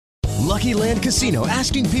Lucky Land Casino,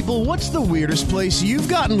 asking people, what's the weirdest place you've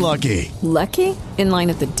gotten lucky? Lucky? In line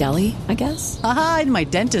at the deli, I guess? Aha, in my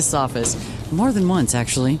dentist's office. More than once,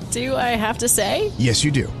 actually. Do I have to say? Yes,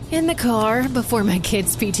 you do. In the car before my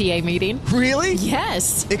kids' PTA meeting. Really?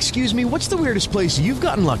 Yes. Excuse me, what's the weirdest place you've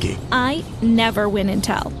gotten lucky? I never win and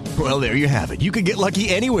tell. Well, there you have it. You can get lucky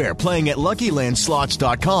anywhere, playing at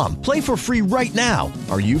LuckyLandSlots.com. Play for free right now.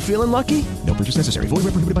 Are you feeling lucky? No purchase necessary. Void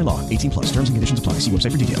where prohibited by law. 18 plus. Terms and conditions apply. See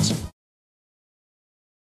website for details.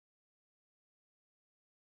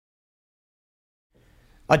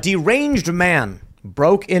 A deranged man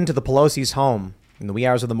broke into the Pelosi's home in the wee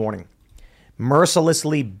hours of the morning,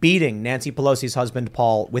 mercilessly beating Nancy Pelosi's husband,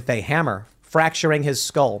 Paul, with a hammer, fracturing his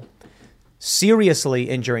skull, seriously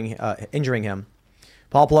injuring him.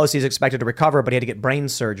 Paul Pelosi is expected to recover, but he had to get brain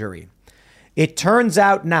surgery. It turns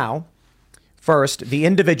out now, first, the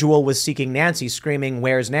individual was seeking Nancy, screaming,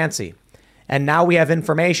 "Where's Nancy?" And now we have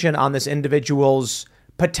information on this individual's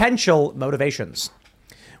potential motivations.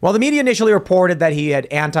 While the media initially reported that he had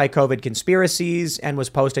anti-COVID conspiracies and was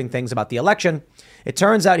posting things about the election, it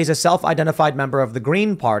turns out he's a self-identified member of the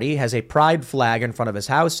Green Party, has a pride flag in front of his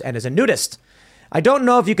house, and is a nudist. I don't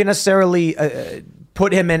know if you can necessarily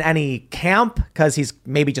put him in any camp because he's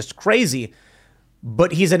maybe just crazy,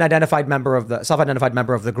 but he's an self-identified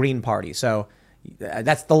member of the Green Party. So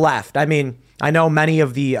that's the left. I mean, I know many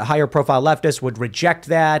of the higher profile leftists would reject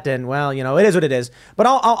that, and well, you know, it is what it is. But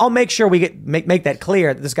I'll make sure we make that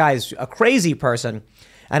clear that this guy is a crazy person,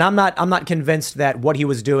 and I'm not convinced that what he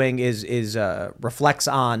was doing is reflects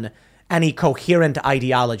on any coherent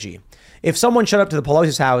ideology. If someone showed up to the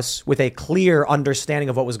Pelosi's house with a clear understanding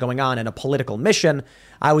of what was going on and a political mission,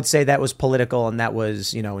 I would say that was political and that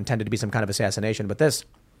was, you know, intended to be some kind of assassination. But this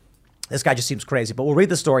guy just seems crazy. But we'll read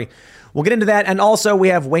the story. We'll get into that. And also, we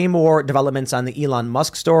have way more developments on the Elon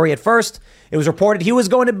Musk story. At first, it was reported he was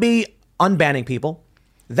going to be unbanning people.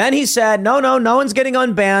 Then he said, no one's getting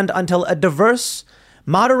unbanned until a diverse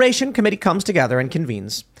moderation committee comes together and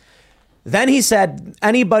convenes. Then he said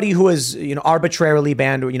anybody who is, you know, arbitrarily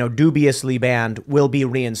banned or, you know, dubiously banned will be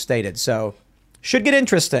reinstated. So should get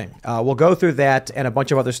interesting. We'll go through that and a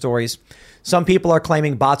bunch of other stories. Some people are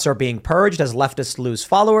claiming bots are being purged as leftists lose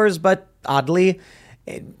followers, but oddly,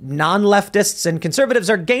 non-leftists and conservatives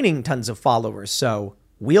are gaining tons of followers. So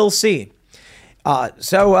we'll see.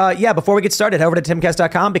 Before we get started, head over to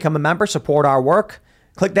timcast.com, become a member, support our work.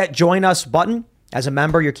 Click that join us button. As a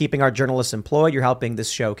member, you're keeping our journalists employed. You're helping this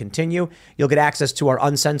show continue. You'll get access to our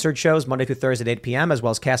uncensored shows Monday through Thursday at 8 p.m., as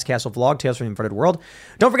well as Cast Castle Vlog, Tales from the Inverted World.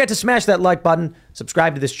 Don't forget to smash that like button,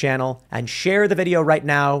 subscribe to this channel, and share the video right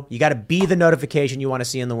now. You got to be the notification you want to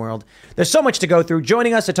see in the world. There's so much to go through.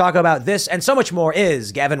 Joining us to talk about this and so much more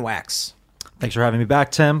is Gavin Wax. Thanks for having me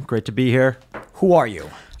back, Tim. Great to be here. Who are you?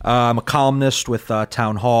 I'm a columnist with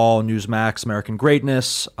Town Hall, Newsmax, American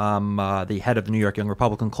Greatness. I'm the head of the New York Young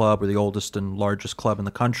Republican Club. We're the oldest and largest club in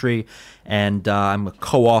the country. And I'm a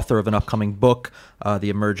co-author of an upcoming book, The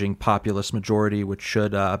Emerging Populist Majority, which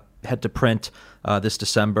should head to print this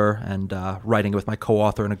December, and writing it with my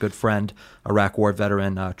co-author and a good friend, Iraq War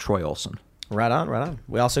veteran Troy Olson. Right on.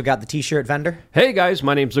 We also got the T-shirt vendor. Hey guys,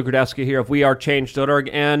 my name's Luke Rudowski here of wearechange.org,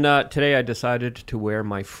 and today I decided to wear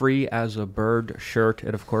my Free as a Bird shirt.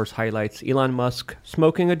 It, of course, highlights Elon Musk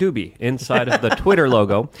smoking a doobie inside of the Twitter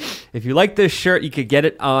logo. If you like this shirt, you could get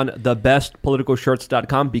it on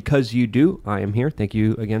thebestpoliticalshirts.com. Because you do, I am here. Thank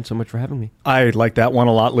you again so much for having me. I like that one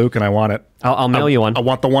a lot, Luke, and I want it. I'll mail you one. I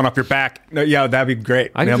want the one up your back. No, yeah, that'd be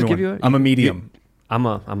great. I can just give you it. I'm a medium. I'm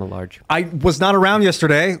a large. I was not around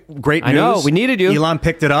yesterday. Great news. I know. We needed you. Elon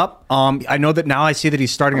picked it up. I know that now I see that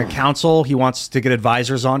he's starting a council. He wants to get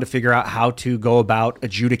advisors on to figure out how to go about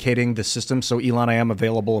adjudicating the system. So, Elon, I am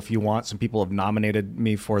available if you want. Some people have nominated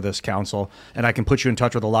me for this council, and I can put you in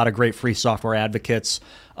touch with a lot of great free software advocates.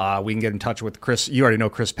 We can get in touch with Chris. You already know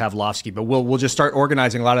Chris Pavlovsky, but we'll just start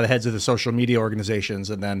organizing a lot of the heads of the social media organizations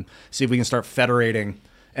and then see if we can start federating.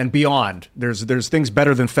 And beyond, there's things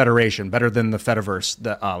better than federation, better than the Fediverse,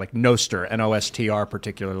 like Nostr, Nostr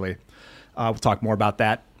particularly. We'll talk more about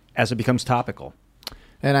that as it becomes topical.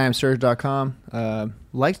 And I am Surge.com.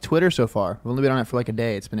 Liked Twitter so far. I've only been on it for like a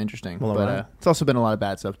day. It's been interesting. But it's also been a lot of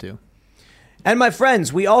bad stuff too. And my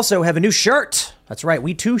friends, we also have a new shirt. That's right.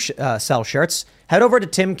 We too sell shirts. Head over to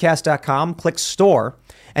timcast.com, click store,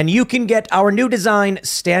 and you can get our new design,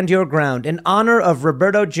 Stand Your Ground, in honor of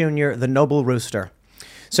Roberto Jr., the noble rooster.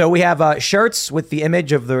 So we have shirts with the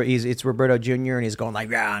image of it's Roberto Jr. and he's going like,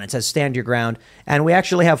 yeah, and it says stand your ground. And we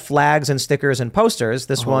actually have flags and stickers and posters.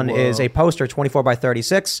 This one is a poster, 24 by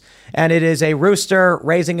 36, and it is a rooster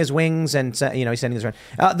raising his wings and, he's sending his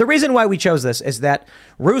around. The reason why we chose this is that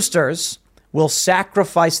roosters, will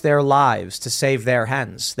sacrifice their lives to save their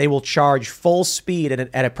hens. They will charge full speed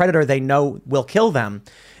at a predator they know will kill them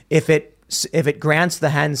if it grants the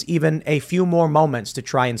hens even a few more moments to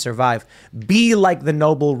try and survive. Be like the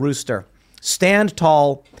noble rooster. Stand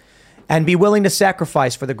tall and be willing to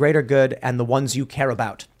sacrifice for the greater good and the ones you care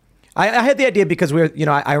about. I had the idea because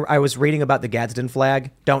I was reading about the Gadsden flag.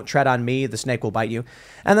 Don't tread on me, the snake will bite you.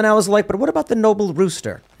 And then I was like, but what about the noble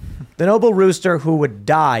rooster? The noble rooster who would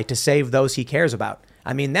die to save those he cares about.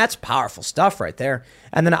 I mean, that's powerful stuff right there.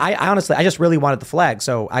 And then I honestly just really wanted the flag.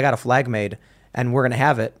 So I got a flag made and we're going to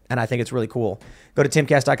have it. And I think it's really cool. Go to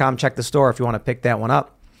timcast.com, check the store if you want to pick that one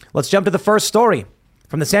up. Let's jump to the first story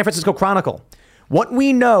from the San Francisco Chronicle. What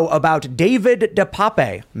we know about David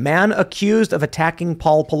DePape, man accused of attacking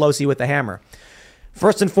Paul Pelosi with a hammer.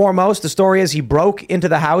 First and foremost, the story is he broke into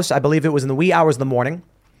the house, I believe it was in the wee hours of the morning,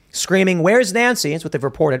 screaming, "Where's Nancy?" That's what they've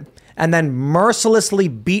reported, and then mercilessly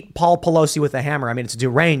beat Paul Pelosi with a hammer. I mean, it's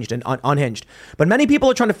deranged and unhinged. But many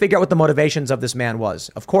people are trying to figure out what the motivations of this man was.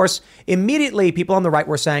 Of course, immediately people on the right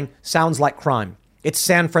were saying, sounds like crime. It's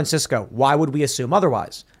San Francisco. Why would we assume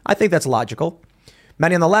otherwise? I think that's logical.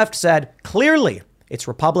 Many on the left said, clearly, it's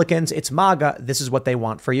Republicans, it's MAGA, this is what they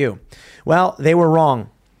want for you. Well, they were wrong.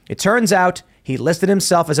 It turns out he listed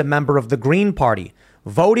himself as a member of the Green Party.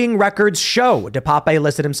 Voting records show DePape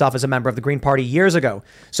listed himself as a member of the Green Party years ago.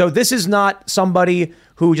 So this is not somebody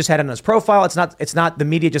who just had it on his profile. It's not the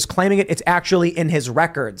media just claiming it. It's actually in his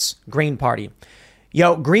records, Green Party.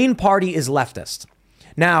 Green Party is leftist.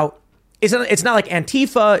 Now, it's not like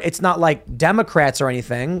Antifa. It's not like Democrats or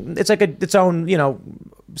anything. It's like its own,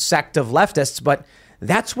 sect of leftists. But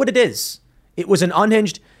that's what it is. It was an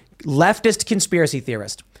unhinged leftist conspiracy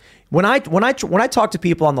theorist. When I talk to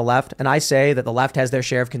people on the left and I say that the left has their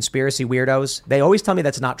share of conspiracy weirdos, they always tell me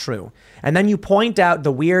that's not true. And then you point out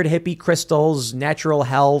the weird hippie crystals, natural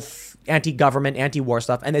health, anti-government, anti-war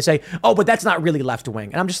stuff. And they say, oh, but that's not really left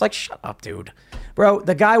wing. And I'm just like, shut up, dude. Bro,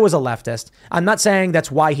 the guy was a leftist. I'm not saying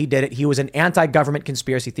that's why he did it. He was an anti-government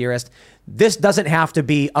conspiracy theorist. This doesn't have to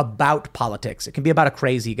be about politics. It can be about a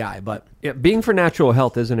crazy guy, but... Yeah, being for natural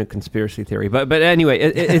health isn't a conspiracy theory, but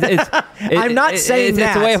anyway, I'm not saying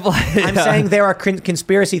that. It's a way of life. I'm saying there are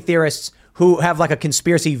conspiracy theorists who have like a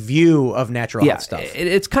conspiracy view of natural health stuff.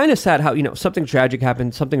 It's kind of sad how, something tragic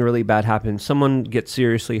happens, something really bad happens, someone gets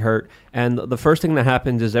seriously hurt, and the first thing that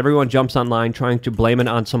happens is everyone jumps online trying to blame it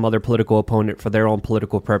on some other political opponent for their own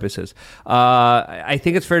political purposes. I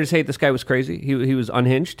think it's fair to say this guy was crazy. He was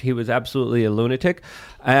unhinged. He was absolutely a lunatic,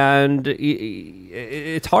 and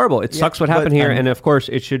it's horrible. It sucks what happened here, and of course,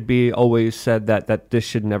 it should be always said that this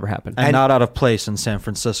should never happen. And not out of place in San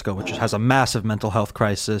Francisco, which has a massive mental health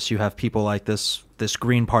crisis. You have people like this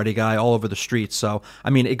Green Party guy all over the streets. So,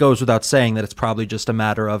 I mean, it goes without saying that it's probably just a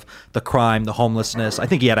matter of the crime, the homelessness. I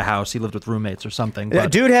think he had a house. He lived with roommates or something.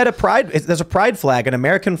 But dude had there's a pride flag, an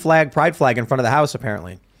American flag, pride flag in front of the house,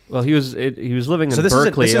 apparently. Well, he was living in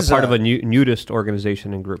Berkeley, a part of a nudist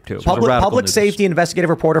organization and group too. Public safety investigative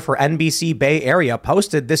reporter for NBC Bay Area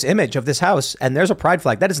posted this image of this house, and there's a pride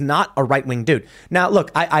flag. That is not a right-wing dude. Now,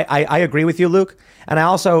 look, I agree with you, Luke, and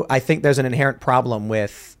I think there's an inherent problem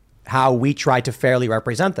with how we try to fairly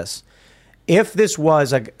represent this. If this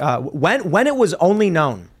was when it was only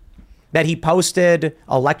known that he posted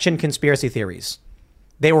election conspiracy theories,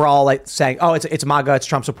 they were all like saying, "Oh, it's MAGA, it's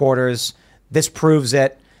Trump supporters. This proves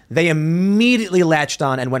it." They immediately latched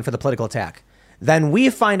on and went for the political attack. Then we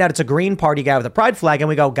find out it's a Green Party guy with a pride flag, and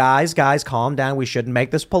we go, guys, calm down. We shouldn't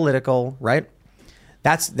make this political, right?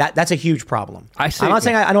 That's a huge problem. I'm not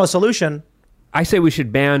saying I know a solution. I say we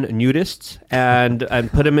should ban nudists and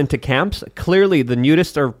put them into camps. Clearly, the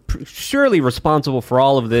nudists are surely responsible for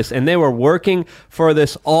all of this, and they were working for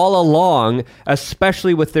this all along,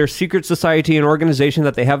 especially with their secret society and organization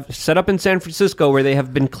that they have set up in San Francisco, where they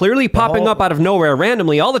have been clearly popping up out of nowhere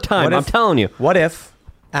randomly all the time. I'm telling you. What if?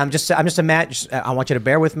 I want you to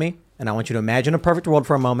bear with me, and I want you to imagine a perfect world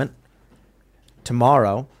for a moment.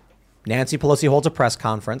 Tomorrow, Nancy Pelosi holds a press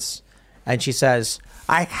conference, and she says,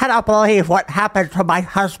 I cannot believe what happened to my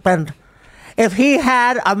husband. If he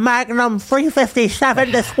had a Magnum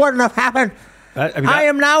 357, this wouldn't have happened. I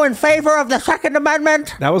am now in favor of the Second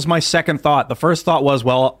Amendment. That was my second thought. The first thought was,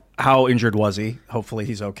 well, how injured was he? Hopefully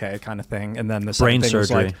he's okay, kind of thing. And then the second thing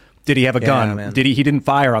was like, did he have a gun? Man. Did he didn't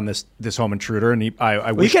fire on this home intruder? And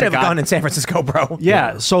I wish you could have a gun in San Francisco, bro.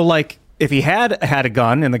 Yeah. So like, if he had a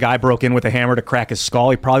gun and the guy broke in with a hammer to crack his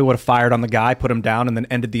skull, he probably would have fired on the guy, put him down, and then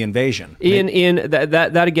ended the invasion. Ian,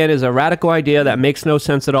 that again is a radical idea that makes no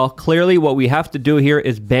sense at all. Clearly, what we have to do here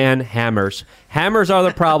is ban hammers. Hammers are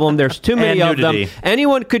the problem. There's too many of them.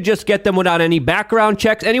 Anyone could just get them without any background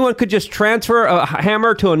checks. Anyone could just transfer a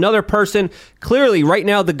hammer to another person. Clearly, right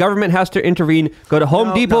now, the government has to intervene. Go to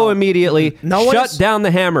Home Depot immediately. Shut down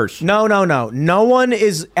the hammers. No. No one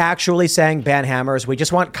is actually saying ban hammers. We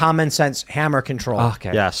just want common sense hammer control.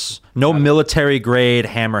 Okay. Yes. No military grade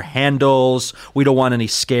hammer handles. We don't want any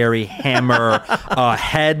scary hammer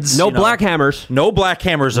heads. No black hammers. No black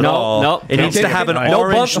hammers at all. No. It needs to have an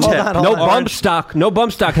orange tip. No bump stock. No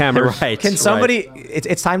bump stock hammers. Right. Can somebody? Right.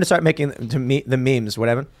 It's time to start making the memes.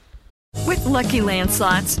 Whatever. With Lucky Land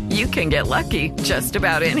Slots, you can get lucky just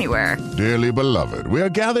about anywhere. Dearly beloved, we are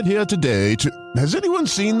gathered here today to... Has anyone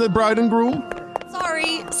seen the bride and groom?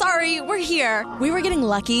 Sorry, we're here. We were getting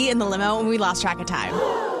lucky in the limo and we lost track of time.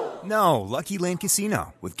 No, Lucky Land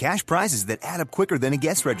Casino, with cash prizes that add up quicker than a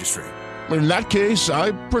guest registry. In that case,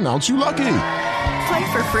 I pronounce you lucky.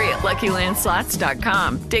 Play for free at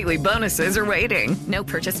LuckyLandSlots.com. Daily bonuses are waiting. No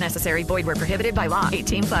purchase necessary. Void where prohibited by law.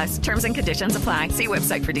 18+. Terms and conditions apply. See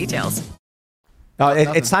website for details.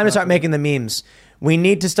 It's time to start making the memes. We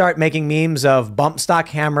need to start making memes of bump stock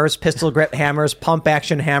hammers, pistol grip hammers, pump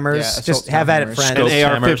action hammers. Yeah, just have at it, friends. An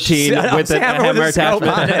AR-15 with a hammer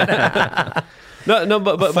attachment.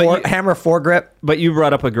 But hammer foregrip. But you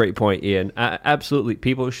brought up a great point, Ian. Absolutely,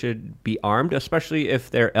 people should be armed, especially if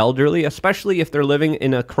they're elderly, especially if they're living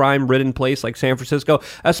in a crime-ridden place like San Francisco,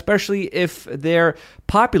 especially if they're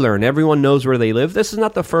popular and everyone knows where they live. This is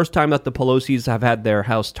not the first time that the Pelosis have had their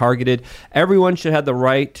house targeted. Everyone should have the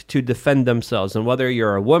right to defend themselves, and whether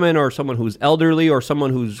you're a woman or someone who's elderly or someone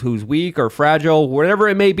who's weak or fragile, whatever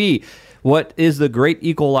it may be. What is the great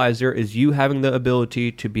equalizer is you having the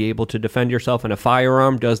ability to be able to defend yourself, and a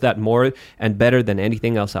firearm does that more and better than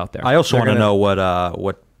anything else out there. I also want to know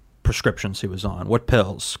what prescriptions he was on, what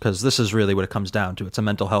pills, because this is really what it comes down to. It's a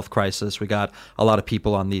mental health crisis. We got a lot of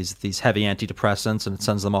people on these heavy antidepressants, and it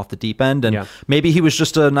sends them off the deep end. And maybe he was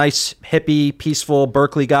just a nice, hippie, peaceful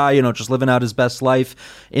Berkeley guy, just living out his best life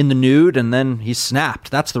in the nude, and then he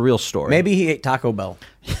snapped. That's the real story. Maybe he ate Taco Bell.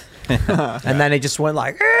 And then it just went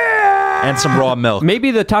like... And some raw milk.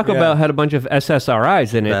 Maybe the Taco Bell had a bunch of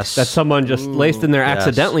SSRIs in it that someone just laced in there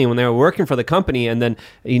accidentally when they were working for the company, and then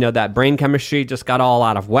that brain chemistry just got all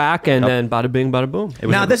out of whack, and then bada bing, bada boom.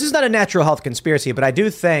 Now, this is not a natural health conspiracy, but I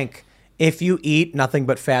do think if you eat nothing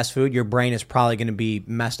but fast food, your brain is probably going to be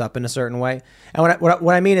messed up in a certain way. And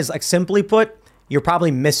what I mean is, like, simply put, you're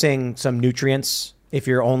probably missing some nutrients if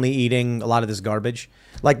you're only eating a lot of this garbage.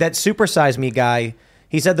 Like that Super Size Me guy.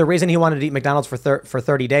 He said the reason he wanted to eat McDonald's for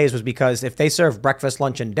 30 days was because if they serve breakfast,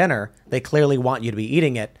 lunch, and dinner, they clearly want you to be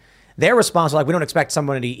eating it. Their response was like, we don't expect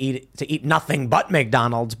someone to eat nothing but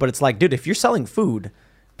McDonald's. But it's like, dude, if you're selling food,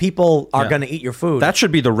 people are going to eat your food. That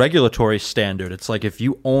should be the regulatory standard. It's like if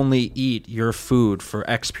you only eat your food for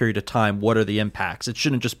X period of time, what are the impacts? It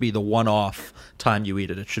shouldn't just be the one-off time you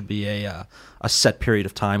eat it. It should be a set period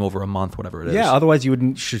of time over a month, whatever it is. Yeah, otherwise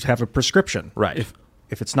you should have a prescription. Right.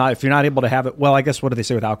 If you're not able to have it, well, I guess what do they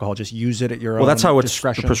say with alcohol? Just use it at your own that's how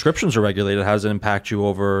discretion. The prescriptions are regulated. How does it impact you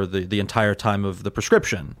over the entire time of the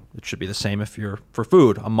prescription? It should be the same if you're for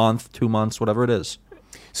food, a month, 2 months, whatever it is.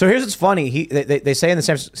 So here's what's funny. They say in the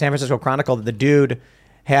San Francisco Chronicle that the dude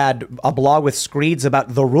had a blog with screeds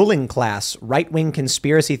about the ruling class, right-wing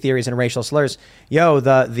conspiracy theories, and racial slurs. Yo,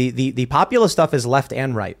 the populist stuff is left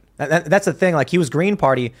and right. That's the thing. Like, he was Green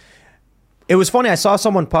Party. It was funny. I saw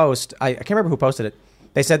someone post. I can't remember who posted it.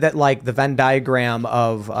 They said that, like, the Venn diagram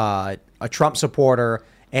of a Trump supporter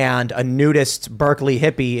and a nudist Berkeley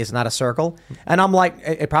hippie is not a circle. And I'm like,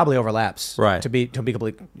 it probably overlaps. Right. To be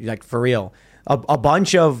completely, like, for real. A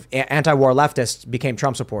bunch of anti-war leftists became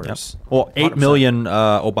Trump supporters. Yep. Well, 8 million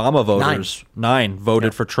Obama voters, 9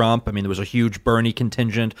 voted for Trump. I mean, there was a huge Bernie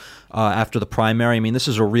contingent after the primary. I mean, this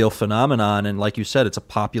is a real phenomenon. And like you said, it's a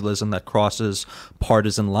populism that crosses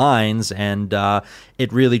partisan lines. And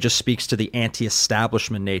it really just speaks to the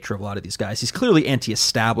anti-establishment nature of a lot of these guys. He's clearly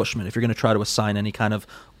anti-establishment if you're going to try to assign any kind of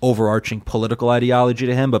overarching political ideology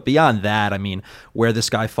to him. But beyond that, I mean, where this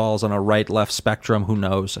guy falls on a right-left spectrum, who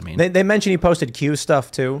knows? I mean, they mentioned he posted Q stuff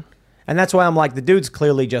too. And that's why I'm like, the dude's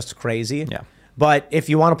clearly just crazy. Yeah. But if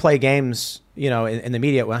you want to play games, in the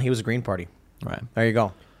media, well, he was a Green Party. Right. There you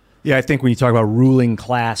go. Yeah, I think when you talk about ruling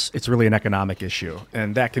class, it's really an economic issue.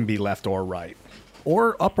 And that can be left or right.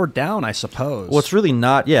 Or up or down, I suppose. Well, it's really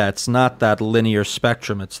not, it's not that linear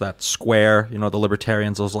spectrum. It's that square, the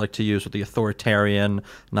libertarians always like to use with the authoritarian,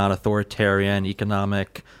 non-authoritarian,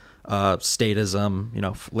 economic,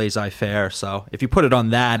 statism, laissez-faire. So if you put it on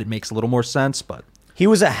that, it makes a little more sense. But he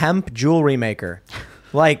was a hemp jewelry maker.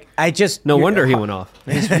 Like, no wonder he went off.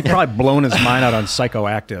 He's probably blown his mind out on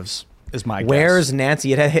psychoactives, is my guess. Where's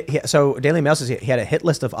Nancy? So Daily Mail says he had a hit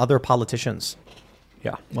list of other politicians.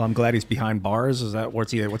 Yeah. Well, I'm glad he's behind bars. Is that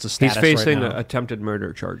what's the status? He's facing right now? attempted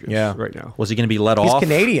murder charges right now. Was he going to be let off? He's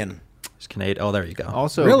Canadian. He's Canadian. Oh, there you go.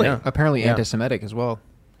 Also, really? apparently anti-Semitic as well.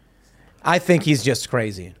 I think he's just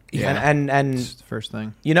crazy. Yeah. And It's the first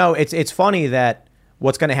thing. It's funny that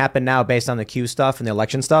what's going to happen now based on the Q stuff and the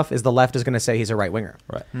election stuff is the left is going to say he's a right winger.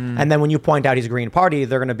 Right. And then when you point out he's a Green Party,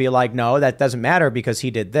 they're going to be like, no, that doesn't matter because he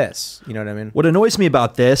did this. You know what I mean? What annoys me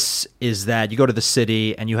about this is that you go to the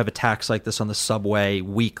city and you have attacks like this on the subway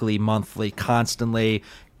weekly, monthly, constantly.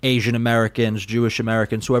 Asian Americans, Jewish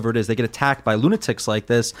Americans, whoever it is, they get attacked by lunatics like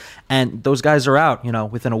this, and those guys are out,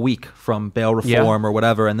 within a week from bail reform or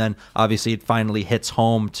whatever, and then obviously it finally hits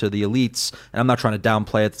home to the elites. And I'm not trying to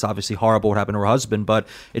downplay it; it's obviously horrible what happened to her husband, but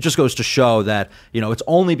it just goes to show that it's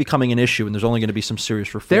only becoming an issue, and there's only going to be some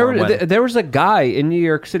serious reform. There was a guy in New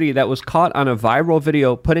York City that was caught on a viral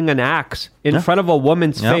video putting an axe in front of a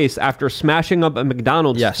woman's face after smashing up a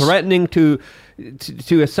McDonald's, threatening to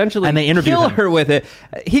essentially and they interviewed kill him. her with it.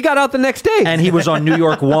 He got out the next day. And he was on New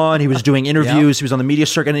York One. He was doing interviews. He was on the media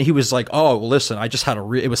circuit. And he was like, oh, well, listen, I just had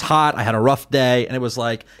it was hot. I had a rough day. And it was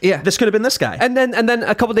like, this could have been this guy. And then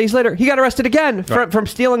a couple days later, he got arrested again from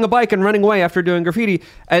stealing a bike and running away after doing graffiti.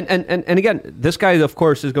 And again, this guy, of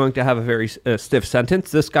course, is going to have a very stiff sentence.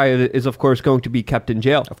 This guy is, of course, going to be kept in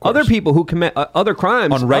jail. Other people who commit other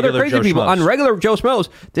crimes, other crazy people, on regular Joe Schmoes,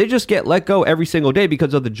 they just get let go every single day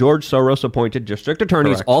because of the George Soros appointed district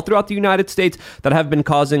attorneys all throughout the United States that have been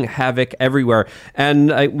causing havoc everywhere. And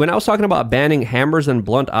when I was talking about banning hammers and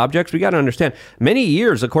blunt objects, we got to understand, many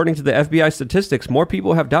years, according to the FBI statistics, more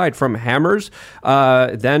people have died from hammers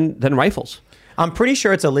than rifles. I'm pretty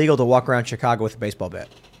sure it's illegal to walk around Chicago with a baseball bat.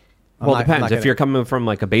 Well, it depends. If you're coming from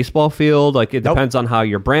like a baseball field, like it depends on how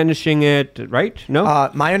you're brandishing it, right? No?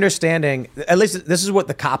 My understanding, at least this is what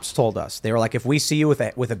the cops told us. They were like, if we see you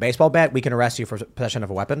with a baseball bat, we can arrest you for possession of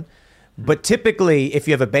a weapon. But typically, if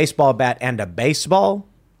you have a baseball bat and a baseball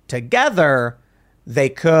together, they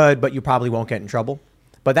could, but you probably won't get in trouble.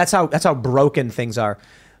 But that's how broken things are.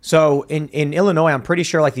 So in Illinois, I'm pretty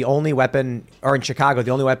sure like the only weapon, or in Chicago,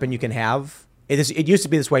 the only weapon you can have, it used to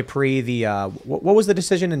be this way pre the, what was the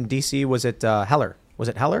decision in D.C.? Was it Heller? Was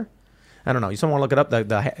it Heller? I don't know. You someone want to look it up,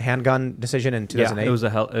 the handgun decision in 2008? Yeah,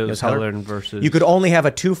 it was Heller versus... You could only have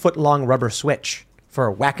a 2-foot-long rubber switch for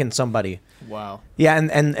whacking somebody. Wow. Yeah,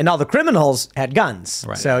 and all the criminals had guns.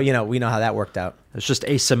 Right. So, we know how that worked out. It's just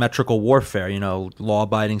asymmetrical warfare,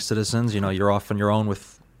 law-abiding citizens, you're off on your own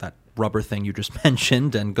with that rubber thing you just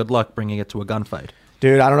mentioned, and good luck bringing it to a gunfight.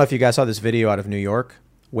 Dude, I don't know if you guys saw this video out of New York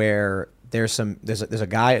where there's a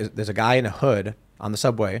guy in a hood on the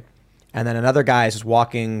subway, and then another guy is just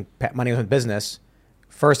walking, minding his own business.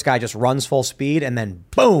 First guy just runs full speed, and then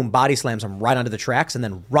boom, body slams him right onto the tracks, and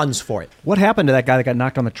then runs for it. What happened to that guy that got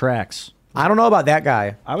knocked on the tracks? I don't know about that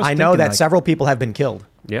guy. I know that several people have been killed.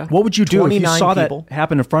 Yeah. What would you do if you saw people. that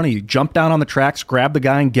happen in front of you? Jump down on the tracks, grab the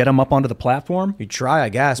guy, and get him up onto the platform? You try, I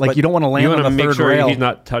guess. Like, but you don't want to land on the make third sure rail. He's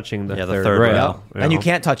not touching the third rail. And you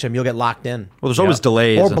can't touch him. You'll get locked in. Well, there's always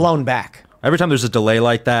delays. Or blown back. Every time there's a delay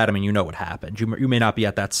like that, I mean, you know what happened. You may not be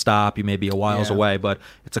at that stop. You may be a whiles away, but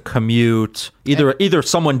it's a commute. Either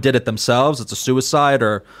someone did it themselves, it's a suicide,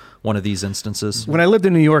 or one of these instances. When I lived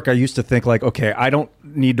in New York, I used to think like, okay, I don't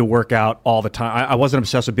need to work out all the time. I wasn't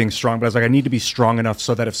obsessed with being strong, but I was like, I need to be strong enough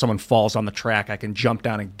so that if someone falls on the track, I can jump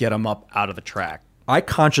down and get them up out of the track. I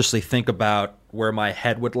consciously think about where my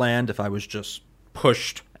head would land if I was just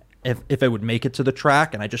pushed, if I would make it to the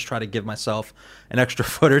track, and I just try to give myself an extra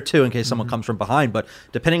foot or two in case someone comes from behind. But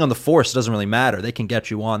depending on the force, it doesn't really matter. They can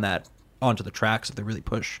get you onto the tracks if they really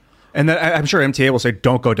push. And then I'm sure MTA will say,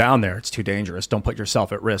 don't go down there. It's too dangerous. Don't put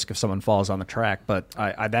yourself at risk if someone falls on the track. But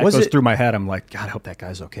that goes through my head. I'm like, God, I hope that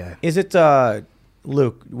guy's okay. Is it,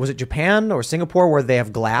 Luke, was it Japan or Singapore where they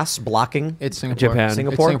have glass blocking? It's Singapore. Japan.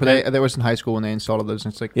 Singapore. There was in high school when they installed those.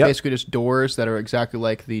 It's like basically just doors that are exactly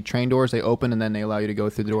like the train doors. They open and then they allow you to go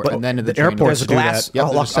through the door. And then to the airports do glass.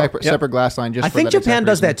 Yep, there's a separate glass line just I for think that Japan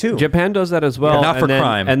does that too. Japan does that as well. Yeah, not for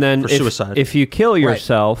crime, and then for suicide. If you kill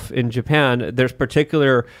yourself in Japan, there's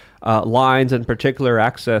particular lines and particular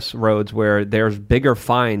access roads where there's bigger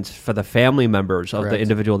fines for the family members of the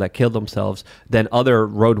individual that killed themselves than other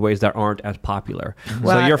roadways that aren't as popular.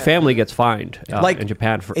 Well, so your family gets fined in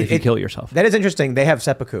Japan if you kill yourself. That is interesting. They have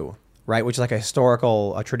seppuku, right, which is like a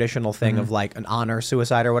historical, a traditional thing of like an honor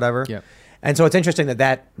suicide or whatever. Yeah. And so it's interesting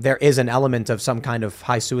that there is an element of some kind of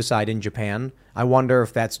high suicide in Japan. I wonder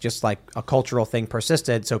if that's just like a cultural thing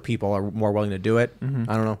persisted, so people are more willing to do it. I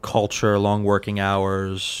don't know. Culture, long working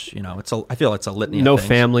hours. I feel it's a litany. No of things.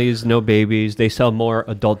 families, no babies. They sell more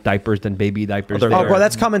adult diapers than baby diapers. Well,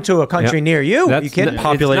 that's coming to a country near you. That's you kidding?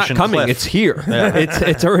 Population it's not coming. cliff. It's here.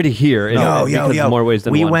 It's already here. Yo. In more ways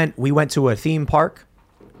than one. We went to a theme park,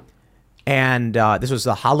 and this was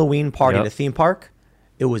the Halloween party at a theme park.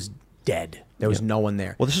 It was dead. There was no one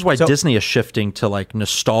there. Well, this is why Disney is shifting to like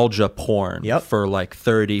nostalgia porn for like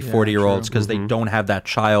 30, 40-year-olds because they don't have that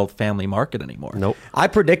child family market anymore. Nope. I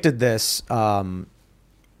predicted this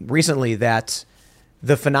recently that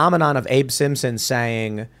the phenomenon of Abe Simpson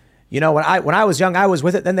saying, when I was young, I was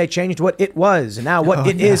with it. Then they changed what it was. And now what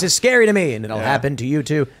it is scary to me. And it'll happen to you,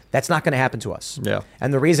 too. That's not going to happen to us. Yeah.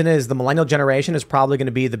 And the reason is the millennial generation is probably going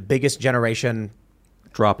to be the biggest generation.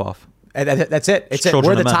 Drop off. That's it. It's it. Children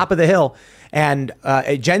We're the of men. top of the hill. And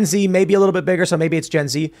Gen Z may be a little bit bigger, so maybe it's Gen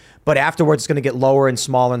Z. But afterwards, it's going to get lower and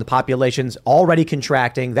smaller, and the population's already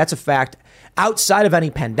contracting. That's a fact. Outside of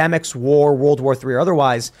any pandemics, war, World War III, or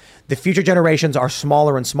otherwise, the future generations are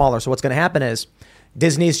smaller and smaller. So what's going to happen is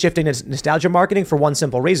Disney's shifting to nostalgia marketing for one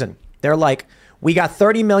simple reason. They're like, we got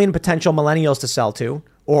 30 million potential millennials to sell to,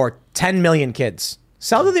 or 10 million kids.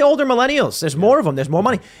 Sell to the older millennials. There's more of them. There's more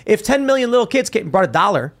money. If 10 million little kids brought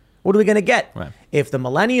 $1, what are we going to get? Right. If the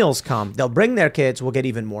millennials come, they'll bring their kids, we'll get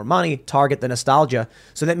even more money, target the nostalgia.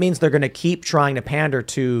 So that means they're going to keep trying to pander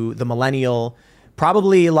to the millennial,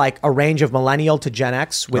 probably like a range of millennial to Gen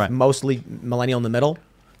X with mostly millennial in the middle.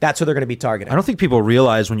 That's who they're going to be targeting. I don't think people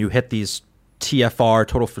realize when you hit these TFR,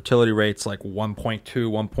 total fertility rates, like 1.2,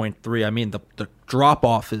 1.3. I mean, the drop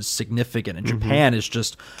off is significant, and Japan is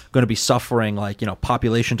just going to be suffering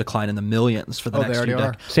population decline in the millions for the next few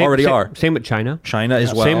decades. Already are. Same with China. China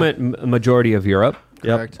as well. Same with majority of Europe.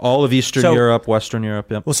 Yep. All of Eastern Europe, Western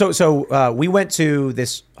Europe. Yep. Well, so we went to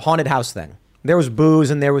this haunted house thing. There was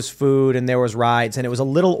booze and there was food and there was rides, and it was a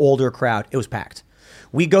little older crowd. It was packed.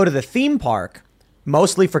 We go to the theme park,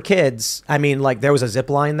 mostly for kids. I mean, like there was a zip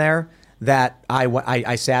line there that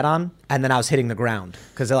I sat on, and then I was hitting the ground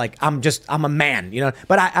because they're like, I'm a man,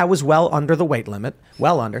 but I was well under the weight limit,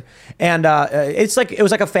 and it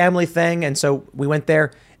was like a family thing, and so we went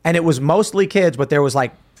there, and it was mostly kids, but there was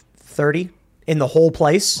like 30 in the whole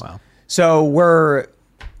place. Wow. So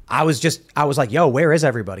I was like, yo, where is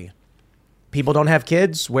everybody? People don't have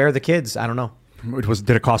kids. Where are the kids? I don't know.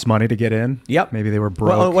 Did it cost money to get in? Yep. Maybe they were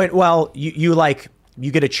broke. Well,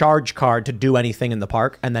 you get a charge card to do anything in the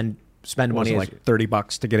park, and then spend money. Like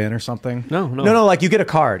 $30 to get in or something? No. Like you get a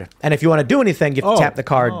card, and if you want to do anything, you have to tap the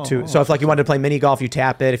card too. So if you wanted to play mini golf, you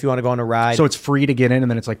tap it. If you want to go on a ride, so it's free to get in, and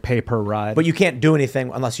then it's like pay per ride. But you can't do anything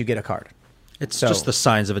unless you get a card. It's just the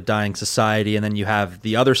signs of a dying society, and then you have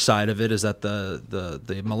the other side of it is that the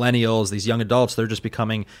millennials, these young adults, they're just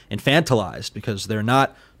becoming infantilized because they're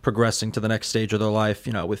not progressing to the next stage of their life,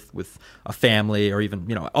 with a family or even,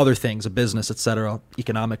 other things, a business, etc.,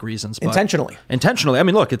 economic reasons. But intentionally. I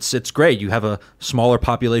mean, look, it's great. You have a smaller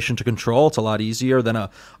population to control. It's a lot easier than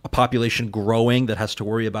a population growing that has to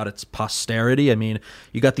worry about its posterity. I mean,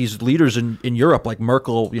 you got these leaders in Europe like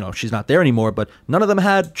Merkel, she's not there anymore, but none of them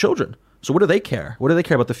had children. So what do they care? What do they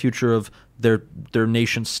care about the future of their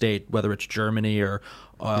nation state, whether it's Germany or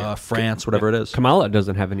France, whatever it is? Kamala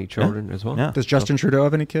doesn't have any children as well. Yeah. Does Justin Trudeau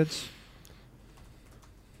have any kids?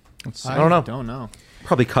 I don't know. Don't know.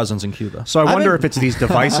 Probably cousins in Cuba. So I wonder if it's these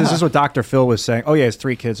devices. This is what Dr. Phil was saying. Oh, yeah, he has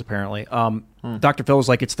 3 kids, apparently. Dr. Phil was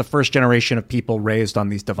like, it's the first generation of people raised on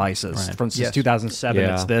these devices. Right. From since 2007,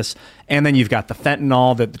 it's this. And then you've got the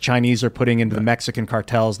fentanyl that the Chinese are putting into the Mexican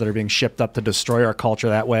cartels that are being shipped up to destroy our culture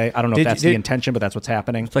that way. I don't know if that's the intention, but that's what's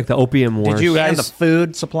happening. It's like the opium wars. Did you guys, and the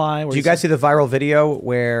food supply. Did you guys see the viral video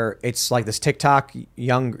where it's like this TikTok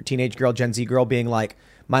young teenage girl, Gen Z girl, being like,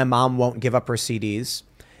 my mom won't give up her CDs?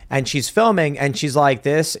 And she's filming, and she's like,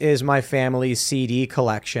 this is my family's CD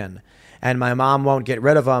collection, and my mom won't get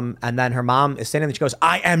rid of them. And then her mom is standing there, and she goes,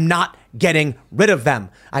 I am not getting rid of them.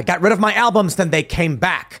 I got rid of my albums, then they came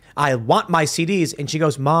back. I want my CDs. And she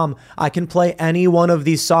goes, Mom, I can play any one of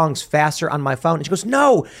these songs faster on my phone. And she goes,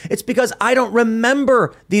 no, it's because I don't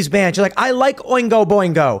remember these bands. She's like, I like Oingo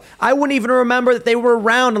Boingo. I wouldn't even remember that they were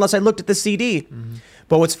around unless I looked at the CD. Mm-hmm.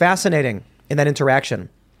 But what's fascinating in that interaction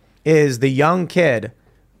is the young kid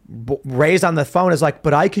raised on the phone is like,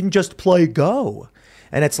 but I can just play Go.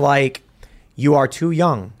 And it's like, you are too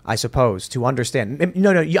young, I suppose, to understand.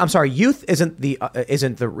 No, I'm sorry. Youth isn't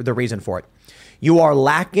the reason for it. You are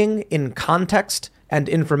lacking in context and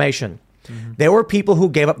information. There were people who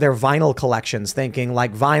gave up their vinyl collections thinking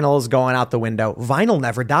like vinyl's going out the window. Vinyl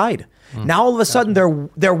never died. Now all of a sudden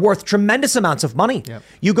they're worth tremendous amounts of money.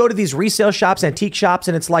 You go to these resale shops, antique shops,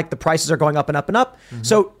 and it's like the prices are going up and up and up.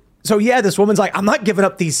 So yeah, this woman's like, I'm not giving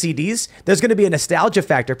up these CDs. There's going to be a nostalgia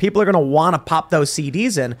factor. People are going to want to pop those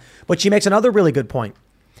CDs in. But she makes another really good point.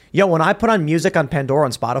 Yo, when I put on music on Pandora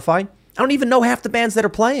and Spotify, I don't even know half the bands that are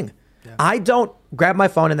playing. I don't grab my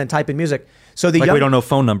phone and then type in music. So we don't know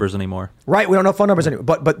phone numbers anymore. Right, we don't know phone numbers anymore.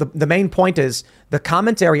 But the main point is, the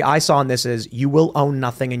commentary I saw on this is, you will own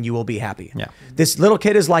nothing and you will be happy. Yeah. This little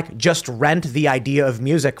kid is like, just rent the idea of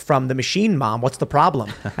music from the machine, Mom. What's the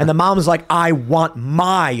problem? And the mom's like, I want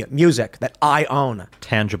my music that I own.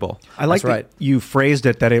 Tangible. I like that you phrased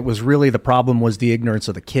it that it was really the problem was the ignorance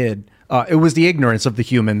of the kid. It was the ignorance of the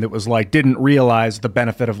human that was like, didn't realize the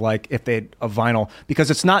benefit of like, if they a vinyl,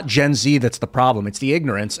 because it's not Gen Z that's the problem. It's the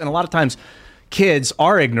ignorance. And a lot of times kids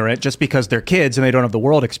are ignorant just because they're kids and they don't have the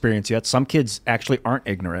world experience yet. Some kids actually aren't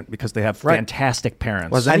ignorant because they have fantastic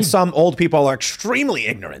parents. And some old people are extremely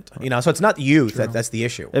ignorant, so it's not youth that's the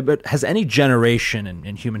issue. But has any generation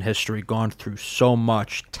in human history gone through so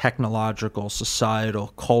much technological, societal,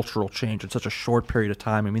 cultural change in such a short period of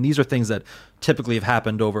time? I mean, these are things that typically have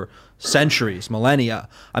happened over centuries, millennia.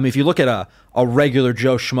 I mean, if you look at a regular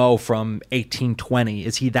Joe Schmo from 1820,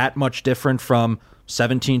 is he that much different from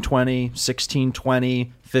 1720, 1620,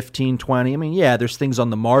 1520? I mean, yeah, there's things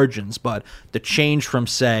on the margins, but the change from,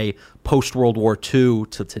 say, post-World War II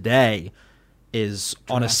to today is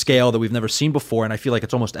on a scale that we've never seen before, and I feel like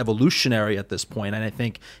it's almost evolutionary at this point, and I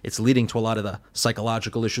think it's leading to a lot of the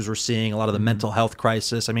psychological issues we're seeing, a lot of the mental health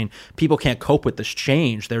crisis. I mean, people can't cope with this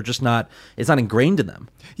change. They're just not, it's not ingrained in them.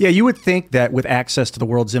 Yeah, you would think that with access to the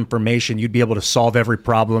world's information, you'd be able to solve every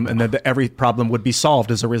problem, and that every problem would be solved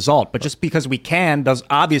as a result. But just because we can,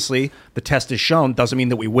 obviously, the test is shown, doesn't mean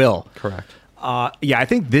that we will. Correct. Yeah, I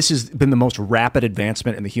think this has been the most rapid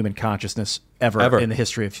advancement in the human consciousness ever. In the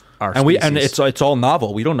history of our species. And it's all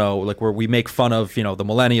novel. We don't know, like, where we make fun of, the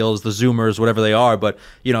millennials, the Zoomers, whatever they are, but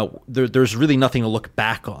there's really nothing to look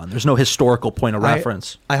back on. There's no historical point of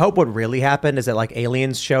reference. I hope what really happened is that like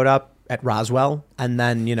aliens showed up at Roswell, and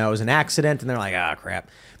then it was an accident, and they're like, crap.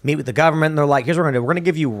 Meet with the government, and they're like, here's what we're going to do. We're going to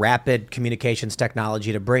give you rapid communications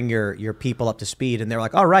technology to bring your people up to speed. And they're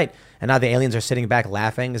like, all right. And now the aliens are sitting back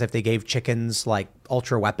laughing as if they gave chickens like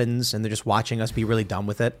ultra weapons, and they're just watching us be really dumb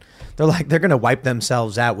with it. They're like, they're going to wipe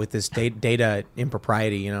themselves out with this data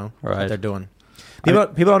impropriety, That's what they're doing. People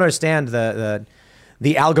don't understand the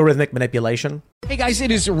algorithmic manipulation. Hey guys, it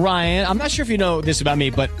is Ryan. I'm not sure if you know this about me,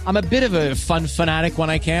 but I'm a bit of a fun fanatic when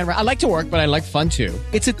I can. I like to work, but I like fun too.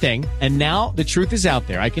 It's a thing. And now the truth is out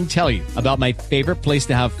there. I can tell you about my favorite place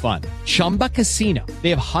to have fun. Chumba Casino. They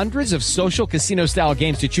have hundreds of social casino style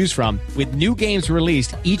games to choose from with new games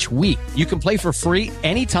released each week. You can play for free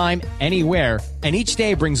anytime, anywhere. And each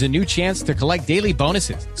day brings a new chance to collect daily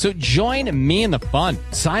bonuses. So join me in the fun.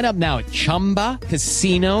 Sign up now at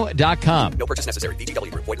ChumbaCasino.com. No purchase necessary.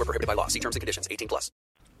 VGW Group. Void where prohibited by law. See terms and conditions. 18+.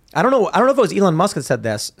 I don't know if it was Elon Musk that said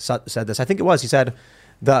this. I think it was. He said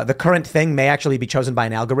the current thing may actually be chosen by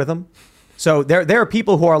an algorithm. So there are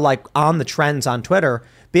people who are like on the trends on Twitter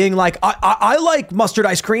being like, I like mustard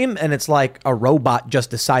ice cream. And it's like a robot just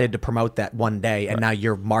decided to promote that one day. And now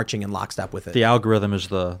you're marching in lockstep with it. The algorithm is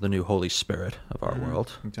the new Holy Spirit of our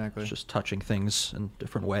world. Exactly. It's just touching things in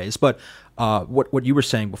different ways. But what you were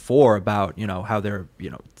saying before about, how they're,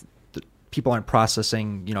 people aren't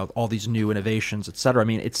processing, all these new innovations, et cetera. I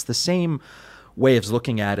mean, it's the same way of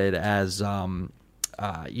looking at it as,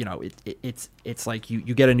 it's like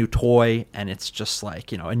you get a new toy and it's just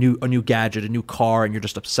like, a new gadget, a new car, and you're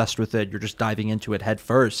just obsessed with it. You're just diving into it head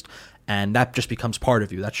first. And that just becomes part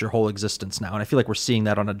of you. That's your whole existence now. And I feel like we're seeing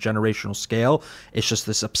that on a generational scale. It's just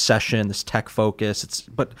this obsession, this tech focus.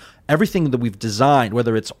 But everything that we've designed,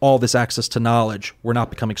 whether it's all this access to knowledge, we're not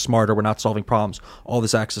becoming smarter, we're not solving problems. All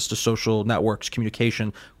this access to social networks,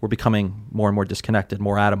 communication, we're becoming more and more disconnected,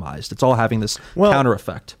 more atomized. It's all having this counter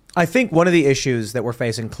effect. I think one of the issues that we're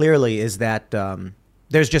facing clearly is that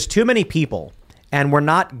there's just too many people. And we're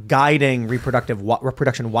not guiding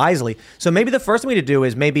reproduction wisely. So maybe the first thing we need to do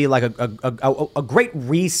is maybe like a great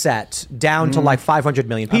reset down to like 500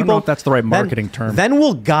 million people. I don't know if that's the right marketing term. Then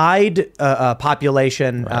we'll guide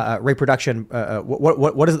population reproduction.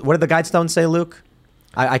 What did the Guidestones say, Luke?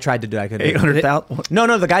 I tried to do. I could 800,000.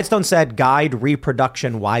 No. The Guidestone said guide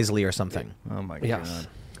reproduction wisely or something. Oh my god.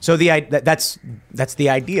 So that's the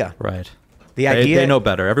idea. Right. The idea. They know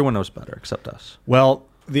better. Everyone knows better except us. Well,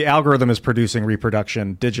 the algorithm is producing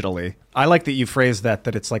reproduction digitally. I like that you phrased that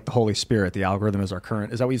it's like the Holy Spirit. The algorithm is our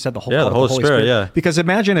current. Is that what you said? The Holy Spirit. Yeah. Because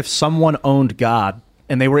imagine if someone owned God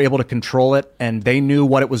and they were able to control it, and they knew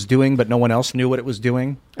what it was doing, but no one else knew what it was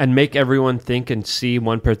doing. And make everyone think and see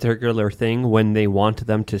one particular thing when they want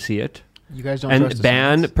them to see it. You guys don't and trust the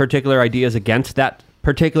ban science? particular ideas against that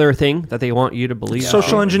particular thing that they want you to believe.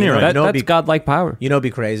 Social engineering. That's godlike power. You know, it'd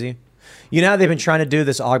be crazy. You know how they've been trying to do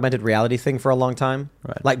this augmented reality thing for a long time?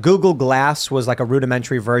 Right. Like Google Glass was like a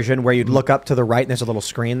rudimentary version where you'd look up to the right and there's a little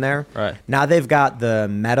screen there. Right. Now they've got the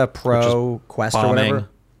Meta Pro Quest or whatever.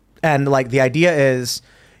 And like the idea is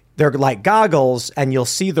they're like goggles and you'll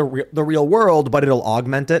see the real world, but it'll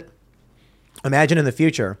augment it. Imagine in the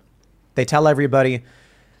future, they tell everybody,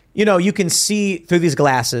 you know, you can see through these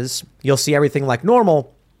glasses, you'll see everything like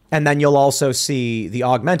normal. And then you'll also see the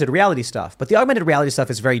augmented reality stuff. But the augmented reality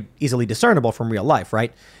stuff is very easily discernible from real life,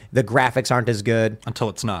 right? The graphics aren't as good. Until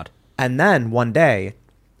it's not. And then one day,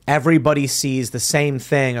 everybody sees the same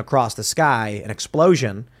thing across the sky, an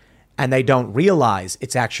explosion, and they don't realize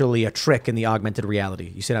it's actually a trick in the augmented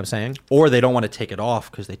reality. You see what I'm saying? Or they don't want to take it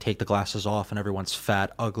off because they take the glasses off and everyone's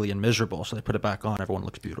fat, ugly, and miserable. So they put it back on. Everyone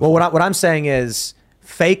looks beautiful. Well, what I'm saying is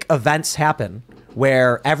fake events happen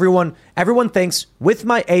where everyone thinks with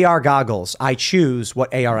my AR goggles, I choose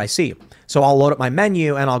what AR I see. So I'll load up my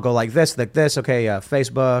menu and I'll go like this. Okay,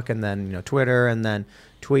 Facebook, and then Twitter, and then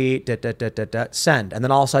tweet, send. And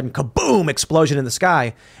then all of a sudden, kaboom, explosion in the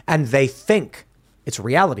sky. And they think it's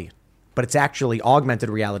reality, but it's actually augmented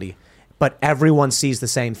reality. But everyone sees the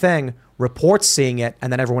same thing, reports seeing it,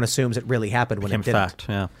 and then everyone assumes it really happened when it didn't. Fact,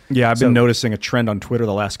 yeah. Yeah, I've been noticing a trend on Twitter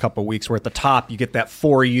the last couple of weeks where at the top you get that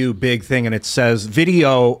For You big thing and it says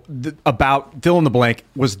video about fill in the blank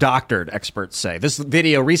was doctored, experts say. This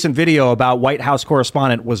recent video about White House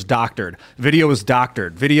correspondent was doctored. Video was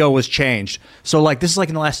doctored. Video was changed. So like this is like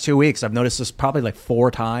in the last 2 weeks, I've noticed this probably like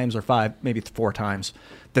 4 times or 5, maybe 4 times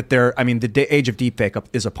that the age of deepfake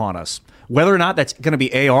is upon us. Whether or not that's going to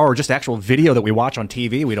be AR or just actual video that we watch on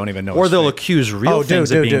TV, we don't even know. Or they'll accuse real things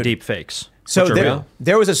of being deep fakes. So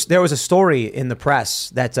there was a story in the press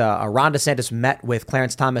that Ron DeSantis met with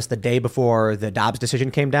Clarence Thomas the day before the Dobbs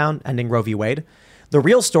decision came down, ending Roe v. Wade. The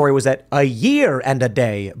real story was that a year and a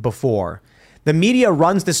day before, the media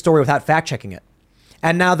runs this story without fact checking it.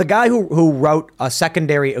 And now the guy who wrote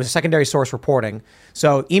it was a secondary source reporting.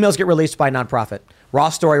 So emails get released by a nonprofit. Raw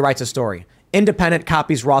Story writes a story. Independent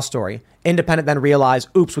copies Raw Story. Independent then realize,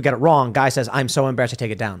 oops, we got it wrong. Guy says, I'm so embarrassed to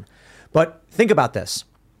take it down. But think about this.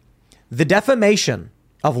 The defamation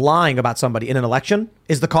of lying about somebody in an election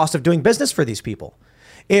is the cost of doing business for these people.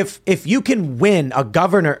 If you can win a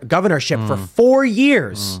governorship for 4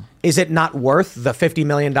 years, is it not worth the $50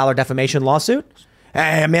 million defamation lawsuit?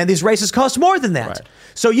 Hey, man, these races cost more than that. Right.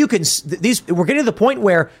 So you can we're getting to the point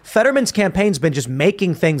where Fetterman's campaign's been just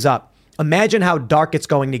making things up. Imagine how dark it's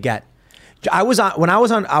going to get. When I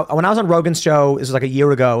was on Rogan's show, this was like a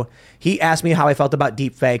year ago, he asked me how I felt about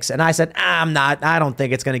deep fakes, and I said, I don't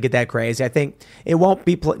think it's going to get that crazy. I think it won't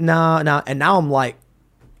be, no. And now I'm like,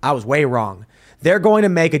 I was way wrong. They're going to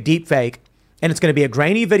make a deep fake, and it's going to be a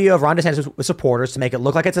grainy video of Ron DeSantis' supporters to make it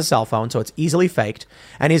look like it's a cell phone, so it's easily faked.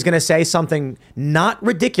 And he's going to say something not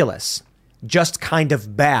ridiculous, just kind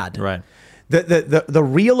of bad. Right. The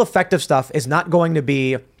real effective stuff is not going to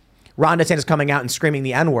be Ron DeSantis coming out and screaming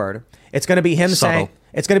the N-word. It's going to be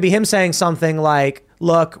him saying something like,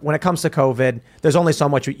 look, when it comes to COVID, there's only so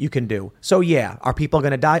much you can do. So yeah, are people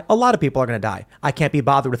going to die? A lot of people are going to die. I can't be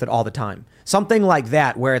bothered with it all the time. Something like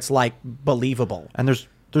that where it's like believable. And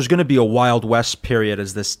there's going to be a Wild West period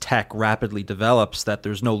as this tech rapidly develops that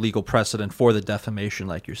there's no legal precedent for the defamation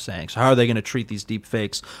like you're saying. So how are they going to treat these deep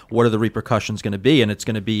fakes? What are the repercussions going to be? And it's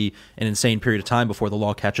going to be an insane period of time before the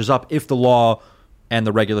law catches up, if the law and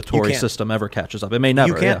the regulatory system ever catches up. It may never.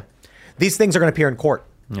 You can't. Yeah. These things are going to appear in court.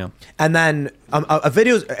 Yeah. And then a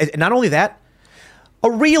video, not only that,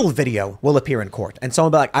 a real video will appear in court. And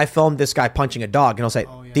someone will be like, I filmed this guy punching a dog. And he'll say,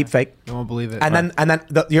 deep fake. No one believe it. And then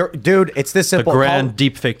dude, it's this simple. The grand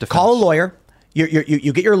deep fake defense. Call a lawyer.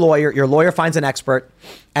 You get your lawyer. Your lawyer finds an expert.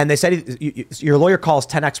 And they said your lawyer calls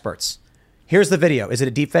 10 experts. Here's the video. Is it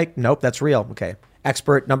a deep fake? Nope, that's real. Okay.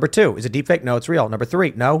 Expert number 2. Is it deep fake? No, it's real. Number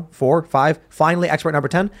 3. No. 4, 5. Finally, expert number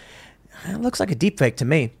 10. It looks like a deep fake to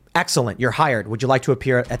me. Excellent. You're hired. Would you like to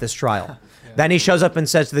appear at this trial? Then he shows up and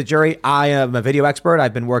says to the jury, I am a video expert.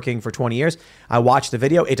 I've been working for 20 years. I watched the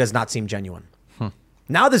video. It does not seem genuine.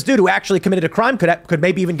 Now this dude who actually committed a crime could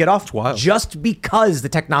maybe even get off just because the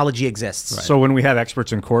technology exists. Right. So when we have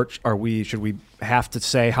experts in court, should we have to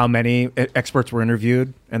say how many experts were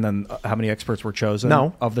interviewed and then how many experts were chosen?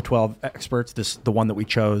 No. Of the 12 experts, the one that we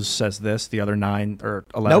chose says this, the other 9 or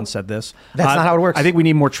 11 said this. That's not how it works. I think we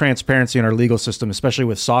need more transparency in our legal system, especially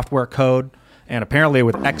with software code and apparently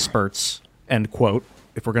with experts, end quote.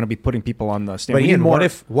 if we're going to be putting people on the stand. But Ian, what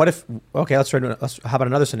if? Okay, how about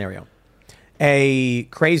another scenario? A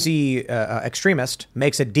crazy extremist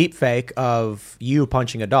makes a deep fake of you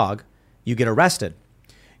punching a dog. You get arrested.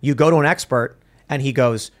 You go to an expert, and he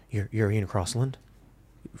goes, "You're Ian Crossland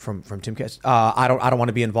from Timcast. I don't want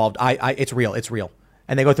to be involved. It's real. It's real."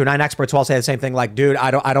 And they go through 9 experts who all say the same thing, like, "Dude,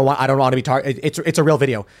 I don't want to be targeted. It's a real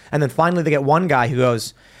video." And then finally they get one guy who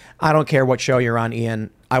goes, "I don't care what show you're on, Ian.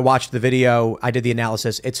 I watched the video. I did the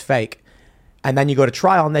analysis. It's fake." And then you go to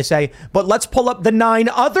trial and they say, "But let's pull up the 9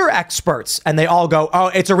 other experts." And they all go, "Oh,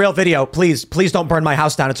 it's a real video. Please don't burn my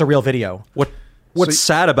house down. It's a real video." What's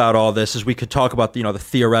sad about all this is we could talk about, the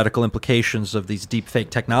theoretical implications of these deep fake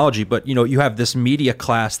technology, but, you have this media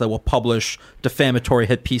class that will publish defamatory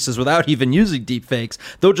hit pieces without even using deep fakes.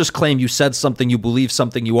 They'll just claim you said something, you believe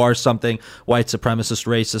something, you are something, white supremacist,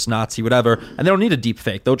 racist, Nazi, whatever, and they don't need a deep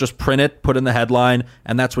fake. They'll just print it, put in the headline,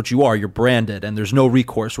 and that's what you are. You're branded, and there's no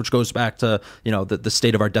recourse, which goes back to, the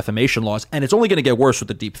state of our defamation laws, and it's only going to get worse with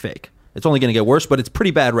the deep fake. It's only going to get worse, but it's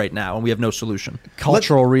pretty bad right now, and we have no solution.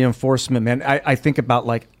 Cultural reinforcement, man. I think about,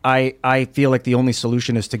 I feel like the only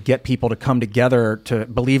solution is to get people to come together to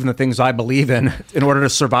believe in the things I believe in order to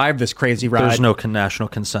survive this crazy ride. There's no national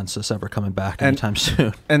consensus ever coming back anytime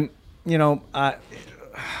soon. And,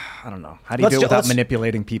 I don't know. How do you do it without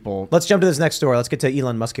manipulating people? Let's jump to this next story. Let's get to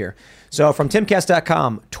Elon Musk here. So from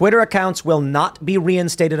timcast.com, Twitter accounts will not be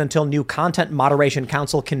reinstated until new Content Moderation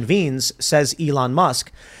Council convenes, says Elon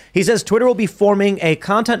Musk. He says Twitter will be forming a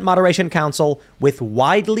Content Moderation Council with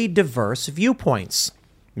widely diverse viewpoints.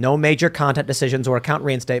 No major content decisions or account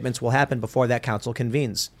reinstatements will happen before that council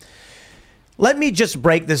convenes. Let me just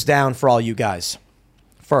break this down for all you guys.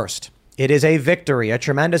 First, it is a victory, a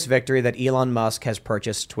tremendous victory that Elon Musk has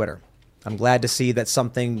purchased Twitter. I'm glad to see that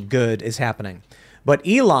something good is happening. But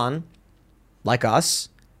Elon, like us,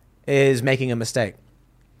 is making a mistake.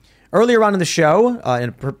 Earlier on in the show, in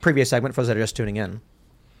a previous segment, for those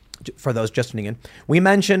just tuning in, we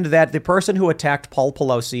mentioned that the person who attacked Paul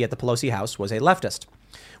Pelosi at the Pelosi house was a leftist.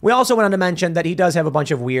 We also went on to mention that he does have a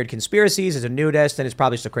bunch of weird conspiracies, is a nudist, and is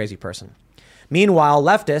probably just a crazy person. Meanwhile,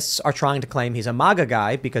 leftists are trying to claim he's a MAGA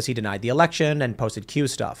guy because he denied the election and posted Q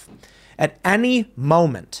stuff. At any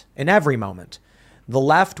moment, in every moment, the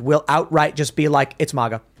left will outright just be like, it's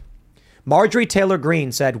MAGA. Marjorie Taylor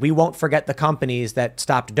Greene said, we won't forget the companies that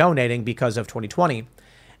stopped donating because of 2020.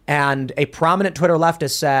 And a prominent Twitter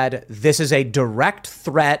leftist said, this is a direct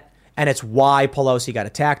threat and it's why Pelosi got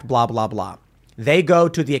attacked, blah, blah, blah. They go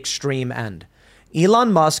to the extreme end.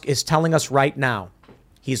 Elon Musk is telling us right now,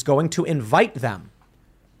 he's going to invite them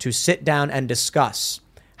to sit down and discuss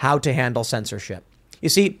how to handle censorship. You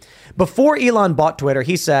see, before Elon bought Twitter,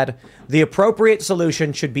 he said the appropriate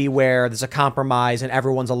solution should be where there's a compromise and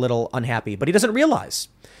everyone's a little unhappy. But he doesn't realize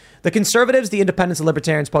the conservatives, the independents, the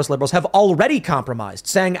libertarians, post-liberals have already compromised,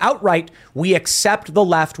 saying outright, we accept the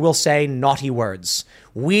left will say naughty words.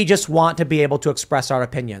 We just want to be able to express our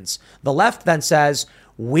opinions. The left then says,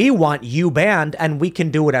 we want you banned and we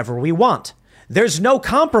can do whatever we want. There's no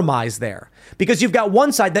compromise there because you've got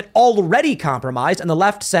one side that already compromised and the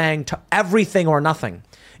left saying to everything or nothing.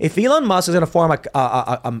 If Elon Musk is going to form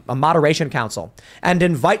a moderation council and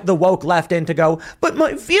invite the woke left in to go, but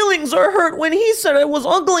my feelings are hurt when he said I was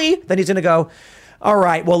ugly, then he's going to go, all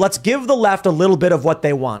right, well, let's give the left a little bit of what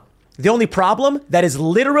they want. The only problem, that is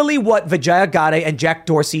literally what Vijaya Gadde and Jack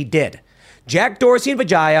Dorsey did. Jack Dorsey and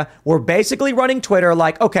Vijaya were basically running Twitter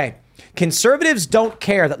like, okay, conservatives don't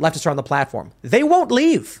care that leftists are on the platform. They won't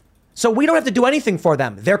leave. So we don't have to do anything for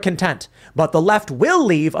them. They're content. But the left will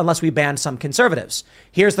leave unless we ban some conservatives.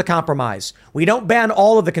 Here's the compromise. We don't ban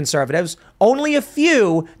all of the conservatives, only a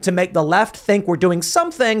few to make the left think we're doing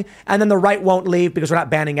something, and then the right won't leave because we're not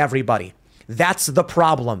banning everybody. That's the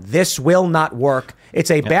problem. This will not work.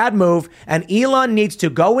 It's a bad move, and Elon needs to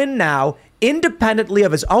go in now, independently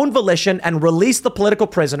of his own volition, and release the political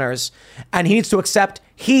prisoners. And he needs to accept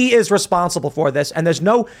he is responsible for this. And there's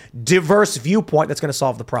no diverse viewpoint that's going to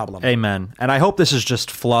solve the problem. Amen. And I hope this is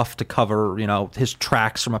just fluff to cover, his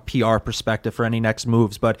tracks from a PR perspective for any next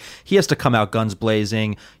moves. But he has to come out guns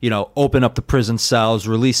blazing, open up the prison cells,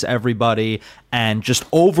 release everybody, and just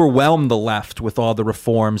overwhelm the left with all the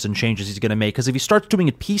reforms and changes he's going to make. Because if he starts doing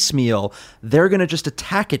it piecemeal, they're going to just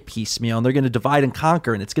attack it piecemeal, and they're going to divide and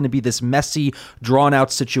conquer. And it's going to be this messy, drawn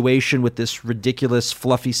out situation with this ridiculous,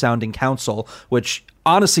 fluffy sounding council, which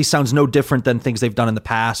honestly sounds no different than things they've done in the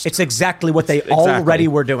past. It's exactly what they already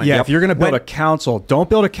were doing. Yeah, if you're going to build a council, don't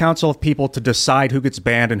build a council of people to decide who gets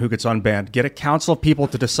banned and who gets unbanned. Get a council of people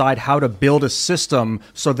to decide how to build a system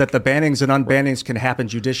so that the bannings and unbannings can happen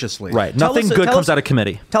judiciously. Right. Nothing good comes out of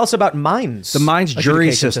committee. Tell us about Minds. The Minds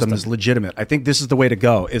jury system is legitimate. I think this is the way to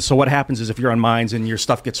go. So what happens is if you're on Minds and your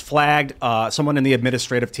stuff gets flagged, someone in the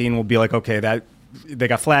administrative team will be like, okay, that they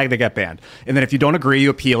got flagged, they got banned. And then if you don't agree, you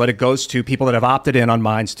appeal it. It goes to people that have opted in on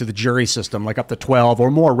Minds to the jury system, like up to 12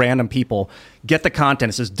 or more random people. Get the content.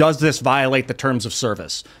 It says, does this violate the terms of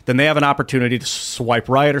service? Then they have an opportunity to swipe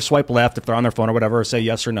right or swipe left if they're on their phone or whatever, or say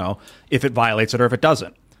yes or no, if it violates it or if it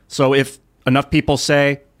doesn't. So if enough people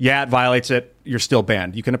say, yeah, it violates it, you're still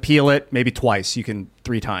banned. You can appeal it maybe twice. You can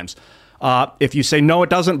 3 times. If you say, no,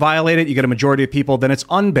 it doesn't violate it, you get a majority of people, then it's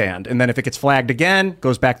unbanned. And then if it gets flagged again,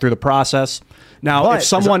 goes back through the process. Now,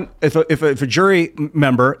 if a jury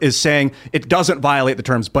member is saying it doesn't violate the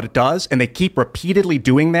terms, but it does, and they keep repeatedly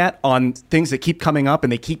doing that on things that keep coming up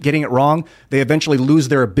and they keep getting it wrong, they eventually lose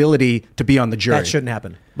their ability to be on the jury. That shouldn't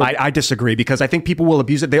happen. I disagree because I think people will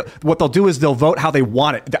abuse it. What they'll do is they'll vote how they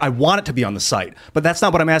want it. I want it to be on the site, but that's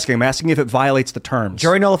not what I'm asking. I'm asking if it violates the terms.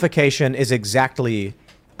 Jury nullification is exactly...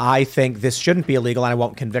 I think this shouldn't be illegal, and I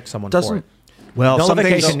won't convict someone for it. Well,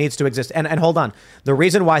 nullification needs to exist. And hold on. The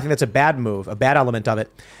reason why I think that's a bad move, a bad element of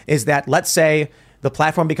it, is that let's say the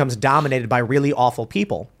platform becomes dominated by really awful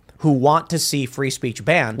people who want to see free speech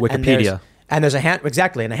banned. Wikipedia. And there's a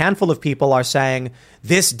handful of people are saying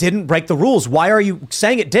this didn't break the rules. Why are you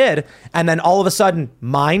saying it did? And then all of a sudden,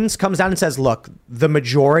 Minds comes down and says, "Look, the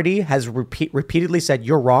majority has repeatedly said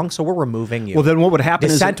you're wrong, so we're removing you." Well, then what would happen?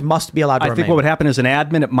 Dissent must be allowed to remain. I think what would happen is an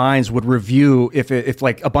admin at Minds would review if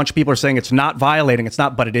like a bunch of people are saying it's not violating, it's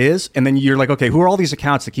not, but it is, and then you're like, okay, who are all these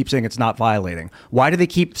accounts that keep saying it's not violating? Why do they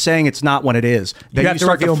keep saying it's not when it is? Then you have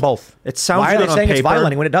to review them both. It sounds Why good are they on saying paper. it's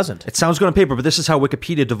violating when it doesn't? It sounds good on paper, but this is how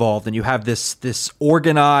Wikipedia devolved, and you have this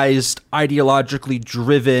organized, ideologically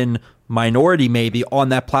driven minority maybe on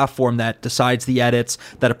that platform that decides the edits,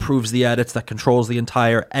 that approves the edits, that controls the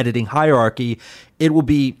entire editing hierarchy. It will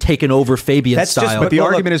be taken over Fabian style. But the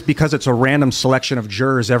argument is because it's a random selection of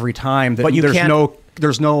jurors every time that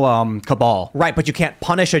there's no cabal. Right, but you can't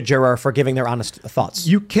punish a juror for giving their honest thoughts.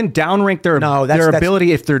 You can downrank their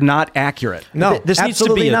ability if they're not accurate. No, this needs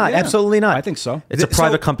to be absolutely not. I think so. It's a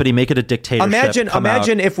private company. Make it a dictatorship.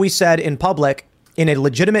 Imagine if we said in public, in a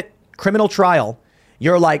legitimate criminal trial,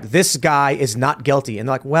 you're like, this guy is not guilty. And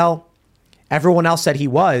they're like, well, everyone else said he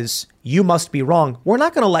was. You must be wrong. We're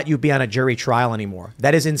not going to let you be on a jury trial anymore.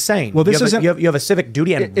 That is insane. Well, you have a civic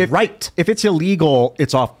duty and right. If it's illegal,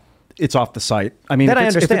 it's off the site. I mean,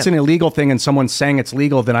 if it's an illegal thing and someone's saying it's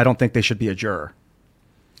legal, then I don't think they should be a juror.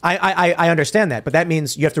 I understand that, but that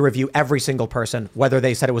means you have to review every single person, whether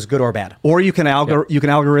they said it was good or bad. Or you can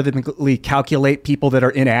algorithmically calculate people that are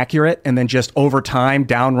inaccurate and then just over time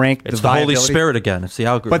downrank the Holy Spirit again. It's the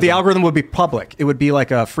algorithm. But the algorithm would be public. It would be like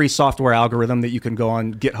a free software algorithm that you can go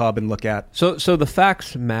on GitHub and look at. So the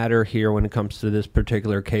facts matter here when it comes to this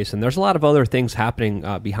particular case, and there's a lot of other things happening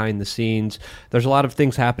behind the scenes. There's a lot of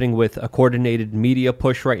things happening with a coordinated media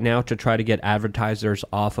push right now to try to get advertisers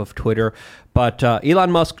off of Twitter. But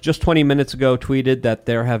Elon Musk just 20 minutes ago tweeted that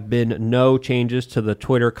there have been no changes to the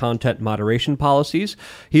Twitter content moderation policies.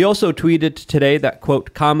 He also tweeted today that,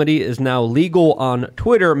 quote, comedy is now legal on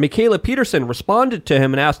Twitter. Michaela Peterson responded to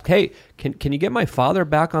him and asked, hey, can you get my father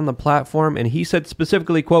back on the platform? And he said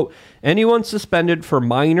specifically, quote, anyone suspended for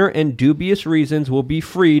minor and dubious reasons will be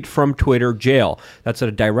freed from Twitter jail. That's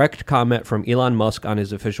a direct comment from Elon Musk on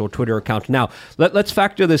his official Twitter account. Now, let's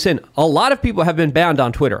factor this in. A lot of people have been banned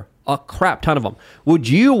on Twitter. A crap ton of them. Would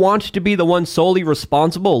you want to be the one solely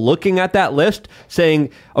responsible looking at that list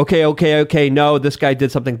saying, okay, no, this guy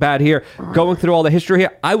did something bad here, going through all the history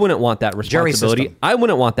here? I wouldn't want that responsibility. I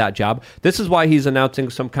wouldn't want that job. This is why he's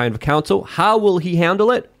announcing some kind of counsel. How will he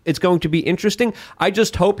handle it? It's going to be interesting. I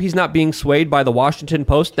just hope he's not being swayed by the Washington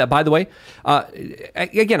Post. That, by the way,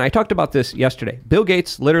 again, I talked about this yesterday. Bill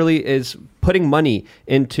Gates literally is putting money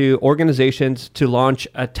into organizations to launch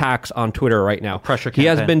attacks on Twitter right now. Pressure campaign. He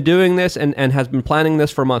has been doing this and has been planning this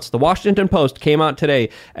for months. The Washington Post came out today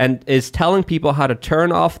and is telling people how to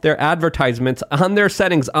turn off their advertisements on their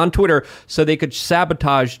settings on Twitter so they could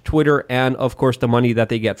sabotage Twitter and, of course, the money that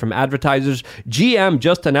they get from advertisers. GM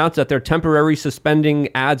just announced that they're temporarily suspending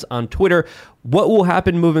ads on Twitter. What will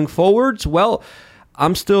happen moving forwards? Well,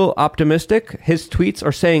 I'm still optimistic. His tweets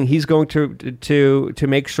are saying he's going to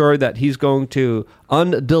make sure that he's going to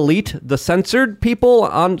undelete the censored people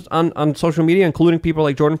on social media, including people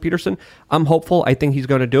like Jordan Peterson. I'm hopeful. I think he's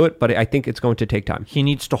going to do it, but I think it's going to take time. He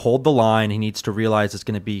needs to hold the line. He needs to realize it's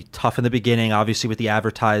going to be tough in the beginning, obviously with the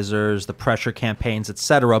advertisers, the pressure campaigns,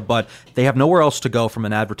 etc. But they have nowhere else to go from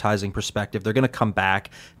an advertising perspective. They're going to come back.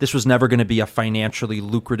 This was never going to be a financially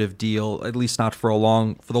lucrative deal, at least not for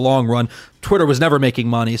the long run. Twitter was never making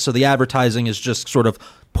money, so the advertising is just sort of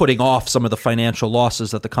putting off some of the financial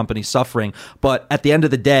losses that the company's suffering. But at the end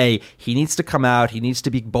of the day, he needs to come out. He needs to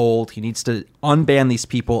be bold. He needs to unban these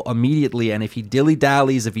people immediately. And if he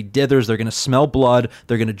dilly-dallies, if he dithers, they're going to smell blood.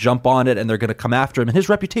 They're going to jump on it, and they're going to come after him. And his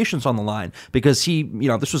reputation's on the line because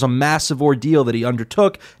this was a massive ordeal that he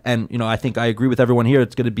undertook. And, I think I agree with everyone here.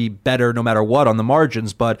 It's going to be better no matter what on the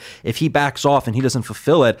margins. But if he backs off and he doesn't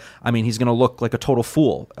fulfill it, he's going to look like a total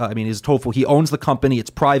fool. He's a total fool. He owns the company. It's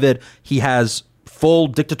private. He has full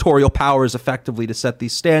dictatorial powers effectively to set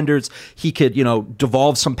these standards. He could,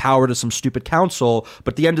 devolve some power to some stupid council,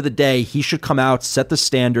 but at the end of the day, he should come out, set the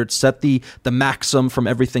standard, set the maxim from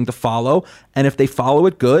everything to follow. And if they follow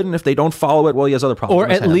it, good. And if they don't follow it, well, he has other problems. Or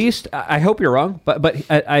at least, I hope you're wrong, but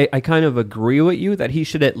I kind of agree with you that he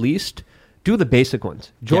should at least do the basic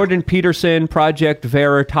ones. Jordan Peterson, Project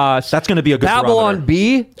Veritas. That's going to be a good Babylon barometer.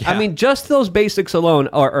 B. Yeah. Just those basics alone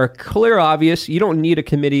are clear, obvious. You don't need a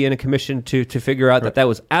committee and a commission to figure out that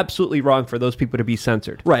was absolutely wrong for those people to be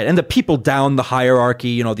censored. Right. And the people down the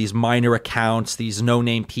hierarchy, these minor accounts, these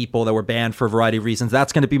no-name people that were banned for a variety of reasons,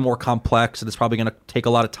 that's going to be more complex and it's probably going to take a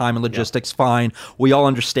lot of time and logistics. Fine. We all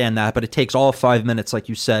understand that, but it takes all 5 minutes, like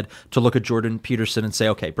you said, to look at Jordan Peterson and say,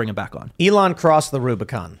 okay, bring him back on. Elon crossed the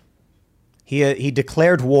Rubicon. He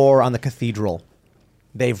declared war on the cathedral.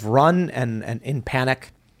 They've run and in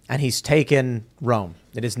panic, and he's taken Rome.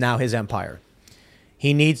 It is now his empire.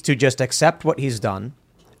 He needs to just accept what he's done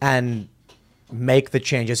and make the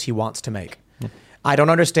changes he wants to make. Yeah. I don't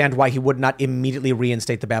understand why he would not immediately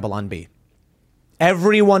reinstate the Babylon Bee.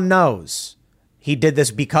 Everyone knows he did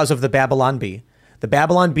this because of the Babylon Bee. The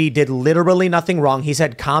Babylon Bee did literally nothing wrong. He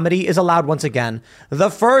said comedy is allowed once again.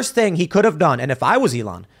 The first thing he could have done, and if I was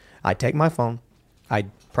Elon, I'd take my phone,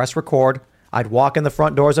 I'd press record, I'd walk in the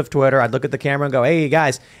front doors of Twitter, I'd look at the camera and go, hey, you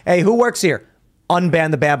guys, hey, who works here?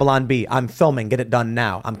 Unban the Babylon Bee. I'm filming. Get it done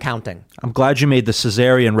now. I'm counting. I'm glad you made the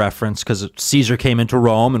Caesarian reference because Caesar came into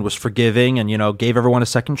Rome and was forgiving and, gave everyone a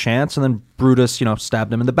second chance. And then Brutus,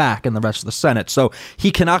 stabbed him in the back and the rest of the Senate. So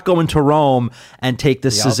he cannot go into Rome and take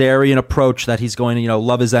this Caesarian approach that he's going to,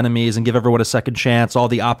 love his enemies and give everyone a second chance, all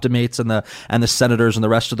the optimates and the senators and the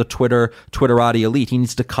rest of the Twitterati elite. He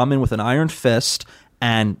needs to come in with an iron fist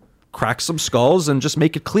and crack some skulls and just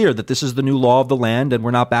make it clear that this is the new law of the land and we're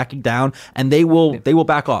not backing down, and they will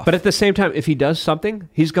back off. But at the same time, if he does something,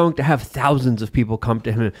 he's going to have thousands of people come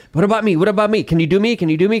to him. What about me? What about me? Can you do me? Can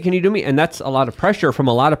you do me? Can you do me? And that's a lot of pressure from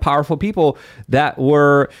a lot of powerful people that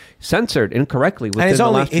were censored incorrectly within the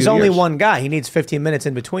last few years. He's only one guy. He needs 15 minutes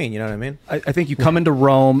in between. You know what I mean? I think you come into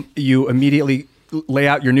Rome, you immediately lay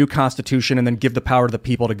out your new constitution, and then give the power to the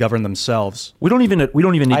people to govern themselves. We don't even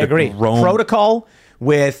need I agree. Rome Protocol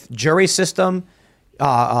with jury system,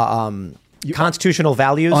 constitutional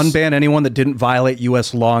values. Unban anyone that didn't violate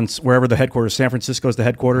U.S. law wherever the headquarters. San Francisco is the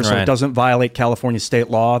headquarters, so it doesn't violate California state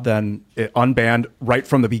law. Then it unbanned right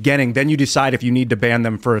from the beginning. Then you decide if you need to ban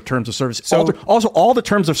them for terms of service. So also, all the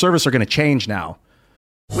terms of service are going to change now.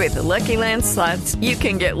 With the Lucky Land Slots, you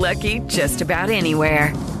can get lucky just about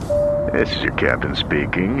anywhere. This is your captain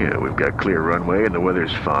speaking. We've got clear runway and the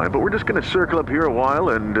weather's fine, but we're just going to circle up here a while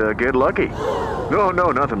and get lucky. No,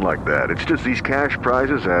 nothing like that. It's just these cash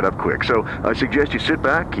prizes add up quick. So I suggest you sit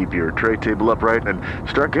back, keep your tray table upright, and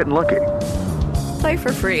start getting lucky. Play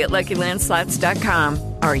for free at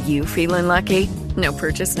LuckyLandSlots.com. Are you feeling lucky? No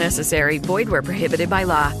purchase necessary. Void where prohibited by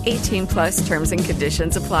law. 18+ terms and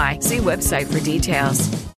conditions apply. See website for details.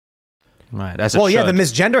 Right. The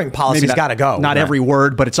misgendering policy's got to go. Not every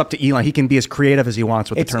word, but it's up to Elon. He can be as creative as he wants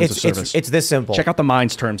with the terms of service. It's this simple. Check out the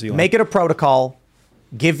Minds terms, Elon. Make it a protocol.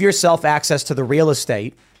 Give yourself access to the real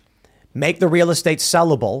estate. Make the real estate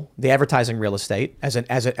sellable, the advertising real estate, as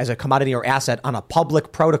a commodity or asset on a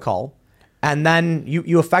public protocol. And then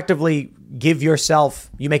you effectively give yourself,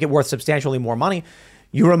 you make it worth substantially more money.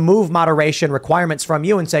 You remove moderation requirements from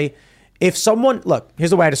you and say, if someone, look,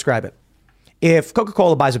 here's the way I describe it. If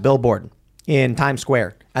Coca-Cola buys a billboard in Times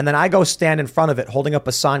Square, and then I go stand in front of it holding up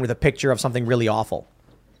a sign with a picture of something really awful,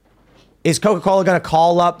 is Coca-Cola going to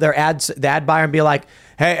call up the ad buyer and be like,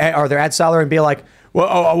 hey, or their ad seller and be like,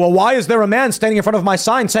 well, why is there a man standing in front of my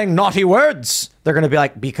sign saying naughty words? They're going to be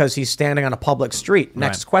like, because he's standing on a public street.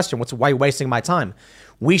 Next question, why are you wasting my time?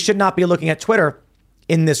 We should not be looking at Twitter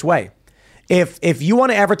in this way. If you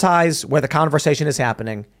want to advertise where the conversation is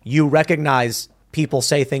happening, you recognize people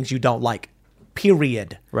say things you don't like,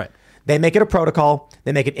 period. Right. They make it a protocol.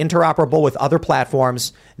 They make it interoperable with other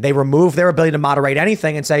platforms. They remove their ability to moderate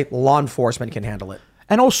anything and say law enforcement can handle it.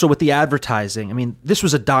 And also with the advertising, I mean, this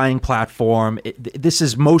was a dying platform. This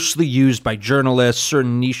is mostly used by journalists,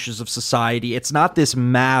 certain niches of society. It's not this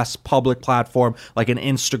mass public platform like an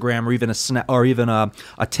Instagram or even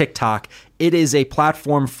a TikTok. It is a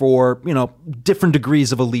platform for, different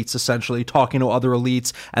degrees of elites, essentially, talking to other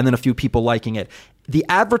elites and then a few people liking it. The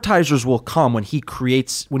advertisers will come when he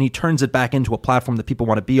turns it back into a platform that people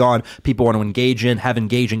want to be on, people want to engage in, have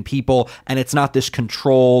engaging people, and it's not this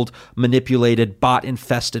controlled, manipulated,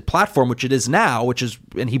 bot-infested platform, which it is now,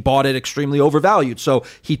 and he bought it extremely overvalued. So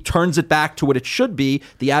he turns it back to what it should be.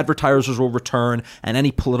 The advertisers will return, and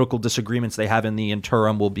any political disagreements they have in the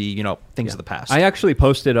interim will be, things of the past. I actually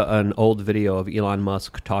posted an old video of Elon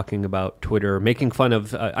Musk talking about Twitter, making fun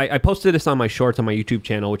of, I posted this on my shorts on my YouTube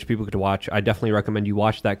channel, which people could watch. I definitely recommend you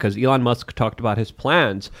watch that because Elon Musk talked about his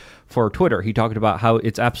plans for Twitter. He talked about how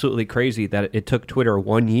it's absolutely crazy that it took Twitter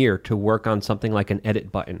 1 year to work on something like an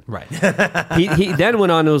edit button. Right. He then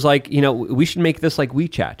went on and was like, we should make this like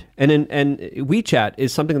WeChat. And WeChat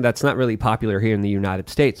is something that's not really popular here in the United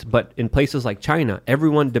States, but in places like China,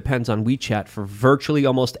 everyone depends on WeChat for virtually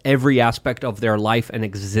almost every aspect of their life and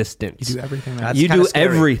existence. You do everything. You do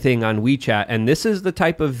everything on WeChat. And this is the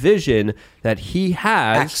type of vision that he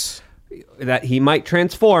has. That he might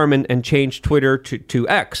transform and change Twitter to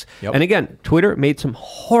X. Yep. And again, Twitter made some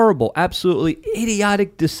horrible, absolutely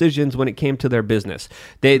idiotic decisions when it came to their business.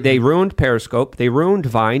 They ruined Periscope. They ruined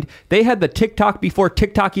Vine. They had the TikTok before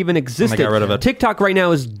TikTok even existed. They got rid of it. TikTok right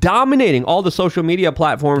now is dominating all the social media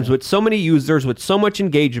platforms with so many users, with so much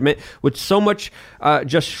engagement, with so much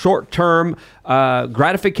just short-term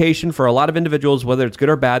gratification for a lot of individuals, whether it's good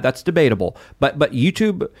or bad, that's debatable. But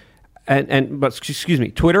YouTube...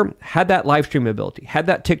 Twitter had that live stream ability, had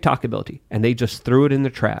that TikTok ability, and they just threw it in the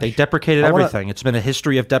trash. They deprecated everything. It's been a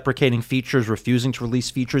history of deprecating features, refusing to release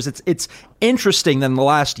features. It's interesting that in the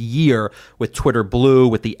last year with Twitter Blue,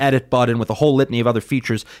 with the edit button, with a whole litany of other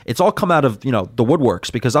features, it's all come out of the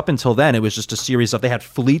woodworks because up until then it was just a series of they had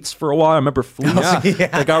fleets for a while. I remember fleets.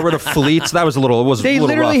 They got rid of fleets. That was a little. They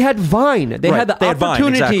literally had Vine. They had the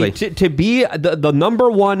opportunity to be the number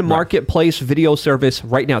one marketplace video service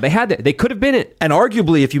right now. They had it. They could have been it. And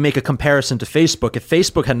arguably, if you make a comparison to Facebook, if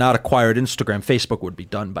Facebook had not acquired Instagram, Facebook would be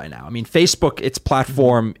done by now. I mean, Facebook, its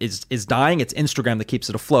platform is dying. It's Instagram that keeps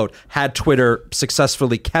it afloat. Had Twitter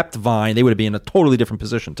successfully kept Vine, they would be in a totally different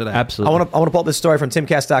position today. Absolutely. I want to pull up this story from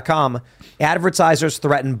timcast.com. Advertisers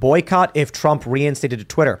threaten boycott if Trump reinstated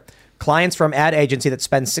Twitter. Clients from ad agency that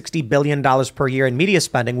spends $60 billion per year in media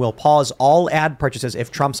spending will pause all ad purchases if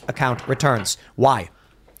Trump's account returns. Why?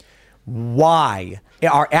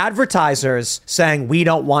 Are advertisers saying we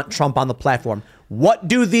don't want Trump on the platform? What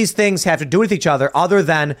do these things have to do with each other other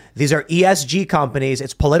than these are ESG companies?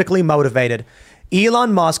 It's politically motivated.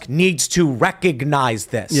 Elon Musk needs to recognize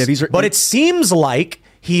this. Yeah, but it seems like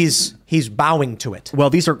he's bowing to it.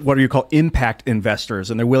 Well, these are what you call impact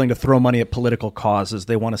investors, and they're willing to throw money at political causes.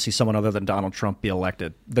 They want to see someone other than Donald Trump be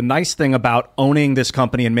elected. The nice thing about owning this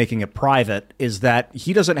company and making it private is that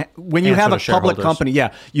he doesn't. When you have a public company,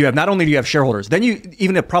 you have not only do you have shareholders, then you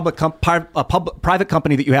even a private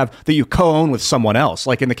company that you co-own with someone else.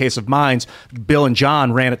 Like in the case of Mines, Bill and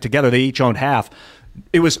John ran it together. They each owned half.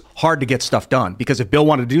 It was hard to get stuff done because if Bill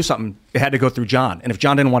wanted to do something, it had to go through John. And if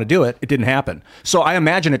John didn't want to do it, it didn't happen. So I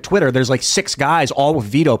imagine at Twitter, there's like 6 guys all with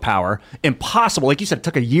veto power. Impossible. Like you said, it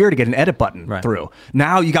took a year to get an edit button through.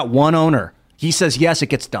 Now you got one owner. He says yes, it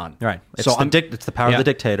gets done. Right. It's the power of the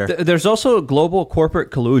dictator. There's also global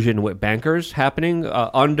corporate collusion with bankers happening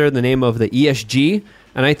under the name of the ESG.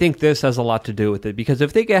 And I think this has a lot to do with it because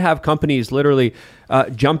if they can have companies literally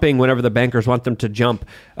jumping whenever the bankers want them to jump,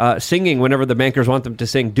 singing whenever the bankers want them to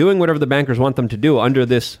sing, doing whatever the bankers want them to do under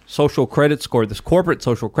this social credit score, this corporate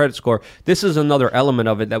social credit score, this is another element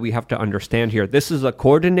of it that we have to understand here. This is a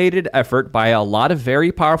coordinated effort by a lot of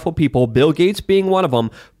very powerful people, Bill Gates being one of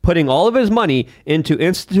them, putting all of his money into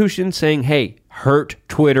institutions saying, hey, hurt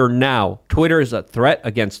Twitter now. Twitter is a threat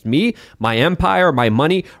against me, my empire, my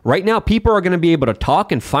money. Right now, people are going to be able to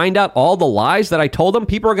talk and find out all the lies that I told them.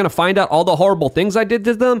 People are going to find out all the horrible things I did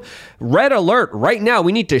to them. Red alert. Right now,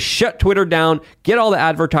 we need to shut Twitter down, get all the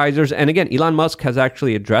advertisers. And again, Elon Musk has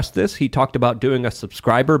actually addressed this. He talked about doing a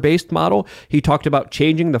subscriber-based model. He talked about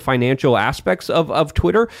changing the financial aspects of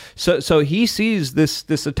Twitter. So he sees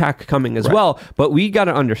this attack coming as well. But we got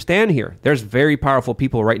to understand here, there's very powerful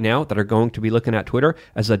people right now that are going to be looking looking at Twitter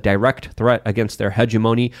as a direct threat against their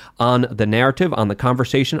hegemony on the narrative, on the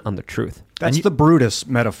conversation, on the truth. That's the Brutus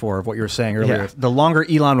metaphor of what you were saying earlier. Yeah. The longer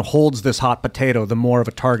Elon holds this hot potato, the more of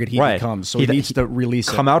a target he becomes. So he needs to release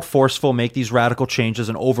it. Come out forceful, make these radical changes,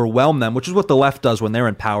 and overwhelm them, which is what the left does when they're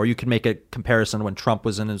in power. You can make a comparison when Trump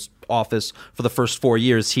was in his office for the first 4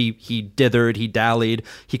 years. He dithered, he dallied.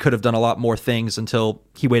 He could have done a lot more things until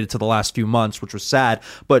he waited to the last few months, which was sad.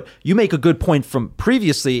 But you make a good point from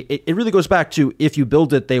previously. It really goes back to, if you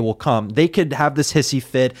build it, they will come. They could have this hissy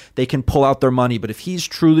fit. They can pull out their money. But if he's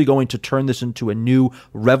truly going to turn this into a new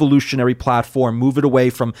revolutionary platform, move it away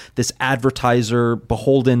from this advertiser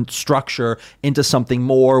beholden structure into something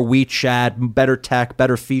more WeChat, better tech,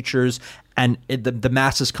 better features, and the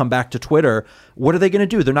masses come back to Twitter, what are they going to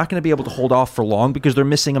do? They're not going to be able to hold off for long because they're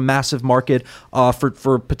missing a massive market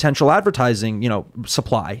for potential advertising,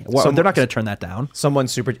 supply. They're not going to turn that down.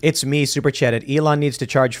 It's me super chatted. Elon needs to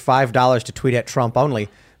charge $5 to tweet at Trump only.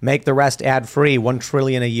 Make the rest ad free. $1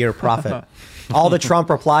 trillion a year profit. All the Trump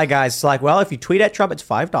reply guys, it's like, well, if you tweet at Trump, it's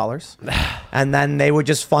 $5, and then they would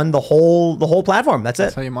just fund the whole platform. That's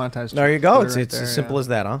how you monetize. There you go. Twitter It's as simple as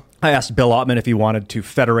that, huh? I asked Bill Ottman if he wanted to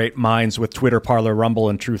federate minds with Twitter, Parler, Rumble,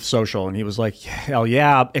 and Truth Social, and he was like, hell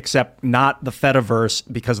yeah, except not the Fediverse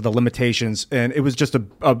because of the limitations. And it was just a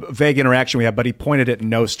vague interaction we had, but he pointed at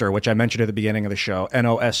Nostr, which I mentioned at the beginning of the show.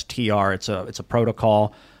 Nostr. It's a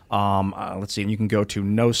protocol. Let's see, and you can go to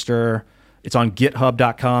Nostr. It's on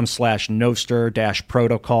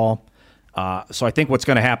github.com/Nostr-protocol. So I think what's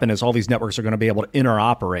going to happen is all these networks are going to be able to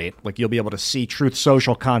interoperate. Like, you'll be able to see Truth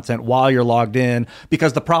Social content while you're logged in,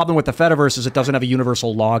 because the problem with the Fediverse is it doesn't have a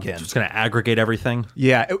universal login. It's going to aggregate everything.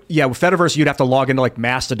 Yeah. With Fediverse, you'd have to log into like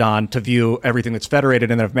Mastodon to view everything that's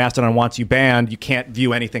federated. And then if Mastodon wants you banned, you can't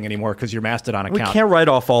view anything anymore because your Mastodon account. We can't write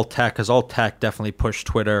off all tech, because all tech definitely pushed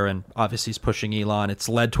Twitter, and obviously he's pushing Elon. It's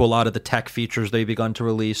led to a lot of the tech features they've begun to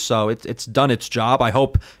release. So it's done its job. I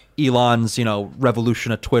hope Elon's,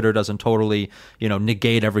 revolution of Twitter doesn't totally,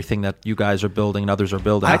 negate everything that you guys are building and others are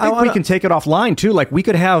building. I think we can take it offline too. Like, we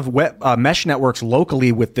could have mesh networks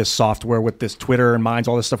locally with this software, with this Twitter and Minds,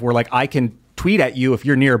 all this stuff, where like I can tweet at you if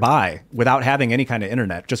you're nearby without having any kind of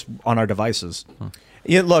internet, just on our devices.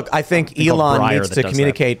 Yeah, look, I think Elon needs to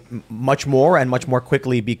communicate much more and much more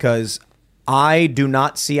quickly, because I do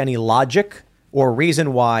not see any logic or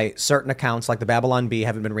reason why certain accounts like the Babylon Bee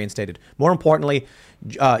haven't been reinstated. More importantly,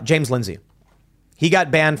 James Lindsay. He got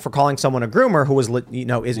banned for calling someone a groomer who was,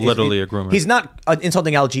 literally a groomer. He's not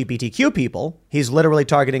insulting LGBTQ people. He's literally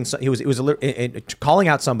targeting. He was calling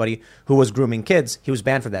out somebody who was grooming kids. He was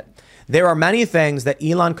banned for that. There are many things that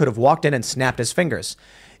Elon could have walked in and snapped his fingers.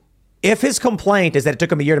 If his complaint is that it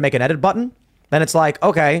took him a year to make an edit button, then it's like,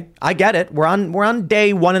 okay, I get it. We're on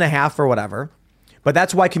day 1.5 or whatever. But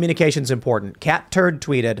that's why communication's important. Cat Turd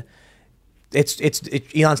tweeted,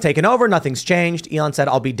 Elon's taken over. Nothing's changed. Elon said,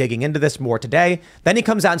 I'll be digging into this more today. Then he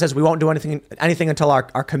comes out and says, we won't do anything until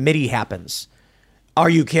our committee happens.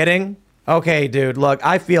 Are you kidding? Okay, dude, look,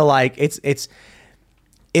 I feel like it's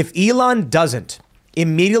if Elon doesn't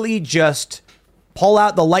immediately just pull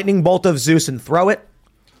out the lightning bolt of Zeus and throw it,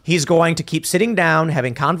 he's going to keep sitting down,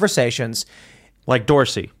 having conversations. Like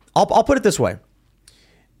Dorsey. I'll put it this way.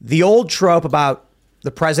 The old trope about the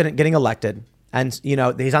president getting elected, and,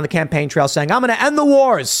 he's on the campaign trail saying, I'm going to end the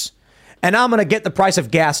wars and I'm going to get the price of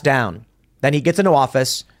gas down. Then he gets into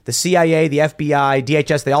office. The CIA, the FBI,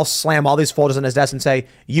 DHS, they all slam all these folders on his desk and say,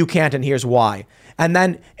 you can't, and here's why. And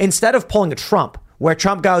then instead of pulling a Trump, where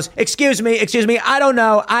Trump goes, excuse me, I don't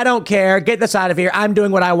know, I don't care, get this out of here, I'm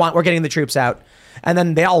doing what I want, we're getting the troops out. And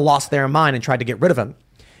then they all lost their mind and tried to get rid of him.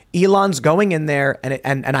 Elon's going in there,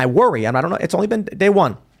 and I worry, and I don't know, it's only been day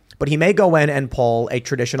one, but he may go in and pull a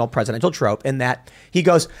traditional presidential trope in that he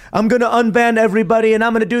goes, I'm going to unban everybody and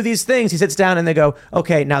I'm going to do these things. He sits down and they go,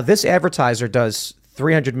 okay, now this advertiser does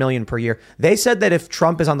 $300 million per year. They said that if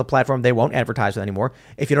Trump is on the platform, they won't advertise it anymore.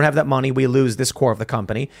 If you don't have that money, we lose this core of the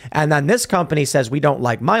company. And then this company says, we don't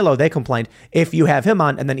like Milo. They complained. If you have him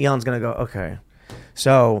on, and then Elon's going to go, okay,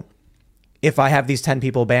 so if I have these 10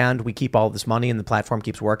 people banned, we keep all this money and the platform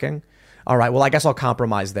keeps working. All right, well, I guess I'll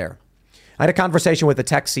compromise there. I had a conversation with a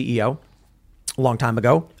tech CEO a long time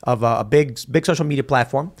ago of a big social media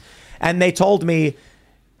platform. And they told me,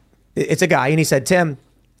 it's a guy, and he said, Tim,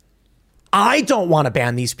 I don't want to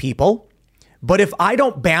ban these people, but if I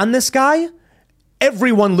don't ban this guy,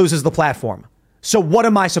 everyone loses the platform. So what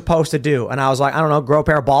am I supposed to do? And I was like, I don't know, grow a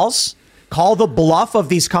pair of balls. call the bluff of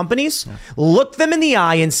these companies, look them in the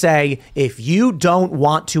eye and say, if you don't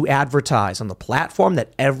want to advertise on the platform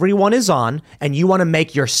that everyone is on and you want to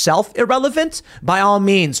make yourself irrelevant, by all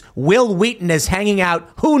means, Will Wheaton is hanging out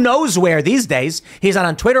who knows where these days. He's not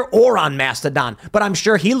on Twitter or on Mastodon, but I'm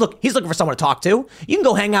sure he's looking for someone to talk to. You can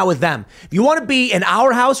go hang out with them. If you want to be in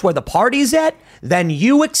our house where the party's at, then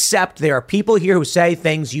you accept there are people here who say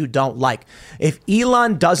things you don't like. If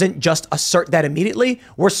Elon doesn't just assert that immediately,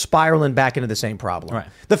 we're spiraling back into the same problem. Right.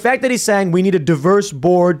 The fact that he's saying we need a diverse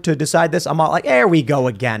board to decide this, I'm all like, there we go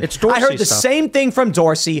again. It's Dorsey I heard the same thing from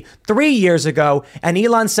Dorsey 3 years ago, and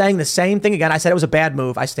Elon's saying the same thing again. I said it was a bad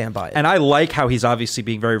move. I stand by it. And I like how he's obviously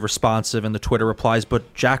being very responsive in the Twitter replies,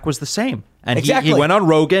 but Jack was the same. And exactly. he went on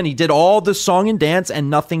Rogan, he did all the song and dance, and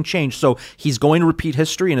nothing changed. So he's going to repeat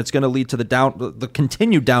history, and it's going to lead to the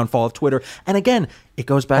continued downfall of Twitter. And again, it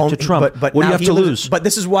goes back to Trump. But what do you have to lose? But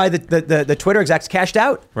this is why the Twitter execs cashed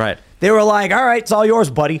out. Right. They were like, all right, it's all yours,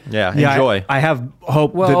 buddy. Yeah, enjoy. I have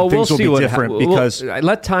hope Well, that things we'll see will what be different because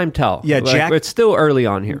let time tell. Yeah, Jack. It's still early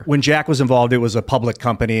on here. When Jack was involved, it was a public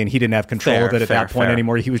company, and he didn't have control of it at that point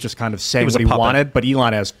anymore. He was just kind of saying what he wanted, but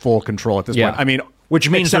Elon has full control at this point. I mean, which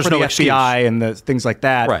means except there's for no the excuse. FBI and the things like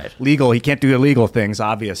that. Right. Legal, he can't do illegal things,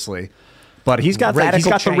 obviously. But he's got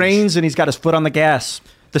the reins and he's got his foot on the gas.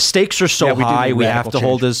 The stakes are so high, we have to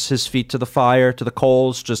hold his feet to the fire, to the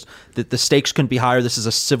coals. Just the stakes couldn't be higher. This is a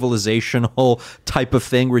civilizational type of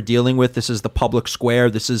thing we're dealing with. This is the public square.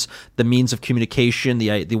 This is the means of communication,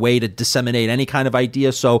 the way to disseminate any kind of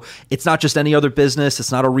idea. So it's not just any other business.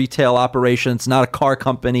 It's not a retail operation. It's not a car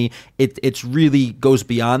company. It's really goes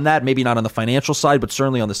beyond that. Maybe not on the financial side, but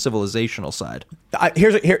certainly on the civilizational side.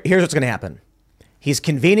 Here's what's going to happen. He's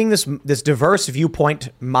convening this diverse viewpoint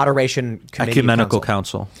moderation committee. Ecumenical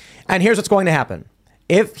council. And here's what's going to happen.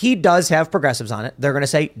 If he does have progressives on it, they're going to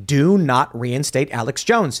say, do not reinstate Alex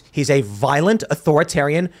Jones. He's a violent,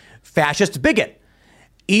 authoritarian, fascist bigot.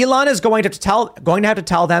 Elon is going to have to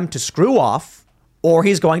tell them to screw off, or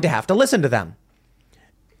he's going to have to listen to them.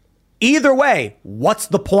 Either way, what's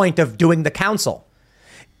the point of doing the council?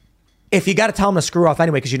 If you got to tell them to screw off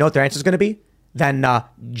anyway, because you know what their answer is going to be, then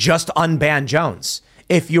just unban Jones.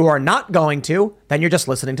 If you are not going to, then you're just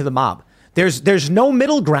listening to the mob. There's no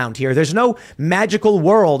middle ground here. There's no magical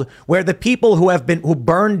world where the people who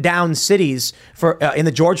burned down cities for in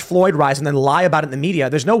the George Floyd rise and then lie about it in the media.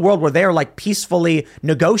 There's no world where they're like peacefully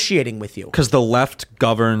negotiating with you. Because the left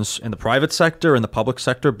governs in the private sector and the public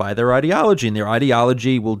sector by their ideology, and their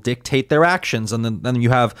ideology will dictate their actions. And then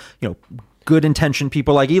you have good intentioned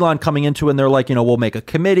people like Elon coming into it, and they're like, we'll make a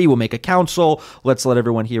committee, we'll make a council, let's let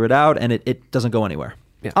everyone hear it out, and it doesn't go anywhere.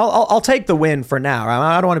 Yeah. I'll take the win for now.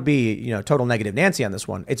 I don't want to be total negative Nancy on this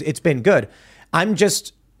one. It's been good. I'm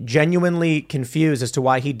just genuinely confused as to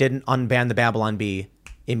why he didn't unban the Babylon Bee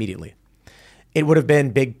immediately. It would have been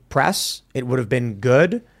big press. It would have been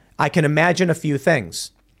good. I can imagine a few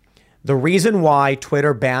things. The reason why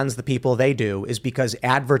Twitter bans the people they do is because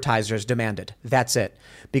advertisers demand it. That's it.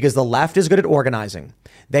 Because the left is good at organizing.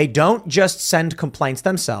 They don't just send complaints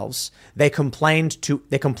themselves. They complain to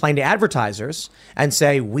advertisers and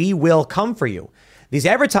say, we will come for you. These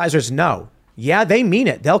advertisers know. Yeah, they mean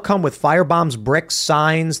it. They'll come with firebombs, bricks,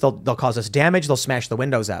 signs. They'll cause us damage. They'll smash the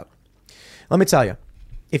windows out. Let me tell you,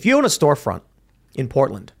 if you own a storefront in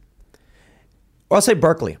Portland, or I'll say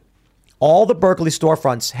Berkeley, all the Berkeley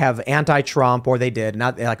storefronts have anti-Trump, or they did,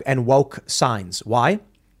 and woke signs. Why?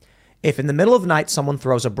 If in the middle of the night someone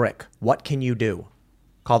throws a brick, what can you do?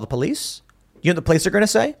 Call the police? You know what the police are going to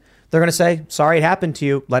say? They're going to say, sorry it happened to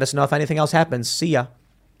you. Let us know if anything else happens. See ya.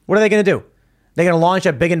 What are they going to do? They're going to launch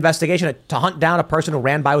a big investigation to hunt down a person who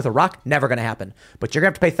ran by with a rock? Never going to happen. But you're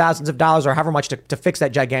going to have to pay thousands of dollars or however much to fix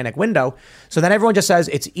that gigantic window. So then everyone just says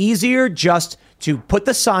it's easier just to put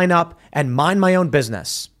the sign up and mind my own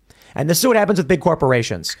business. And this is what happens with big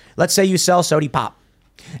corporations. Let's say you sell Sody Pop.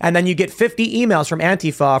 And then you get 50 emails from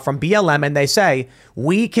Antifa, from BLM, and they say,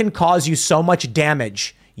 we can cause you so much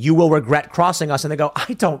damage, you will regret crossing us. And they go,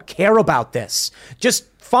 I don't care about this. Just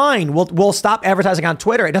fine. We'll stop advertising on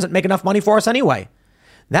Twitter. It doesn't make enough money for us anyway.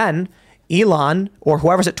 Then Elon or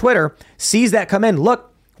whoever's at Twitter sees that come in.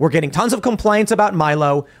 Look, we're getting tons of complaints about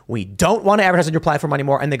Milo. We don't want to advertise on your platform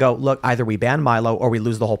anymore. And they go, look, either we ban Milo or we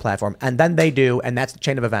lose the whole platform. And then they do. And that's the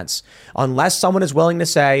chain of events. Unless someone is willing to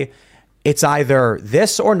say, it's either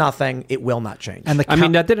this or nothing, it will not change. And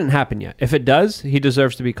that didn't happen yet. If it does, he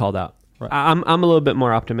deserves to be called out. Right. I'm a little bit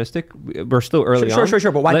more optimistic. We're still early on.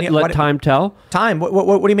 Sure. But why let time tell? Time?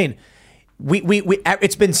 What do you mean? We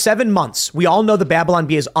it's been 7 months. We all know the Babylon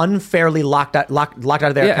Bee is unfairly locked out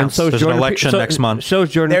of their accounts. And so there's an election next month.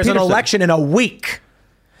 There's an election in a week.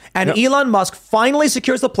 And Elon Musk finally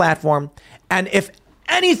secures the platform. And if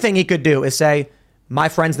anything he could do is say, my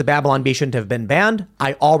friends, the Babylon Bee shouldn't have been banned.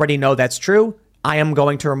 I already know that's true. I am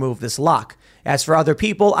going to remove this lock. As for other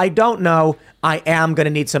people, I don't know. I am going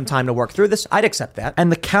to need some time to work through this. I'd accept that.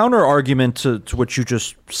 And the counter argument to what you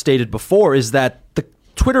just stated before is that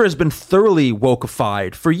Twitter has been thoroughly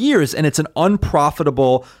wokeified for years, and it's an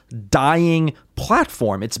unprofitable, dying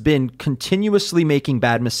platform. It's been continuously making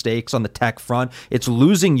bad mistakes on the tech front. It's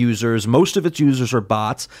losing users. Most of its users are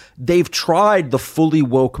bots. They've tried the fully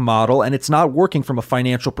woke model, and it's not working from a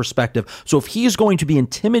financial perspective. So if he's going to be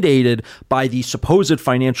intimidated by the supposed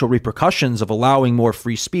financial repercussions of allowing more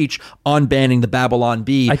free speech, unbanning the Babylon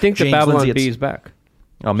Bee, I think the Babylon Bee is back.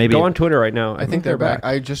 Oh, maybe go on Twitter right now. I think they're back.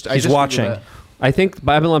 He's watching. I think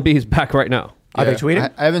Babylon Bee is back right now. Are they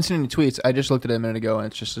tweeting? I haven't seen any tweets. I just looked at it a minute ago, and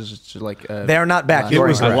it's just like they're not back.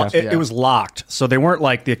 It was locked, so they weren't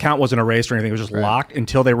like the account wasn't erased or anything. It was just locked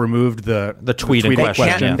until they removed the tweet in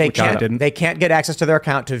question. They can't get access to their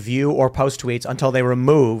account to view or post tweets until they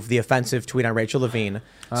remove the offensive tweet on Rachel Levine.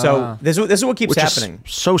 So this is what keeps happening.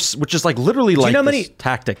 Which is like literally like this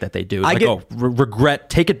tactic that they do. It's regret,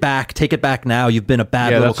 take it back now. You've been a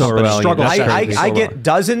bad little company. I get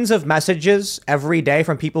dozens of messages every day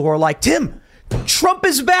from people who are like, Tim, Trump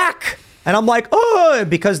is back. And I'm like, oh,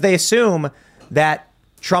 because they assume that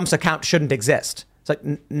Trump's account shouldn't exist. It's like,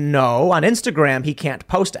 no, on Instagram, he can't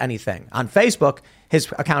post anything. On Facebook, his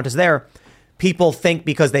account is there. People think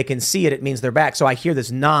because they can see it, it means they're back. So I hear this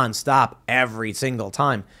nonstop every single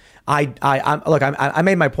time. I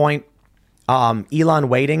made my point. Elon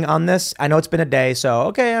waiting on this. I know it's been a day, so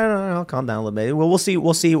okay, I'll calm down a little bit. Well,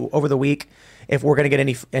 we'll see over the week if we're going to get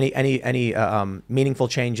any meaningful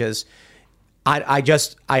changes.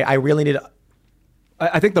 I really need.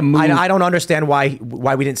 I think the move. I don't understand why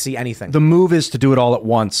we didn't see anything. The move is to do it all at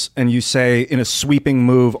once, and you say in a sweeping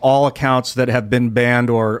move, all accounts that have been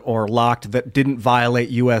banned or locked that didn't violate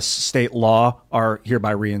U.S. state law are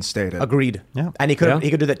hereby reinstated. Agreed. Yeah, and he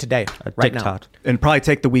could do that today, right now, and probably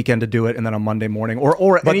take the weekend to do it, and then on Monday morning,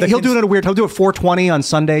 or he'll do it at a weird. He'll do it 4:20 on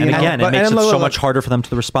Sunday. And again, it makes it so much harder for them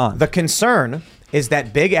to respond. The concern is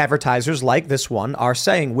that big advertisers like this one are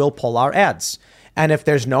saying we'll pull our ads. And if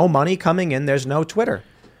there's no money coming in, there's no Twitter.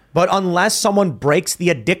 But unless someone breaks the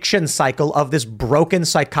addiction cycle of this broken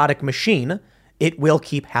psychotic machine, it will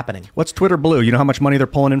keep happening. What's Twitter Blue? You know how much money they're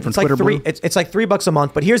pulling in from Twitter Blue? It's like $3 a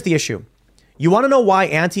month. But here's the issue. You want to know why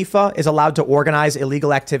Antifa is allowed to organize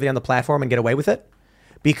illegal activity on the platform and get away with it?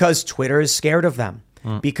 Because Twitter is scared of them.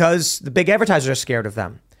 Because the big advertisers are scared of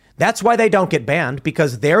them. That's why they don't get banned,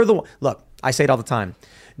 because they're the... Look, I say it all the time.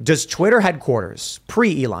 Does Twitter headquarters,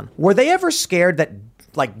 pre-Elon, were they ever scared that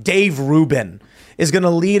like Dave Rubin is going to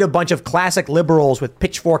lead a bunch of classic liberals with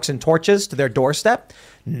pitchforks and torches to their doorstep?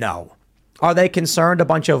 No. Are they concerned a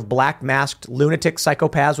bunch of black masked lunatic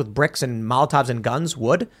psychopaths with bricks and Molotovs and guns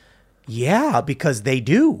would? Yeah, because they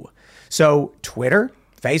do. So Twitter,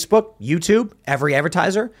 Facebook, YouTube, every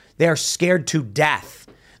advertiser, they are scared to death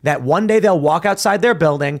that one day they'll walk outside their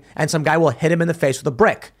building and some guy will hit him in the face with a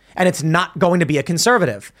brick. And it's not going to be a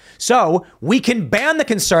conservative. So we can ban the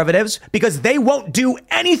conservatives because they won't do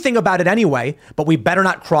anything about it anyway, but we better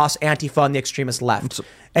not cross Antifa and the extremist left.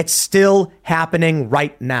 It's still happening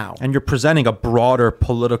right now. And you're presenting a broader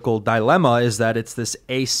political dilemma, is that it's this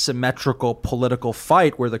asymmetrical political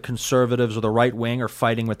fight where the conservatives or the right wing are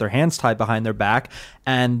fighting with their hands tied behind their back,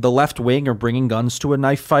 and the left wing are bringing guns to a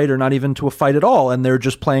knife fight or not even to a fight at all. And they're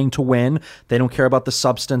just playing to win. They don't care about the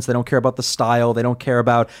substance. They don't care about the style. They don't care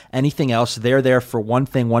about anything else. They're there for one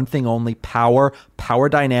thing only, power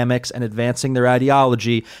dynamics, and advancing their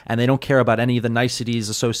ideology. And they don't care about any of the niceties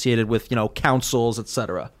associated with, councils,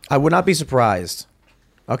 etc. I would not be surprised.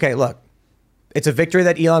 Okay, look, it's a victory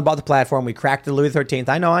that Elon bought the platform. We cracked the Louis XIII.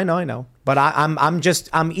 I know. But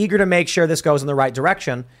I'm eager to make sure this goes in the right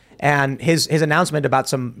direction. And his announcement about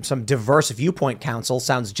some diverse viewpoint council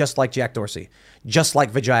sounds just like Jack Dorsey, just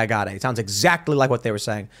like Vijaya Gadde. It sounds exactly like what they were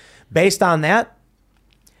saying. Based on that,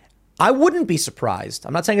 I wouldn't be surprised.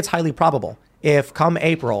 I'm not saying it's highly probable if come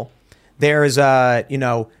April, there's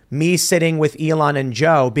me sitting with Elon and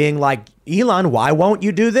Joe being like, Elon, why won't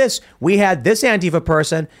you do this? We had this Antifa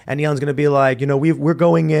person, and Elon's going to be like, we're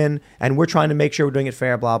going in and we're trying to make sure we're doing it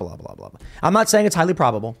fair, blah, blah, blah, blah. I'm not saying it's highly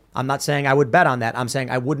probable. I'm not saying I would bet on that. I'm saying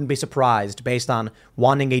I wouldn't be surprised based on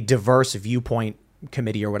wanting a diverse viewpoint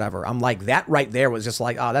committee or whatever. I'm like, that right there was just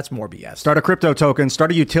like, oh, that's more BS. Start a crypto token,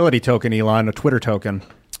 start a utility token, Elon, a Twitter token.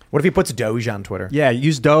 What if he puts Doge on Twitter? Yeah,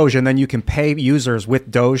 use Doge, and then you can pay users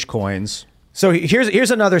with Doge coins. So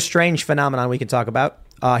here's another strange phenomenon we can talk about.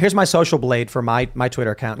 Here's my social blade for my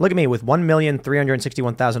Twitter account. Look at me with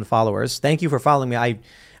 1,361,000 followers. Thank you for following me.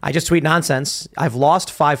 I just tweet nonsense. I've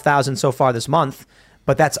lost 5,000 so far this month,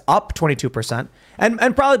 but that's up 22%.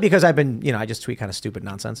 And probably because I've been, I just tweet kind of stupid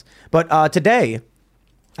nonsense. But today,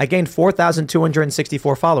 I gained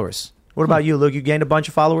 4,264 followers. What about you, Luke? You gained a bunch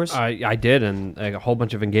of followers? I did, and a whole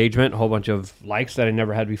bunch of engagement, a whole bunch of likes that I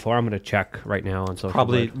never had before. I'm going to check right now on social.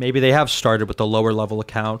 Maybe they have started with the lower level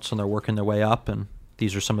accounts and they're working their way up, and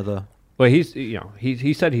these are some of the. Well, he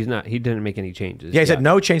said he didn't make any changes. Yeah, he said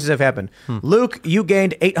no changes have happened. Luke, you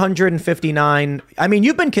gained 859. I mean,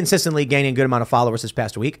 you've been consistently gaining a good amount of followers this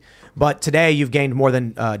past week, but today you've gained more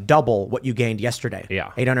than double what you gained yesterday.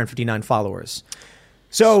 Yeah, 859 followers.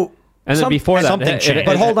 So. And then before that, something changed.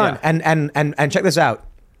 But hold on, and check this out.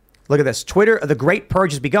 Look at this. Twitter, the Great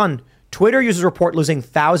Purge has begun. Twitter users report losing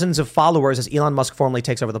thousands of followers as Elon Musk formally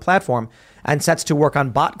takes over the platform and sets to work on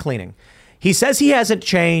bot cleaning. He says he hasn't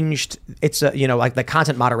changed. It's like the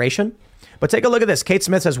content moderation. But take a look at this. Kate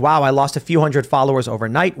Smith says, "Wow, I lost a few hundred followers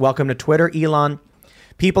overnight. Welcome to Twitter, Elon."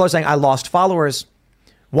 People are saying, "I lost followers."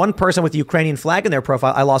 One person with the Ukrainian flag in their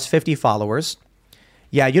profile, "I lost 50 followers."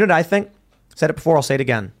 Yeah, you know what I think? Said it before. I'll say it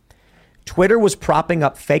again. Twitter was propping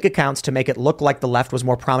up fake accounts to make it look like the left was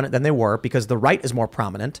more prominent than they were because the right is more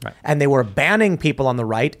prominent. Right. And they were banning people on the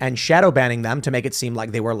right and shadow banning them to make it seem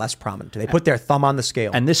like they were less prominent. They put their thumb on the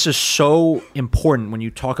scale. And this is so important when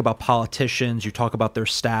you talk about politicians, you talk about their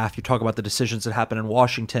staff, you talk about the decisions that happen in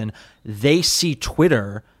Washington. They see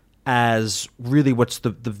Twitter as really what's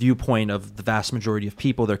the viewpoint of the vast majority of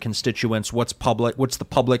people, their constituents, what's the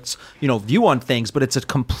public's, view on things, but it's a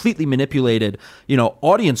completely manipulated,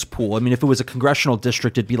 audience pool. I mean, if it was a congressional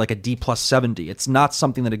district, it'd be like a D+70. It's not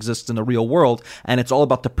something that exists in the real world. And it's all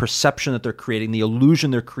about the perception that they're creating, the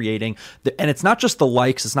illusion they're creating. And it's not just the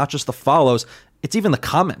likes, it's not just the follows. It's even the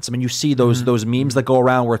comments. I mean, you see those memes that go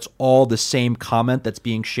around where it's all the same comment that's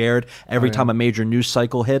being shared every time a major news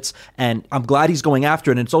cycle hits. And I'm glad he's going after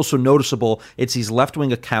it. And it's also noticeable. It's these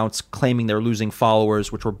left-wing accounts claiming they're losing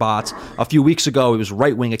followers, which were bots. A few weeks ago, it was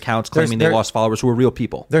right-wing accounts claiming they lost followers who were real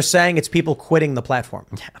people. They're saying it's people quitting the platform.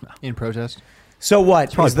 Yeah, no. In protest. So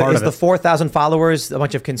what? Is the 4,000 followers a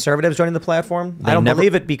bunch of conservatives joining the platform? I don't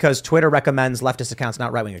believe it because Twitter recommends leftist accounts,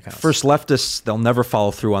 not right-wing accounts. First, leftists, they'll never follow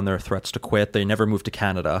through on their threats to quit. They never move to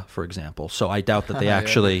Canada, for example. So I doubt that they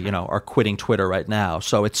actually, are quitting Twitter right now.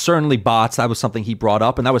 So it's certainly bots. That was something he brought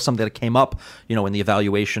up, and that was something that came up, in the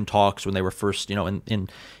evaluation talks when they were first,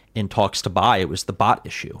 in talks to buy. It was the bot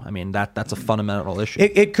issue. I mean, that's a fundamental issue.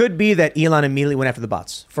 It could be that Elon immediately went after the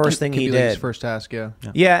bots. First thing he did. His first task, yeah.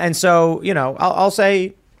 Yeah, and so, I'll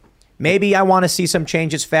say maybe I want to see some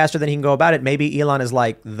changes faster than he can go about it. Maybe Elon is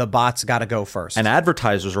like, the bots got to go first. And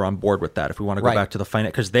advertisers are on board with that if we want to go back to the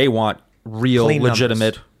finance, because they want real, clean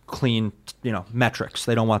legitimate numbers. Clean, metrics.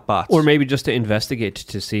 They don't want bots. Or maybe just to investigate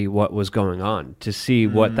to see what was going on, to see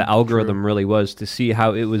what the algorithm really was, to see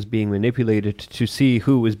how it was being manipulated, to see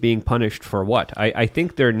who was being punished for what. I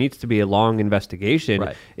think there needs to be a long investigation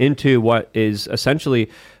into what is essentially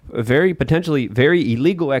potentially very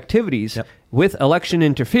illegal activities with election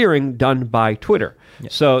interfering done by Twitter.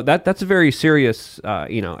 So that's a very serious,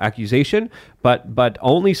 accusation. But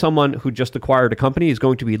only someone who just acquired a company is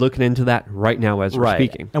going to be looking into that right now as we're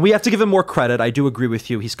speaking. And we have to give him more credit. I do agree with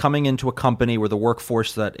you. He's coming into a company where the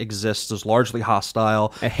workforce that exists is largely hostile.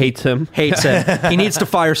 Hates him. He needs to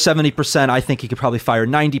fire 70%. I think he could probably fire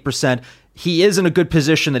 90%. He is in a good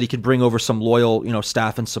position that he could bring over some loyal,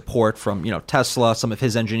 staff and support from, Tesla, some of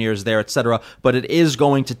his engineers there, et cetera. But it is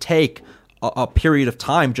going to take a period of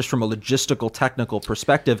time just from a logistical, technical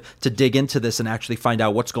perspective to dig into this and actually find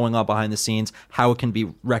out what's going on behind the scenes, how it can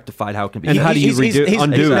be rectified, how it can be... And how do you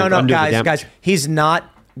undo guys, he's not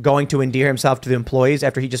going to endear himself to the employees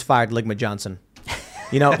after he just fired Ligma Johnson.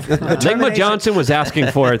 Ligma Johnson was asking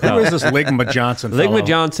for it, though. Who is this Ligma Johnson fellow? Ligma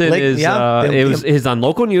Johnson is on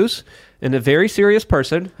local news and a very serious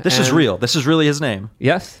person. This is real. This is really his name.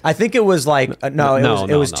 Yes. I think it was like,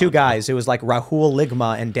 it was two guys. It was like Rahul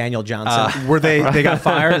Ligma and Daniel Johnson. Were they got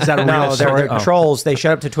fired? Is that a real story? They were trolls. They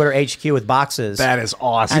showed up to Twitter HQ with boxes. That is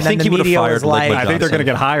awesome. And then the media was like, I think they're going to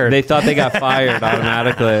get hired. They thought they got fired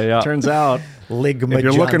automatically. Yeah. Turns out. Ligma if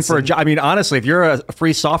you're looking for a job, I mean, honestly, if you're a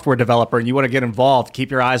free software developer and you want to get involved, keep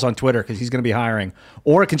your eyes on Twitter because he's going to be hiring.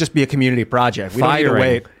 Or it can just be a community project. We don't need to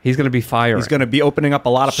wait. He's going to be firing. He's going to be opening up a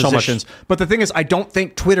lot of positions. But the thing is, I don't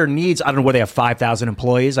think Twitter needs, I don't know where they have 5,000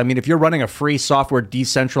 employees. I mean, if you're running a free software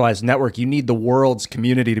decentralized network, you need the world's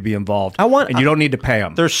community to be involved. And you don't need to pay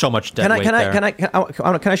them. There's so much dead weight there.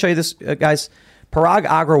 Can I show you this, guys? Parag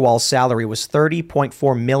Agrawal's salary was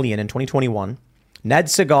 $30.4 million in 2021. Ned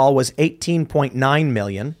Segal was 18.9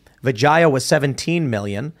 million. Vijaya was 17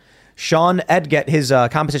 million. Sean Edgett, his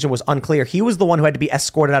compensation was unclear. He was the one who had to be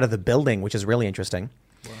escorted out of the building, which is really interesting.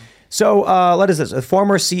 Wow. So what is this? A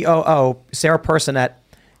former COO, Sarah Personette,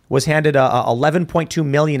 was handed 11.2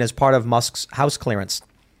 million as part of Musk's house clearance.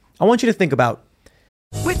 I want you to think about.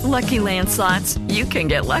 With Lucky Land Slots, you can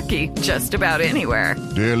get lucky just about anywhere.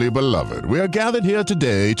 Dearly beloved, we are gathered here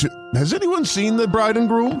today to... Has anyone seen the bride and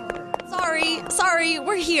groom? Sorry,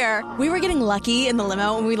 we're here. We were getting lucky in the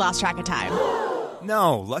limo and we lost track of time.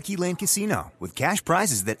 No, Lucky Land Casino, with cash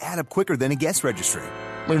prizes that add up quicker than a guest registry.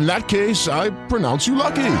 In that case, I pronounce you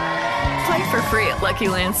lucky. Play for free at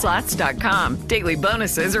LuckyLandSlots.com. Daily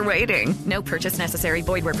bonuses are waiting. No purchase necessary.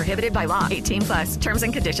 Void where prohibited by law. 18+. Terms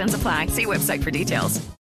and conditions apply. See website for details.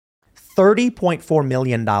 $30.4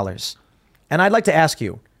 million. And I'd like to ask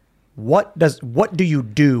you, what do you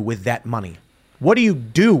do with that money? What do you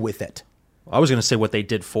do with it? I was going to say what they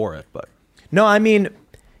did for it, but... No, I mean,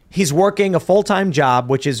 he's working a full-time job,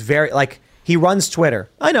 which is very, he runs Twitter.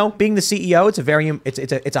 I know, being the CEO,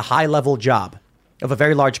 it's a high-level job of a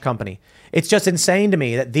very large company. It's just insane to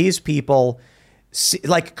me that these people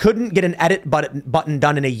couldn't get an edit button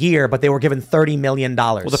done in a year, but they were given $30 million.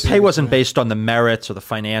 Well, the pay wasn't based on the merits or the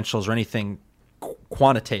financials or anything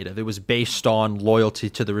quantitative. It was based on loyalty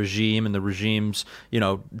to the regime and the regime's,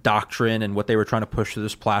 doctrine and what they were trying to push through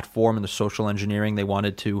this platform and the social engineering they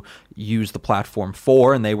wanted to use the platform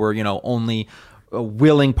for. And they were, only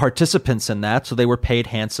willing participants in that. So they were paid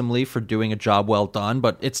handsomely for doing a job well done.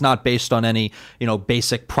 But it's not based on any,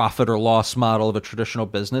 basic profit or loss model of a traditional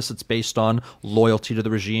business. It's based on loyalty to the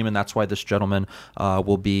regime. And that's why this gentleman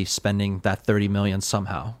will be spending that $30 million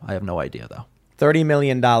somehow. I have no idea, though. $30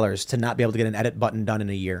 million to not be able to get an edit button done in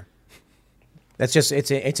a year. That's just,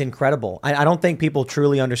 it's incredible. I don't think people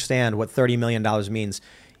truly understand what $30 million means.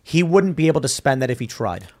 He wouldn't be able to spend that if he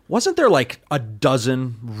tried. Wasn't there a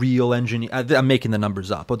dozen real engineers? I'm making the numbers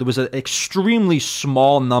up, but there was an extremely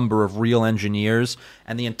small number of real engineers,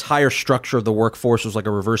 and the entire structure of the workforce was like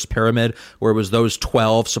a reverse pyramid, where it was those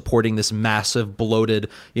 12 supporting this massive, bloated,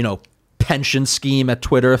 pension scheme at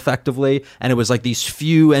Twitter effectively. And it was like these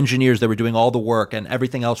few engineers that were doing all the work, and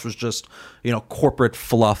everything else was just, corporate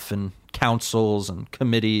fluff and councils and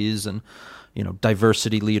committees and,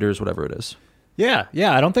 diversity leaders, whatever it is. Yeah.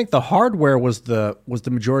 I don't think the hardware was the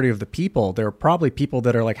majority of the people. There are probably people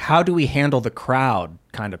that are like, how do we handle the crowd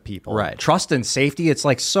kind of people? Right. Trust and safety. It's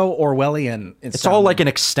so Orwellian. It's all like an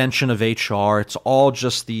extension of HR. It's all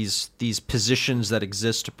just these positions that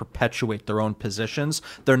exist to perpetuate their own positions.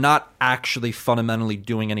 They're not actually fundamentally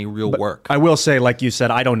doing any real work. I will say, like you said,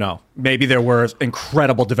 I don't know. Maybe there were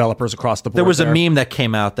incredible developers across the board. There was a meme that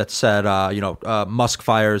came out that said, Musk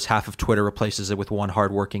fires half of Twitter, replaces it with one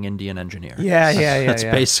hardworking Indian engineer. Yeah. That's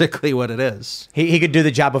basically what it is. He could do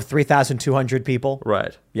the job of 3,200 people.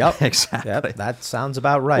 Right. Yep. Exactly. Yep. That sounds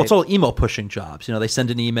about right. Well, it's all email pushing jobs. They send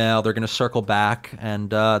an email, they're going to circle back, and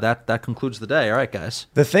that concludes the day. All right, guys.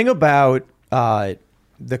 The thing about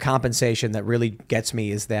the compensation that really gets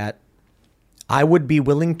me is that I would be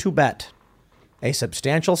willing to bet a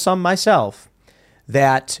substantial sum myself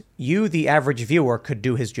that you, the average viewer, could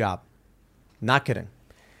do his job. Not kidding.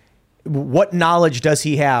 What knowledge does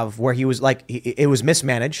he have where he was it was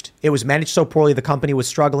mismanaged? It was managed so poorly the company was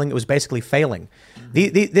struggling. It was basically failing.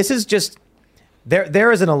 This is just,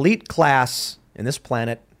 there is an elite class in this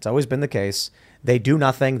planet. It's always been the case. They do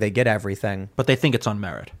nothing. They get everything. But they think it's on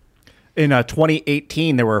merit. In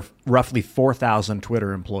 2018, there were roughly 4,000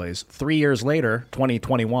 Twitter employees. 3 years later,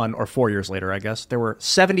 2021, or 4 years later, I guess, there were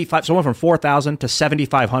 75. So it went from 4,000 to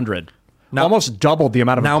 7,500. Now, almost doubled the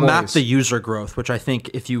amount of employees. Now map the user growth, which I think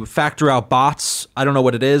if you factor out bots, I don't know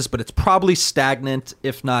what it is, but it's probably stagnant,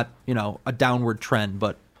 if not, a downward trend.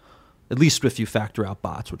 But at least if you factor out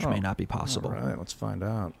bots, which may not be possible. All right, let's find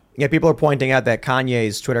out. Yeah, people are pointing out that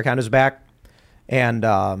Kanye's Twitter account is back. And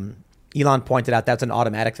Elon pointed out that's an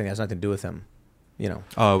automatic thing. That has nothing to do with him.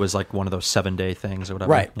 Oh, it was like one of those 7-day things or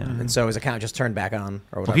whatever. Right. Yeah. And so his account just turned back on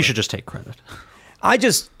or whatever. Well, he should just take credit. I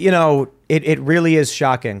just, it really is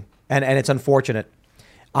shocking. And it's unfortunate.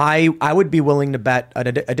 I would be willing to bet,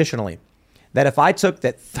 additionally, that if I took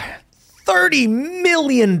that $30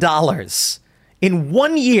 million in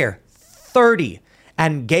 1 year, 30,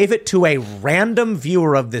 and gave it to a random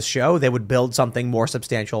viewer of this show, they would build something more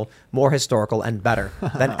substantial, more historical, and better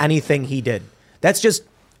than anything he did. That's just,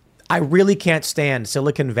 I really can't stand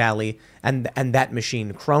Silicon Valley and that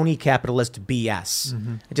machine, crony capitalist BS.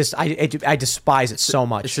 I despise it so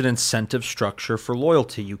much. It's an incentive structure for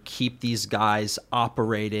loyalty. You keep these guys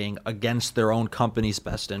operating against their own company's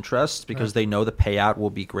best interests because they know the payout will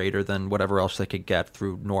be greater than whatever else they could get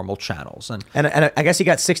through normal channels. And I guess he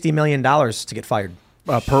got $60 million to get fired.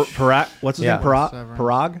 Parag, what's his name?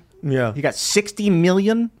 Parag? Yeah. He got $60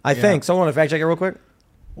 million? I think. Someone want to fact check it real quick?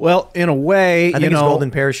 Well, in a way, I think his golden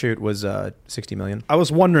parachute was $60 million. I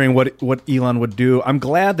was wondering what Elon would do. I'm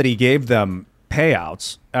glad that he gave them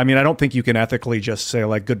payouts. I mean, I don't think you can ethically just say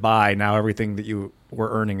like goodbye. Now everything that you were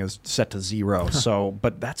earning is set to zero.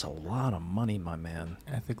 But that's a lot of money, my man.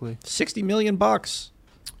 Ethically, $60 million.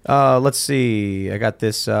 Let's see. I got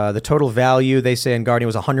this. The total value they say in Guardian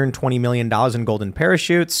was $120 million in golden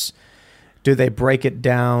parachutes. Do they break it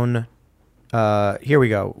down? Here we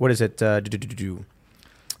go. What is it?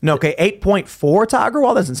 No, okay, 8.4 to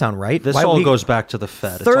Agarwal doesn't sound right. This all goes back to the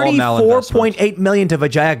Fed. It's all malinvestment. $34.8 million to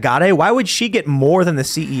Vijaya Gadde. Why would she get more than the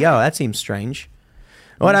CEO? That seems strange.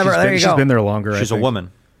 Whatever. There you go. She's been there longer. She's a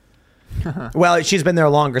woman. Well, she's been there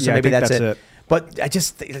longer, so maybe that's it. it. But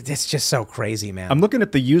it's just so crazy, man. I'm looking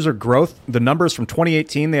at the user growth. The numbers from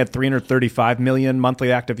 2018, they had 335 million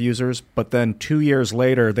monthly active users, but then 2 years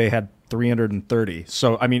later, they had 330.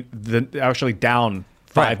 So, I mean, actually down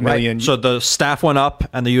 5 million. Right. So the staff went up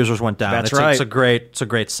and the users went down. That's right. It's a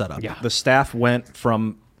great setup. Yeah. The staff went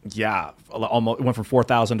from almost went from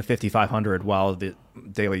 4,000 to 5,500, while the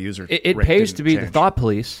daily user it pays to be the thought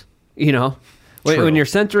police. You know, when you're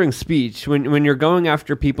censoring speech, when you're going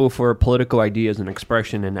after people for political ideas and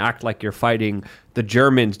expression, and act like you're fighting the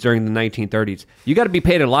Germans during the 1930s, you got to be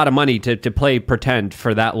paid a lot of money to play pretend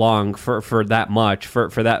for that long, for that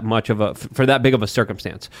big of a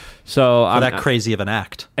circumstance. So that crazy of an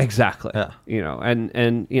act. Exactly. Yeah. You know,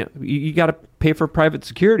 and you know, you got to pay for private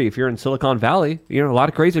security if you're in Silicon Valley. You know, a lot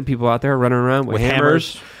of crazy people out there running around with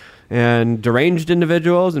hammers. And deranged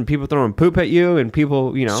individuals, and people throwing poop at you, and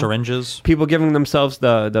people, you know, syringes, people giving themselves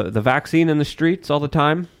the vaccine in the streets all the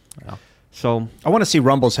time. Yeah. So I want to see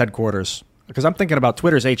Rumble's headquarters, because I'm thinking about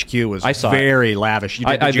Twitter's HQ was very lavish.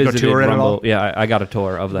 Did you go tour it at all? Yeah, I got a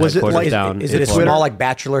tour of the headquarters down. Is it a small, like,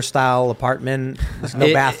 bachelor style apartment? There's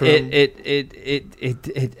no bathroom.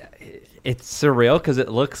 It's surreal because it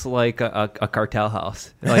looks like a cartel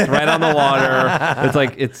house, like right on the water. It's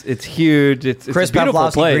like it's huge. It's Chris a beautiful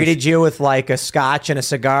Pavlovsky place. Greeted you with like a scotch and a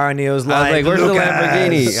cigar, and he was like, "Where's the Lucas."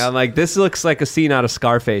 Lamborghini?" I'm like, "This looks like a scene out of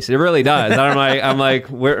Scarface." It really does. And I'm like,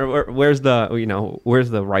 where's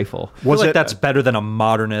the rifle? I feel like that's better than a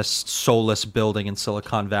modernist, soulless building in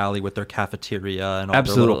Silicon Valley with their cafeteria and all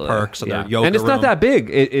their little perks and their yoga and it's not room. that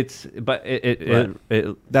big.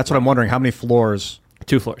 That's what I'm wondering. How many floors?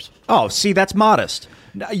 2 floors. Oh, see, that's modest.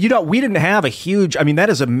 We didn't have a huge. I mean, that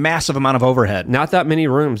is a massive amount of overhead. Not that many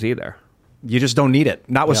rooms either. You just don't need it.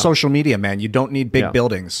 Not with social media, man. You don't need big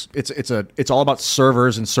buildings. It's all about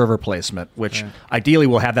servers and server placement, which ideally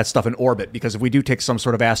we'll have that stuff in orbit, because if we do take some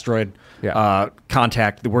sort of asteroid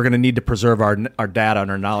contact, we're going to need to preserve our data and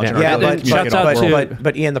our knowledge.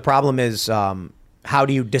 But Ian, the problem is how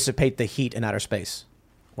do you dissipate the heat in outer space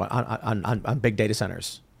on big data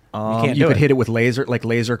centers? You could hit it with laser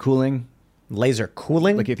cooling. Laser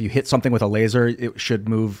cooling? Like if you hit something with a laser, it should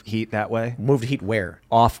move heat that way. Move heat where?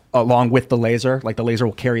 Off along with the laser. Like the laser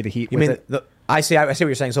will carry the heat with it. I see what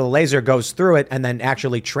you're saying. So the laser goes through it and then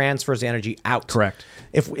actually transfers the energy out. Correct.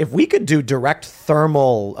 If we could do direct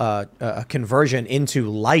thermal conversion into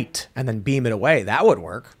light and then beam it away, that would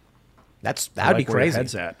work. That'd be crazy. Where your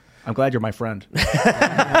head's at. I'm glad you're my friend.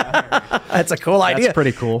 That's a cool idea. That's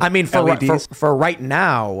pretty cool. I mean, for right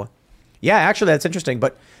now, yeah, actually, that's interesting.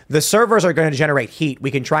 But the servers are going to generate heat.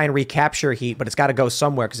 We can try and recapture heat, but it's got to go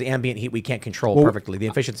somewhere because the ambient heat we can't control perfectly. The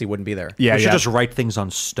efficiency wouldn't be there. Yeah, we should just write things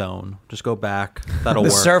on stone. Just go back. That'll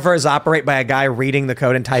work. The servers operate by a guy reading the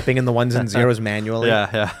code and typing in the ones and zeros manually.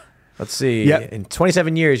 Yeah. Let's see. Yep. In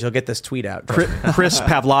 27 years, you'll get this tweet out. Chris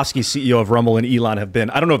Pavlovsky, CEO of Rumble, and Elon have been,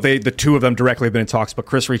 I don't know if the two of them directly have been in talks, but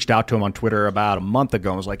Chris reached out to him on Twitter about a month ago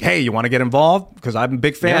and was like, hey, you want to get involved? Because I'm a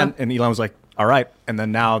big fan. Yeah. And Elon was like, all right. And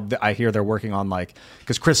then now I hear they're working on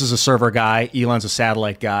because Chris is a server guy, Elon's a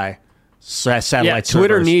satellite guy. Satellite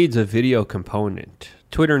Twitter servers. needs a video component.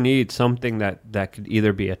 Twitter needs something that could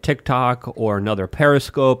either be a TikTok or another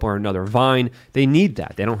Periscope or another Vine. They need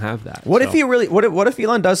that. They don't have that. What if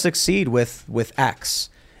Elon does succeed with X,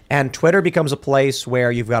 and Twitter becomes a place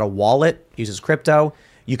where you've got a wallet, uses crypto,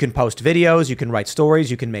 you can post videos, you can write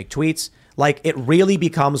stories, you can make tweets. Like, it really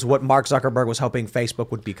becomes what Mark Zuckerberg was hoping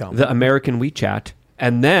Facebook would become. The American WeChat.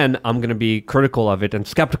 and then I'm going to be critical of it and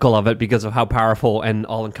skeptical of it because of how powerful and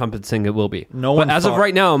all-encompassing it will be. But as of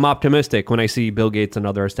right now, I'm optimistic when I see Bill Gates and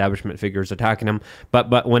other establishment figures attacking him.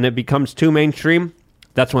 But when it becomes too mainstream,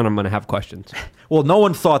 that's when I'm going to have questions. Well, no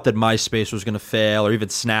one thought that MySpace was going to fail, or even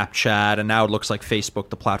Snapchat, and now it looks like Facebook,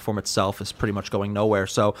 the platform itself, is pretty much going nowhere.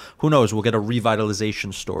 So who knows? We'll get a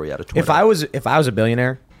revitalization story out of Twitter. If I was a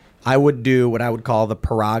billionaire, I would do what I would call the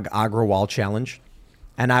Parag Agrawal challenge,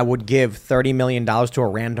 and I would give $30 million to a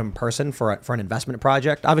random person for an investment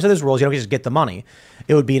project. Obviously, there's rules. You don't just get the money.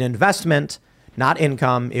 It would be an investment, not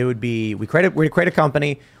income. It would be we create a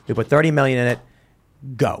company. We put $30 million in it.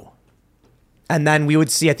 Go. And then we would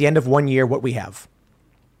see at the end of 1 year what we have.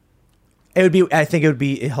 I think it would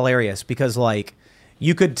be hilarious because like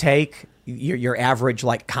you could take your average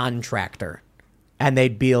like contractor and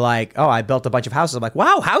they'd be like, oh, I built a bunch of houses. I'm like,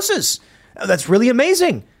 wow, houses. Oh, that's really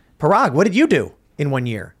amazing. Parag, what did you do in 1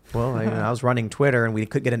 year? Well, I was running Twitter and we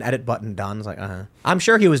could get an edit button done. It's like, I'm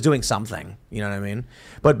sure he was doing something. You know what I mean?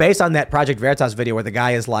 But based on that Project Veritas video where the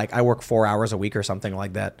guy is like, I work 4 hours a week or something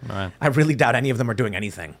like that. Right. I really doubt any of them are doing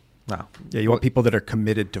anything. No. Yeah, you want people that are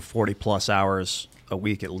committed to 40 plus hours a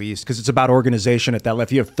week at least, because it's about organization at that level.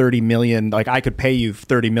 If you have 30 million, like I could pay you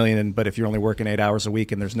 30 million, but if you're only working 8 hours a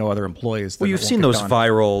week and there's no other employees, then well, you've seen those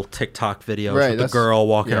viral TikTok videos with the girl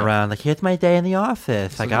walking around like, here's my day in the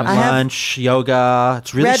office. I got lunch, yoga.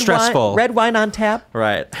 It's really stressful. Red wine on tap.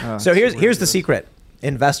 Right. So here's the secret.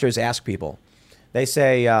 Investors ask people. They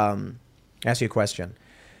say, ask you a question.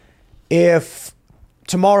 If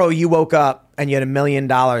tomorrow you woke up and you had $1 million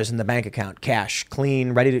in the bank account, cash,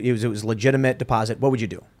 clean, ready to it was legitimate deposit, what would you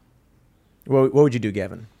do? What would you do,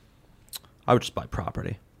 Gavin? I would just buy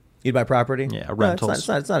property. You'd buy property? Yeah, rentals.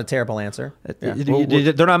 It's not a terrible answer. Yeah.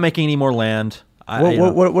 They're not making any more land.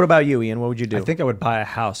 What about you, Ian? What would you do? I think I would buy a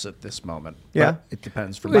house at this moment. Yeah, it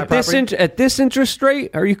depends. At this interest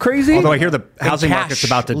rate, are you crazy? Although I hear the housing market's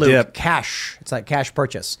about to dip. Cash. It's like cash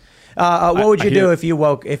purchase. What would you do if you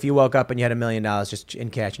woke up and you had $1 million just in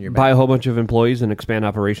cash in your bank? Buy a whole bunch of employees and expand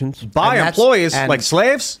operations. Buy employees like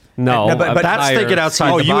slaves? No, but that's thinking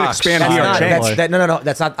outside the box. You would expand No,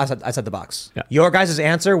 that's not outside the box. Yeah. Your guys'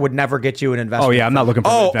 answer would never get you an investment. Oh yeah, I'm not looking for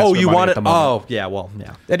investment. Oh, you money want at it? the moment. Oh yeah, well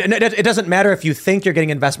yeah. It doesn't matter if you think you're getting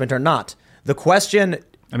investment or not. The question.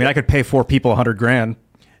 I mean, I could pay 4 people $100,000.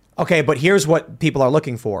 Okay, but here's what people are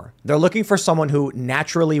looking for. They're looking for someone who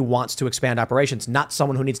naturally wants to expand operations, not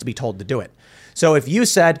someone who needs to be told to do it. So if you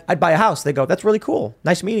said, I'd buy a house, they go, that's really cool.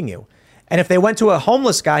 Nice meeting you. And if they went to a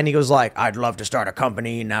homeless guy and he goes like, I'd love to start a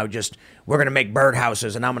company. Now we're going to make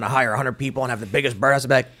birdhouses and I'm going to hire 100 people and have the biggest birdhouse. I'd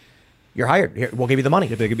be like, you're hired. Here, we'll give you the money.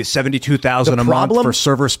 Yeah, they give me $72,000 a month for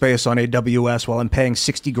server space on AWS while I'm paying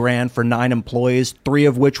 $60,000 for 9 employees, 3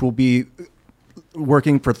 of which will be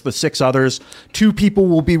working for the 6 others. 2 people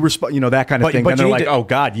will be, that kind of thing. And they're like, oh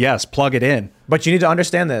God, yes, plug it in. But you need to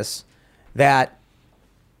understand this, that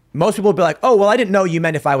most people will be like, oh, well, I didn't know you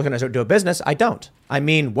meant if I was going to do a business. I don't. I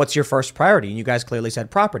mean, what's your first priority? And you guys clearly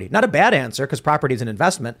said property. Not a bad answer because property is an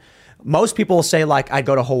investment. Most people will say like, I'd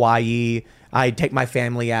go to Hawaii. I'd take my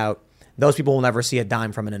family out. Those people will never see a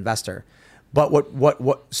dime from an investor. But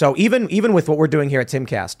so even with what we're doing here at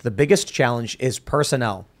Timcast, the biggest challenge is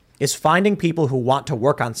personnel, is finding people who want to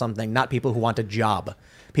work on something, not people who want a job.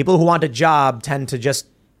 People who want a job tend to just,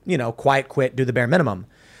 quiet quit, do the bare minimum.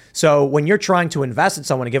 So when you're trying to invest in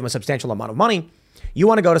someone and give them a substantial amount of money, you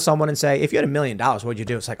want to go to someone and say, if you had $1 million, what would you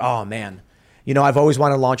do? It's like, oh man, I've always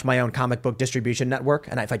wanted to launch my own comic book distribution network.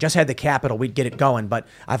 And if I just had the capital, we'd get it going. But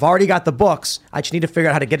I've already got the books. I just need to figure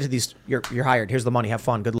out how to get to these. You're hired. Here's the money. Have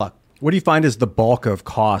fun. Good luck. What do you find is the bulk of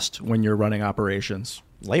cost when you're running operations?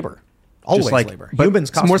 Labor. Always labor.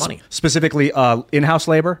 Humans cost money. Specifically, in-house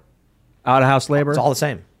labor, out-of-house labor. It's all the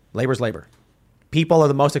same. Labor's labor. People are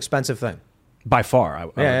the most expensive thing. By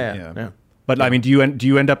far. Yeah. But I mean, do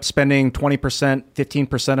you end up spending 20%,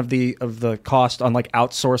 15% of the cost on like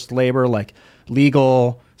outsourced labor, like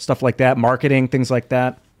legal stuff like that, marketing, things like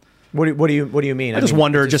that? What do you mean? I just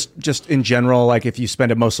wonder, just in general, like if you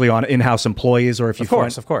spend it mostly on in-house employees, or if you of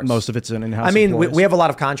course, most of it's in in-house. I mean, employees. we have a lot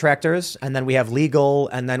of contractors, and then we have legal,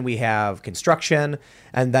 and then we have construction,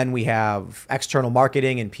 and then we have external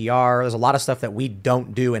marketing and PR. There's a lot of stuff that we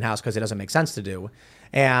don't do in-house because it doesn't make sense to do,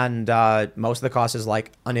 and most of the cost is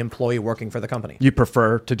like an employee working for the company. You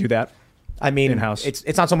prefer to do that? I mean, in-house.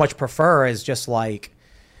 It's not so much prefer as just like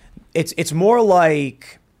it's more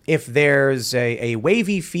like. If there's a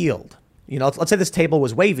wavy field, let's say this table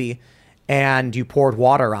was wavy and you poured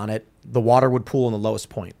water on it, the water would pool in the lowest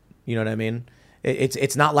point. You know what I mean?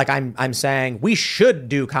 It's not like I'm saying we should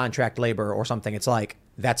do contract labor or something. It's like,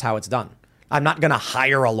 that's how it's done. I'm not going to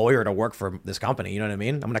hire a lawyer to work for this company. You know what I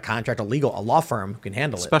mean? I'm going to contract a law firm who can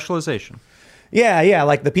handle it. Specialization. Yeah.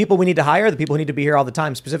 Like the people we need to hire, the people who need to be here all the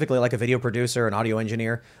time, specifically like a video producer, an audio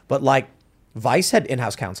engineer. But like Vice had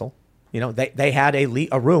in-house counsel. You know, they had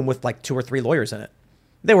a room with like 2 or 3 lawyers in it.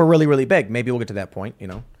 They were really, really big. Maybe we'll get to that point, you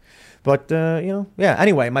know. But, yeah.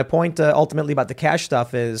 Anyway, my point ultimately about the cash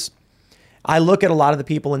stuff is I look at a lot of the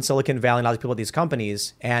people in Silicon Valley and a lot of the people at these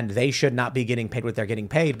companies, and they should not be getting paid what they're getting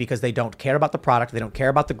paid because they don't care about the product. They don't care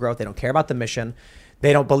about the growth. They don't care about the mission.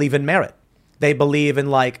 They don't believe in merit. They believe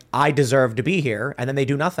in like, I deserve to be here, and then they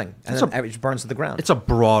do nothing, and then it burns to the ground. It's a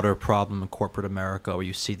broader problem in corporate America where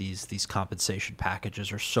you see these compensation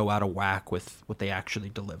packages are so out of whack with what they actually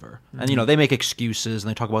deliver. Mm-hmm. And, you know, they make excuses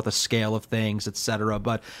and they talk about the scale of things, et cetera.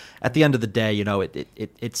 But at the end of the day, you know,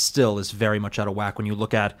 it still is very much out of whack when you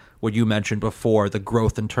look at what you mentioned before, the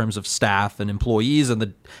growth in terms of staff and employees and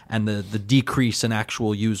the decrease in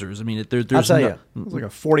actual users. I mean, there's I'll tell you, it's like a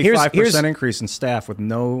 45% increase in staff with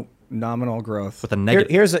no nominal growth. With a negative.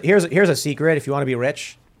 Here's a secret. If you want to be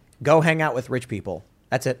rich, go hang out with rich people.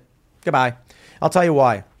 That's it. Goodbye. I'll tell you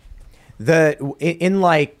why. In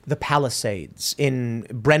like the Palisades, in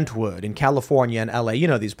Brentwood, in California, and LA, you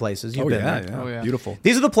know these places. You've been there. Oh, yeah. Beautiful.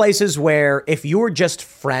 These are the places where if you were just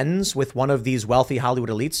friends with one of these wealthy Hollywood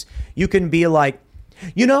elites, you can be like,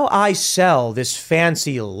 you know, I sell this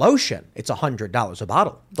fancy lotion. It's $100 a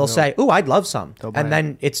bottle. They'll say, "Ooh, I'd love some," and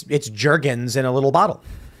then it's Jergens in a little bottle.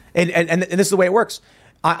 And this is the way it works.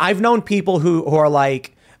 I've known people who are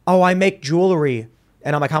like, oh, I make jewelry.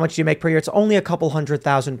 And I'm like, how much do you make per year? It's only a couple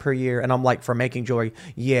 $100,000 per year. And I'm like, for making jewelry?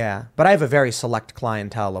 Yeah. But I have a very select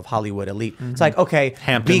clientele of Hollywood elite. Mm-hmm. It's like, okay,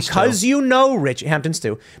 Hamptons because too. you know Hamptons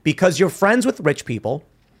too, because you're friends with rich people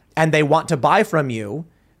and they want to buy from you,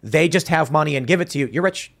 they just have money and give it to you. You're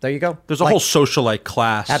rich. There you go. There's a whole socialite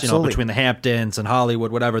class, absolutely. You know, between the Hamptons and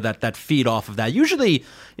Hollywood, whatever, that feed off of that. Usually,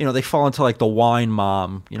 you know, they fall into like the wine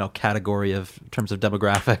mom, you know, category of in terms of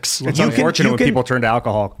demographics. It's unfortunate when people turn to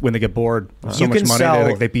alcohol when they get bored. So much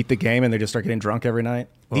money, they beat the game and they just start getting drunk every night.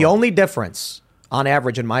 The only difference, on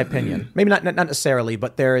average, in my opinion, maybe not necessarily,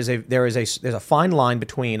 but there's a fine line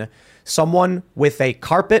between someone with a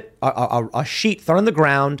carpet, a sheet thrown on the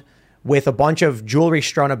ground, with a bunch of jewelry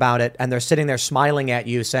strewn about it, and they're sitting there smiling at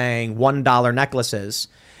you saying $1 necklaces,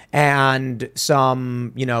 and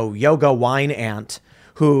some, you know, yoga wine aunt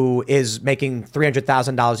who is making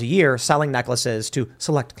 $300,000 a year selling necklaces to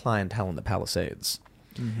select clientele in the Palisades.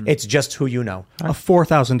 Mm-hmm. It's just who you know. A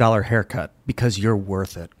 $4,000 haircut because you're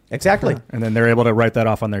worth it. Exactly. And then they're able to write that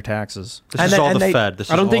off on their taxes. This is all the Fed.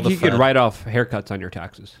 I don't think you could write off haircuts on your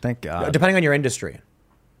taxes. Thank God. Depending on your industry.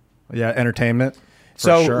 Yeah, entertainment.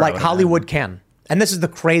 So like Hollywood can. And this is the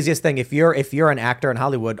craziest thing. If you're an actor in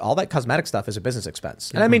Hollywood, all that cosmetic stuff is a business expense.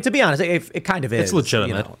 And I mean, to be honest, it kind of is. It's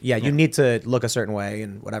legitimate. You know? You need to look a certain way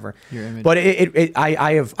and whatever. But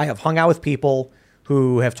I have hung out with people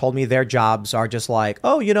who have told me their jobs are just like,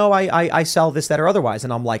 oh, you know, I sell this, that, or otherwise.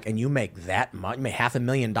 And I'm like, and you make that much? You make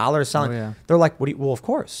 $500,000 selling? Oh, yeah. They're like, well, of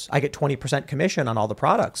course. I get 20% commission on all the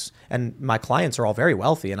products. And my clients are all very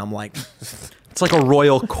wealthy. And I'm like... It's like a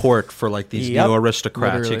royal court for like these new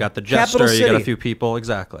aristocrats. Literally. You got the jester, you got a few people.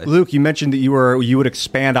 Exactly. Luke, you mentioned that you would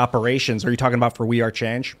expand operations. Are you talking about for We Are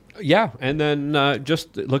Change? Yeah, and then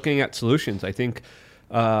just looking at solutions. I think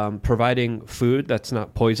providing food that's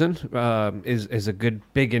not poison is a good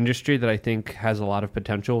big industry that I think has a lot of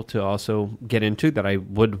potential to also get into, that I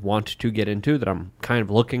would want to get into, that I'm kind of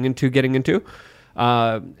looking into getting into,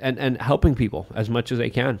 and helping people as much as I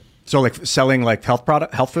can. So like selling like health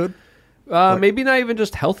food? Maybe not even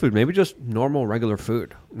just health food. Maybe just normal, regular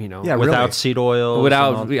food. You know, without seed oils,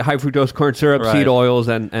 without high fructose corn syrup, seed oils,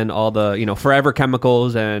 and all the forever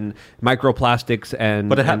chemicals and microplastics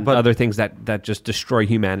and other things that just destroy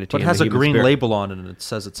humanity. But it has a green label on it and it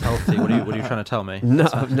says it's healthy. What are you trying to tell me? No,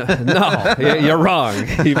 you're wrong.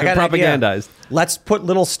 You've been propagandized. Let's put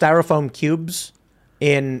little styrofoam cubes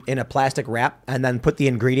in a plastic wrap and then put the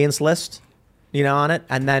ingredients list, on it,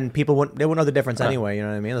 and then people wouldn't know the difference anyway. You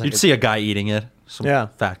know what I mean? Like, you'd see a guy eating it. Some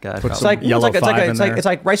fat guy. Put some yellow it's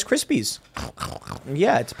like Rice Krispies.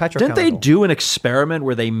 Yeah, it's petrochemical. Didn't they do an experiment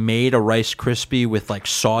where they made a Rice Krispie with like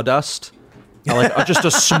sawdust? Like just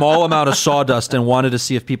a small amount of sawdust, and wanted to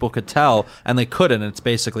see if people could tell, and they couldn't. And it's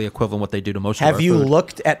basically equivalent what they do to most of our food. Have you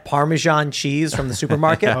looked at Parmesan cheese from the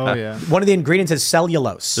supermarket? Oh yeah. One of the ingredients is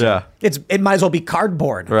cellulose. Yeah. It might as well be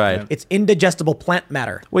cardboard. Right. It's indigestible plant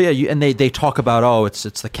matter. Well, yeah, and they talk about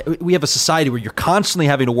it's we have a society where you're constantly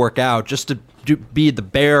having to work out just to be the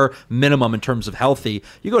bare minimum in terms of healthy.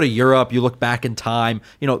 You go to Europe, you look back in time,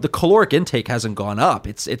 the caloric intake hasn't gone up.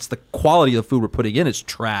 It's the quality of the food we're putting in is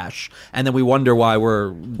trash. And then we wonder why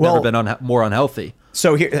we're never been more unhealthy.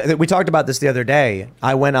 So here, we talked about this the other day.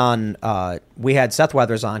 I went on, we had Seth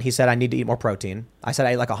Weathers on. He said, I need to eat more protein. I said,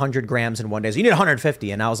 I ate like 100 grams in one day. So you need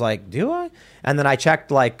 150. And I was like, do I? And then I checked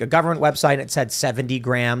like a government website and it said 70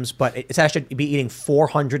 grams, but it said I should be eating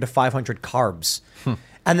 400 to 500 carbs.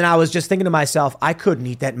 And then I was just thinking to myself, I couldn't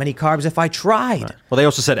eat that many carbs if I tried. Right. Well, they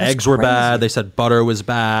also said eggs were bad. They said butter was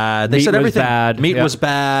bad. They said everything. Meat was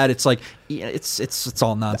bad. It's like it's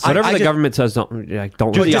all nonsense. Whatever the government says, don't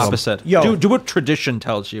do the opposite. Do what tradition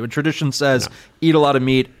tells you. And tradition says eat a lot of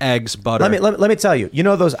meat, eggs, butter. Let me tell you. You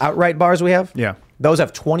know those Outright bars we have? Yeah. Those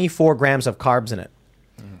have 24 grams of carbs in it.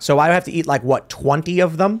 So I have to eat 20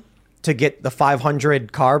 of them to get the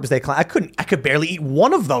 500 carbs they claim. I could barely eat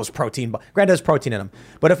one of those protein. Granted, there's protein in them,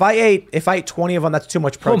 but if I ate 20 of them, that's too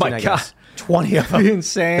much protein. Oh my God. 20 of them,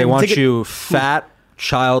 insane. They want you fat,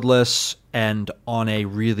 childless, and on a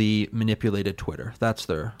really manipulated Twitter. That's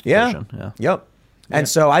their vision. Yeah. Yep. And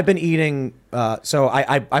so I've been eating. So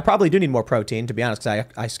I probably do need more protein, to be honest, because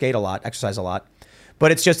I skate a lot, exercise a lot.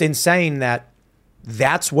 But it's just insane that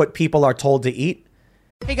that's what people are told to eat.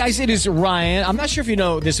 Hey guys, it is Ryan. I'm not sure if you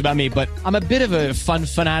know this about me, but I'm a bit of a fun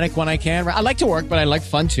fanatic when I can. I like to work, but I like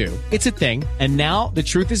fun too. It's a thing. And now the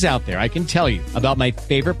truth is out there. I can tell you about my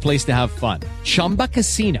favorite place to have fun. Chumba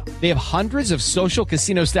Casino. They have hundreds of social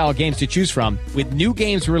casino style games to choose from with new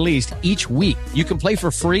games released each week. You can play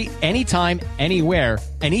for free anytime, anywhere.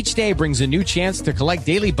 And each day brings a new chance to collect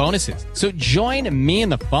daily bonuses. So join me in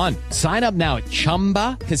the fun. Sign up now at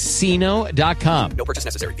ChumbaCasino.com. No purchase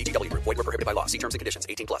necessary. VGW. Void where prohibited by law. See terms and conditions.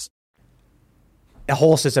 18+. The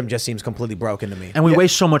whole system just seems completely broken to me. And we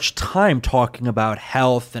waste so much time talking about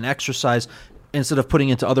health and exercise instead of putting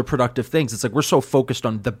into other productive things. It's like we're so focused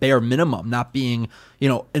on the bare minimum, not being,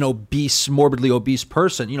 an obese, morbidly obese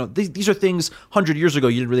person. These are things 100 years ago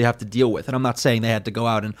you didn't really have to deal with. And I'm not saying they had to go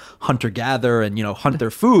out and hunter-gather and, hunt their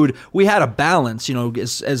food. We had a balance,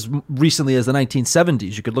 as recently as the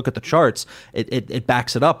 1970s. You could look at the charts. It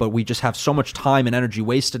backs it up. But we just have so much time and energy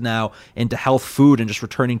wasted now into health food and just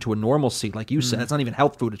returning to a normalcy. Like you said, it's not even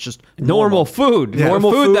health food. It's just normal food. Yeah.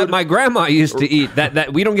 Normal food that my grandma used to eat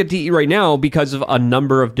that we don't get to eat right now because of a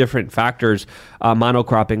number of different factors.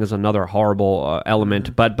 Monocropping is another horrible element.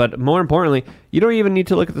 But more importantly, you don't even need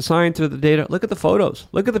to look at the science or the data. Look at the photos.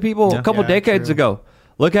 Look at the people a couple decades ago.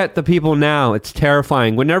 Look at the people now. It's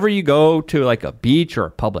terrifying. Whenever you go to like a beach or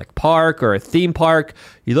a public park or a theme park,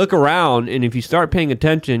 you look around, and if you start paying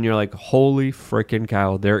attention, you're like, holy freaking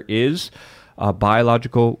cow, there is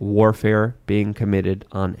biological warfare being committed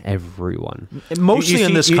on everyone. Mostly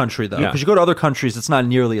in this country, though. Because you go to other countries, it's not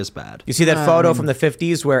nearly as bad. You see that photo from the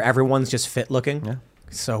 50s where everyone's just fit looking? Yeah.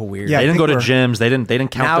 So weird. Yeah, they didn't go to gyms. They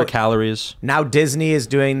didn't count their calories. Now Disney is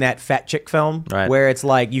doing that fat chick film where it's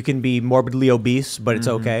like you can be morbidly obese, but it's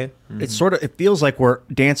okay. It's it feels like we're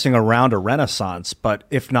dancing around a renaissance, but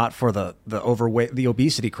if not for the overweight, the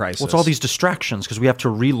obesity crisis. Well, it's all these distractions because we have to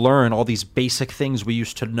relearn all these basic things we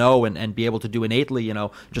used to know and be able to do innately,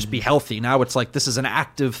 just be healthy. Now it's like this is an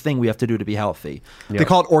active thing we have to do to be healthy. They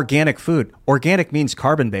call it organic food. Organic means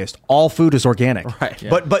carbon-based. All food is organic. Right.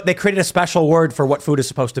 Yeah. But they created a special word for what food is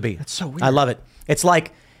supposed to be. That's so weird. I love it. It's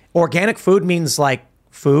like organic food means like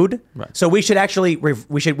food. Right. So we should actually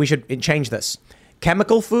we should change this.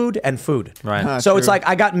 Chemical food and food. Right. So it's like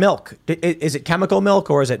I got milk. Is it chemical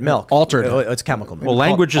milk or is it milk? Altered. It's chemical milk. Well,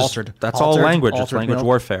 language is altered. That's Altered. all language. It's Altered language milk.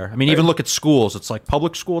 warfare. I mean, even look at schools. It's like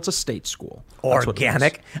public school. It's a state school. That's what it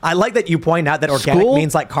Organic. is. I like that you point out that organic School?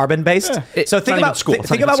 means like carbon based. So think about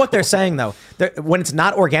think about what they're saying though. When it's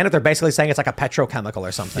not organic, they're basically saying it's like a petrochemical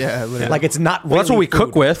or something. Yeah, literally. Like it's not. Well, that's what really we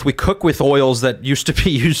cook with. We cook with oils that used to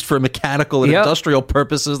be used for mechanical and industrial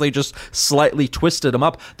purposes. They just slightly twisted them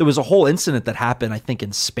up. There was a whole incident that happened, I think,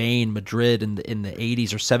 in Spain, Madrid, in the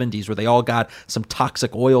 80s or 70s, where they all got some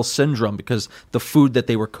toxic oil syndrome because the food that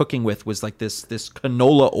they were cooking with was like this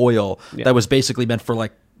canola oil that was basically meant for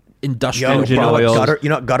like industrial oil. You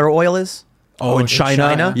know what gutter oil is? Oh, in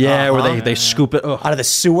China? Yeah, where they scoop it out of the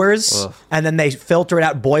sewers, and then they filter it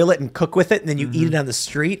out, boil it, and cook with it, and then you eat it on the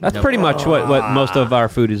street. That's pretty much what most of our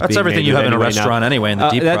food is. That's being everything made you have in a anyway restaurant now. anyway in the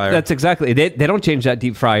deep fryer. That's exactly. They don't change that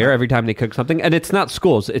deep fryer every time they cook something, and it's not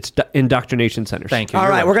schools. It's indoctrination centers. Thank you. All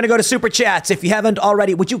right, we're going to go to Super Chats. If you haven't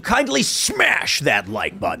already, would you kindly smash that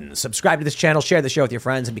like button? Subscribe to this channel, share the show with your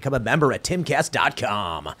friends, and become a member at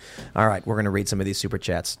timcast.com. All right, we're going to read some of these Super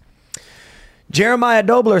Chats. Jeremiah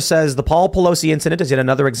Dobler says the Paul Pelosi incident is yet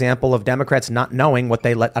another example of Democrats not knowing what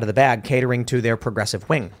they let out of the bag, catering to their progressive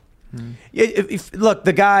wing. Look,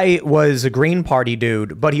 the guy was a Green Party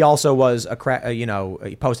dude, but he also was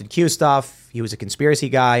he posted Q stuff. He was a conspiracy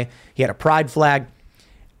guy. He had a pride flag.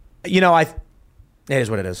 It is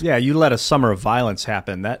what it is. Yeah, you let a summer of violence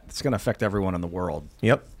happen. That's going to affect everyone in the world.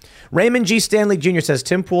 Yep. Raymond G. Stanley Jr. says,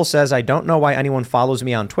 Tim Pool says, I don't know why anyone follows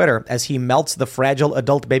me on Twitter as he melts the fragile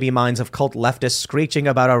adult baby minds of cult leftists screeching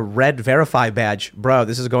about a red verify badge. Bro,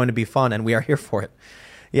 this is going to be fun, and we are here for it.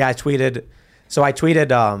 Yeah, I tweeted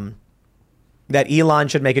that Elon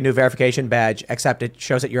should make a new verification badge, except it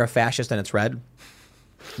shows that you're a fascist and it's red.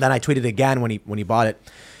 Then I tweeted again when he bought it.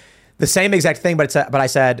 The same exact thing, but I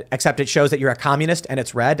said, except it shows that you're a communist and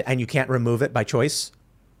it's red and you can't remove it by choice.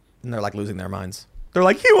 And they're like losing their minds. They're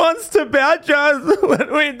like, he wants to badge us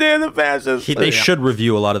when we do the fascists. They should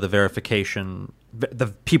review a lot of the verification, the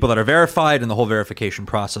people that are verified and the whole verification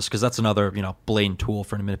process, because that's another, blatant tool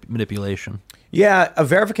for manipulation. Yeah, a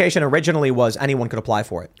verification originally was anyone could apply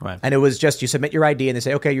for it. Right. And it was just you submit your ID and they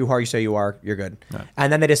say, okay, you are, you say you are, you're good. Right.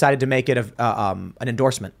 And then they decided to make it an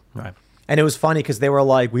endorsement. Right. And it was funny because they were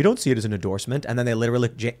like, we don't see it as an endorsement. And then they literally,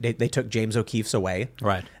 they took James O'Keefe's away.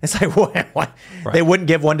 Right. It's like, what? Right. They wouldn't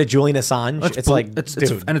give one to Julian Assange.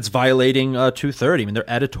 It's violating 230. I mean, they're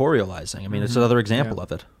editorializing. I mean, it's another example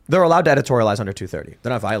of it. They're allowed to editorialize under 230.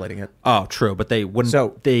 They're not violating it. Oh, true. But they wouldn't.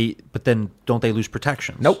 But then don't they lose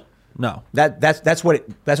protections? Nope. No. That's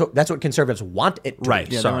what conservatives want it to right.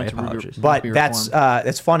 be. Yeah, sorry, apologies. But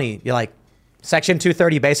that's funny. You're like, Section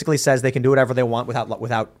 230 basically says they can do whatever they want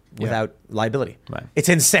without liability. Right. It's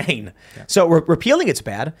insane. Yeah. So repealing it's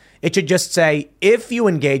bad. It should just say, if you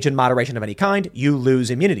engage in moderation of any kind, you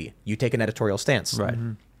lose immunity. You take an editorial stance. Right.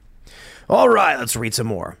 Mm-hmm. All right, let's read some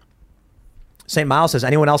more. St. Miles says,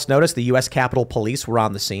 anyone else notice the U.S. Capitol Police were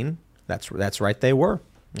on the scene? That's right, they were.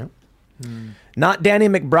 Yep. Not Danny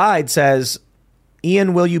McBride says,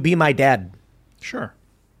 Ian, will you be my dad? Sure.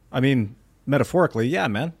 I mean, metaphorically, yeah,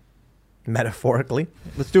 man. Metaphorically?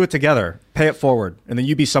 Let's do it together. Pay it forward. And then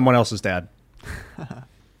you be someone else's dad.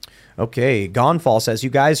 Okay. Gonfall says,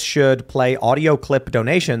 you guys should play audio clip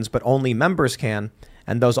donations, but only members can.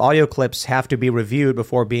 And those audio clips have to be reviewed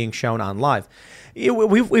before being shown on live.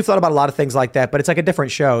 We've thought about a lot of things like that, but it's like a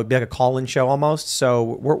different show. It'd be like a call-in show almost. So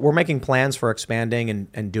we're making plans for expanding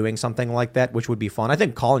and doing something like that, which would be fun. I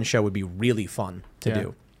think call-in show would be really fun to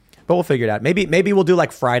do. But we'll figure it out. Maybe we'll do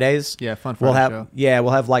like Fridays. Yeah, fun Friday show. Yeah,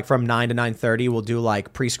 we'll have like from 9 to 9:30. We'll do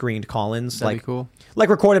like pre-screened call-ins. That'd like be cool. Like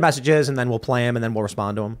recorded messages, and then we'll play them, and then we'll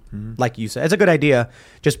respond to them. Mm-hmm. Like you said, it's a good idea.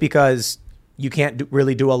 Just because you can't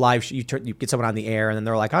really do a live. You get someone on the air, and then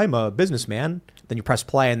they're like, "I'm a businessman." Then you press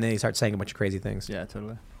play, and then they start saying a bunch of crazy things. Yeah,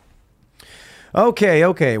 totally.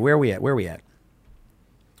 Okay. Where are we at?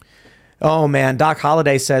 Oh man, Doc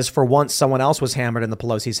Holliday says for once someone else was hammered in the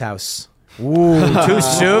Pelosi's house. Ooh, too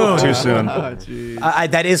soon. Too soon.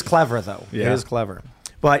 That is clever, though. Yeah. It is clever.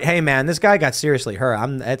 But hey, man, this guy got seriously hurt.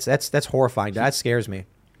 That's horrifying. That scares me.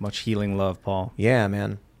 Much healing love, Paul. Yeah,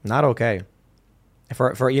 man, not okay.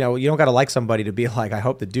 For you don't got to like somebody to be like, I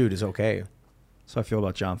hope the dude is okay. So I feel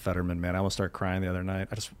about John Fetterman, man. I almost started crying the other night.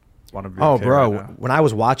 I just want to be. Oh, okay bro, right now. when I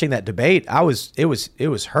was watching that debate, it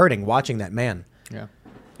was hurting watching that man. Yeah.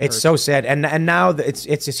 It's so sad, and now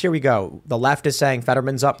it's here we go. The left is saying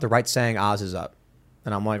Fetterman's up, the right's saying Oz is up,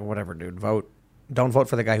 and I'm like, whatever, dude. Don't vote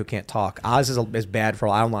for the guy who can't talk. Oz is bad for.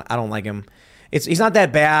 I don't like him. He's not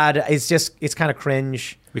that bad. It's kind of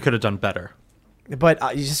cringe. We could have done better. But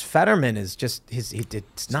just Fetterman is just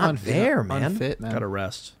it's not there, man. Unfit, man. Got to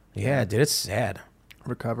rest. Yeah, dude, it's sad.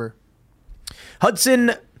 Recover.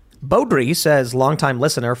 Hudson Beaudry says, longtime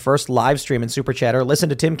listener, first live stream and super chatter. Listen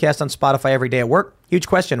to Timcast on Spotify every day at work. Huge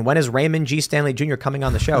question. When is Raymond G. Stanley Jr. coming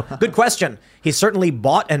on the show? Good question. He's certainly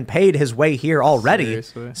bought and paid his way here already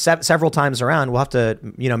several times around. We'll have to,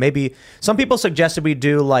 maybe some people suggested we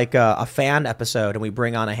do like a fan episode and we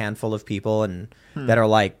bring on a handful of people and that are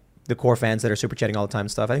like the core fans that are super chatting all the time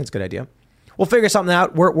and stuff. I think it's a good idea. We'll figure something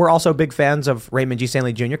out. We're also big fans of Raymond G.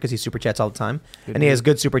 Stanley Jr. because he super chats all the time. He has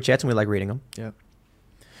good super chats and we like reading them. Yep.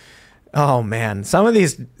 Oh man, some of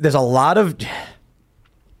these. There's a lot of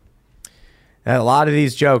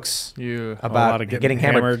these jokes about getting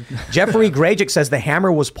hammered. Jeffrey Grajic says the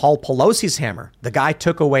hammer was Paul Pelosi's hammer. The guy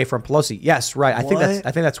took away from Pelosi. Yes, right. I think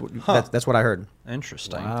that's what I heard.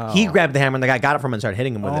 Interesting. Wow. He grabbed the hammer and the guy got it from him and started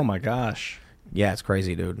hitting him with it. Oh my gosh. Yeah, it's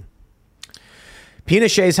crazy, dude.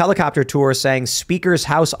 Pinochet's helicopter tour saying Speaker's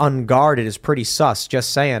house unguarded is pretty sus.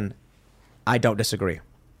 Just saying. I don't disagree.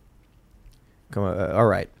 All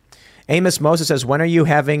right. Amos Moses says, when are you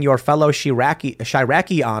having your fellow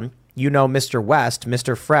Chiraki on? You know Mr. West,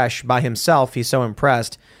 Mr. Fresh, by himself. He's so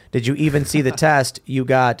impressed. Did you even see the test? You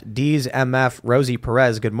got D's MF Rosie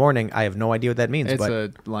Perez. Good morning. I have no idea what that means. It's but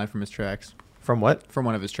a line from his tracks. From what? From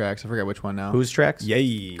one of his tracks. I forget which one now. Whose tracks?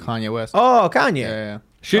 Yay. Kanye West. Oh, Kanye. Yeah.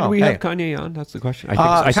 Should we have Kanye on? That's the question.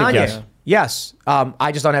 I think yes. Yes.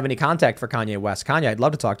 I just don't have any contact for Kanye West. Kanye, I'd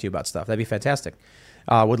love to talk to you about stuff. That'd be fantastic.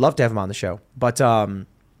 Would love to have him on the show. But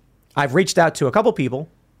I've reached out to a couple people.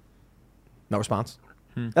 No response.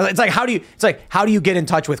 It's like how do you get in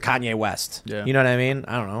touch with Kanye West? Yeah. You know what I mean?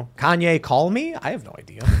 I don't know. Kanye call me? I have no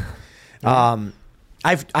idea.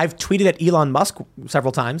 I've tweeted at Elon Musk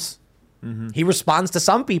several times. He responds to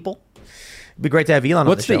some people. It'd be great to have Elon on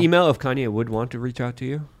the show. What's the email if Kanye would want to reach out to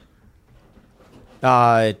you?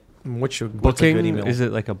 What's a Booking? good email? Is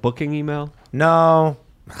it like a booking email? No.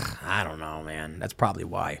 I don't know, man. That's probably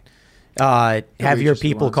why. Have your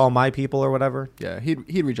people call my people or whatever. Yeah,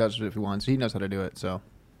 he'd reach out to us if he wants. He knows how to do it. So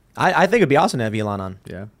I think it'd be awesome to have Elon on.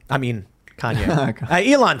 Yeah. I mean, Kanye.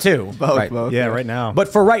 Elon too. Both. Yeah, right now. But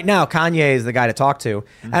for right now, Kanye is the guy to talk to.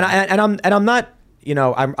 And I'm not,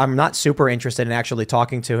 I'm not super interested in actually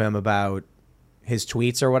talking to him about his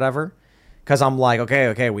tweets or whatever. Because I'm like,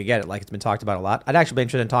 okay, we get it. Like, it's been talked about a lot. I'd actually be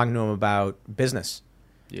interested in talking to him about business.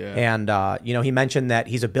 Yeah. And he mentioned that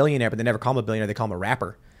he's a billionaire, but they never call him a billionaire. They call him a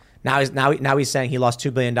rapper. Now he's saying he lost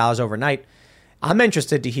 $2 billion overnight. I'm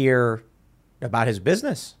interested to hear about his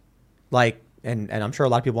business. Like, and I'm sure a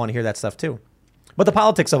lot of people want to hear that stuff too. But the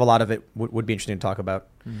politics of a lot of it would be interesting to talk about.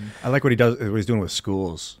 I like what he's doing with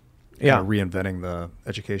schools. Yeah. Reinventing the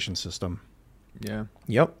education system. Yeah.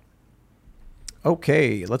 Yep.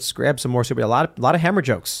 Okay, let's grab some more super. A lot of hammer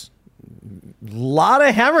jokes. Lot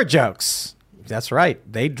of hammer jokes. That's right.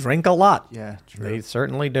 They drink a lot. Yeah, true. They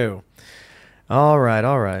certainly do. All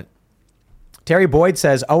right. Terry Boyd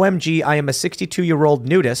says, OMG, I am a 62-year-old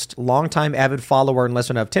nudist, longtime avid follower and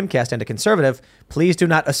listener of Timcast and a conservative. Please do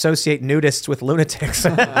not associate nudists with lunatics.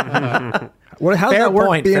 How's that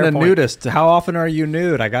work being a nudist? How often are you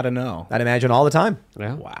nude? I got to know. I'd imagine all the time.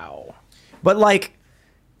 Yeah. Wow. But like,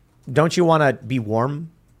 don't you want to be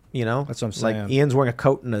warm? You know? That's what I'm saying. Like Ian's wearing a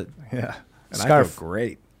coat and a scarf. I feel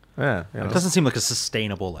great. Yeah. It doesn't seem like a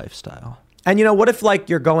sustainable lifestyle. And what if like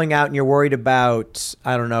you're going out and you're worried about,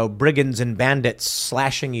 I don't know, brigands and bandits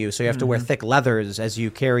slashing you, so you have to wear thick leathers as you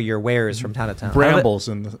carry your wares from town to town? Brambles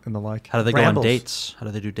and the like. How do they go on dates? How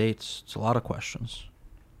do they do dates? It's a lot of questions.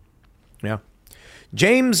 Yeah.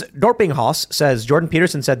 James Dorpinghaus says, Jordan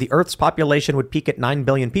Peterson said the Earth's population would peak at 9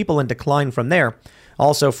 billion people and decline from there.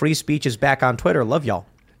 Also, free speech is back on Twitter. Love y'all.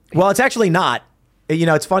 Well, it's actually not.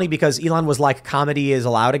 It's funny because Elon was like, comedy is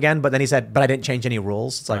allowed again, but then he said, but I didn't change any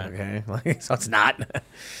rules. It's like, okay, so it's not.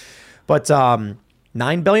 But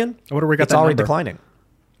 9 billion? I wonder where he got it's that already number. declining.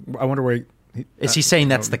 I wonder where is he saying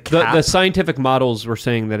that's the cap? The scientific models were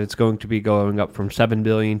saying that it's going to be going up from 7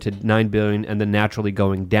 billion to 9 billion and then naturally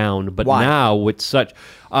going down. But why? Now with such,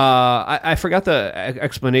 I forgot the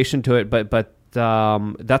explanation to it, but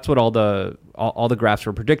that's what all the graphs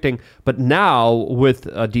were predicting. But now with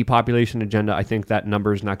a depopulation agenda, I think that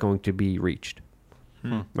number is not going to be reached.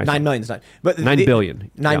 9 million is not, but 9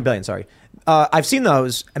 billion. 9 billion. Sorry, I've seen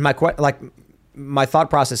those, and my thought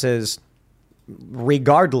process is,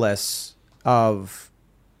 regardless of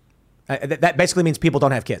that, basically means people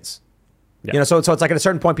don't have kids. Yeah. So it's like at a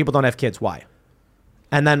certain point, people don't have kids. Why?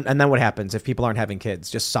 And then what happens if people aren't having kids?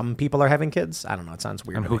 Just some people are having kids. I don't know. It sounds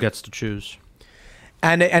weird. And who gets to choose?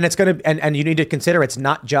 And it's going to, and you need to consider it's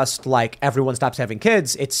not just like everyone stops having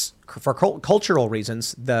kids. It's for cultural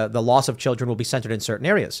reasons. The loss of children will be centered in certain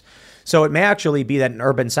areas. So it may actually be that in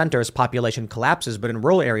urban centers, population collapses, but in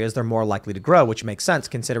rural areas, they're more likely to grow, which makes sense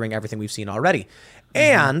considering everything we've seen already.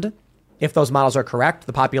 And if those models are correct,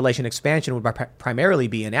 the population expansion would primarily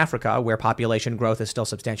be in Africa, where population growth is still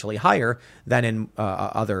substantially higher than in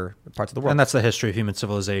other parts of the world. And that's the history of human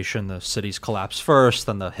civilization. The cities collapse first,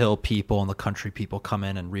 then the hill people and the country people come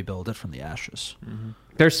in and rebuild it from the ashes.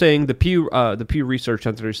 They're saying the Pew Research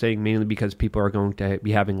Center is saying mainly because people are going to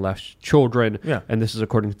be having less children, and this is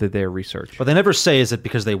according to their research. But they never say, is it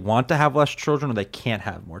because they want to have less children or they can't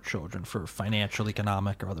have more children for financial,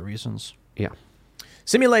 economic, or other reasons? Yeah.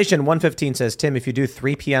 Simulation 115 says, Tim, if you do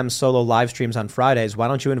 3 p.m. solo live streams on Fridays, why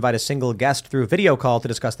don't you invite a single guest through video call to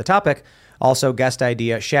discuss the topic? Also, guest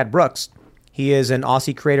idea, Shad Brooks. He is an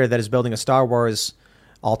Aussie creator that is building a Star Wars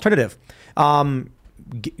alternative.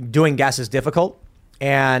 Doing guests is difficult.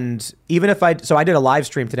 And even if I did a live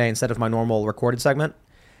stream today instead of my normal recorded segment.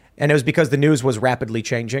 And it was because the news was rapidly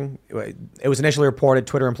changing. It was initially reported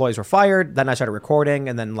Twitter employees were fired. Then I started recording.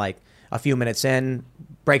 And then like a few minutes in,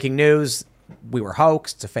 breaking news, we were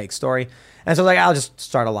hoaxed. It's a fake story. And so I'll just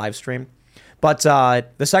start a live stream. But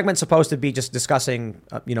the segment's supposed to be just discussing,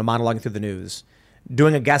 monologuing through the news.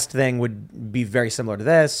 Doing a guest thing would be very similar to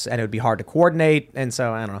this, and it would be hard to coordinate. And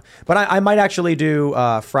so I don't know. But I might actually do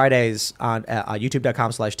Fridays on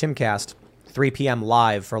youtube.com/Timcast, 3 p.m.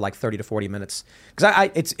 live for like 30 to 40 minutes.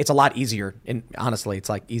 Because it's a lot easier. And honestly, it's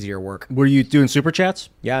like easier work. Were you doing super chats?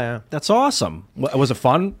 Yeah. That's awesome. Was it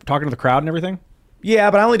fun talking to the crowd and everything?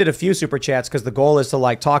 Yeah, but I only did a few super chats because the goal is to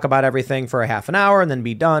like talk about everything for a half an hour and then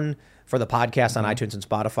be done for the podcast on iTunes and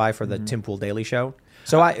Spotify for the Tim Pool Daily Show.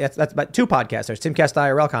 So that's about 2 podcasts. There's Timcast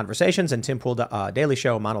IRL Conversations and Tim Pool Daily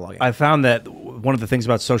Show Monologuing. I found that one of the things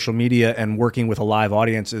about social media and working with a live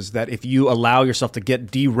audience is that if you allow yourself to get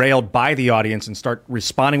derailed by the audience and start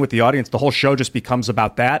responding with the audience, the whole show just becomes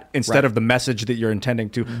about that instead of the message that you're intending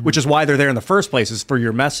to, which is why they're there in the first place, is for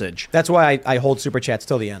your message. That's why I hold super chats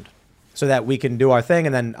till the end, so that we can do our thing.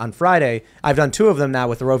 And then on Friday, I've done 2 of them now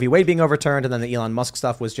with the Roe v. Wade being overturned, and then the Elon Musk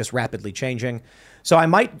stuff was just rapidly changing. So I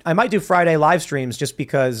might do Friday live streams just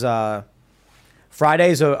because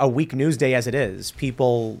Friday's a weak news day as it is.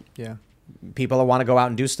 People want to go out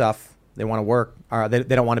and do stuff. They want to work. Or they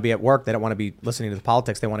don't want to be at work. They don't want to be listening to the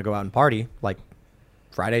politics. They want to go out and party. Like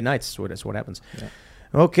Friday nights is what happens. Yeah.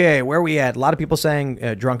 Okay, where are we at? A lot of people saying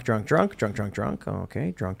drunk.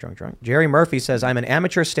 Okay, drunk. Jerry Murphy says, I'm an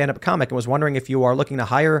amateur stand-up comic and was wondering if you are looking to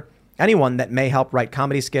hire anyone that may help write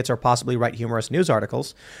comedy skits or possibly write humorous news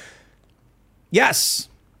articles. Yes,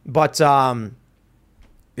 but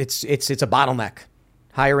it's a bottleneck.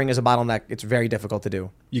 Hiring is a bottleneck. It's very difficult to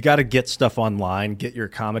do. You got to get stuff online, get your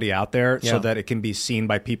comedy out there so that it can be seen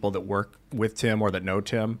by people that work with Tim or that know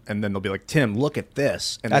Tim. And then they'll be like, Tim, look at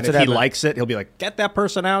this. And then if he likes it, he'll be like, get that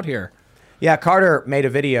person out here. Yeah, Carter made a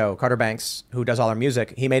video, Carter Banks, who does all our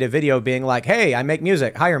music. He made a video being like, hey, I make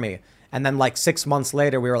music, hire me. And then like 6 months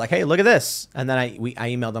later, we were like, hey, look at this. And then I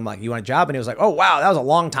emailed him like, you want a job? And he was like, oh, wow, that was a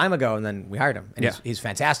long time ago. And then we hired him. And he's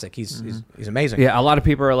fantastic. He's amazing. Yeah, a lot of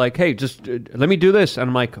people are like, hey, just let me do this. And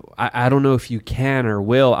I'm like, I don't know if you can or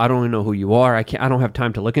will. I don't even know who you are. I don't have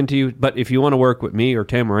time to look into you. But if you want to work with me or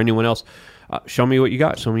Tim or anyone else, show me what you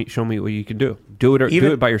got. Show me what you can do. Do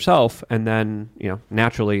it by yourself. And then,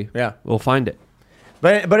 naturally, we'll find it.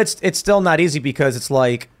 But it's still not easy because it's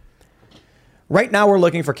like, right now, we're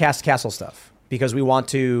looking for Cast Castle stuff because we want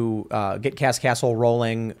to get Cast Castle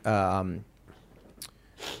rolling.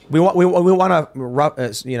 We want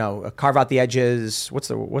to carve out the edges. What's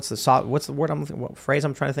the word phrase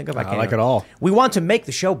I'm trying to think of? I like it all. We want to make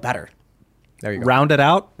the show better. There you go. Round it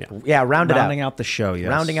out. Yeah, rounding out the show. Yes.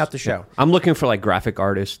 Rounding out the show. I'm looking for like graphic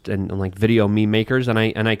artists and like video meme makers, and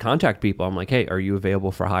I contact people. I'm like, hey, are you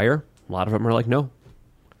available for hire? A lot of them are like, no.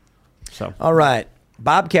 So all right.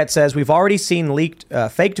 Bobcat says, we've already seen leaked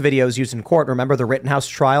faked videos used in court. Remember the Rittenhouse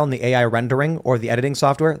trial and the AI rendering or the editing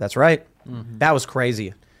software? That's right. Mm-hmm. That was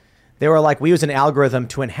crazy. They were like, we use an algorithm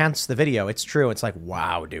to enhance the video. It's true. It's like,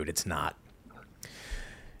 wow, dude, it's not.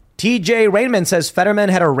 TJ Rainman says, Fetterman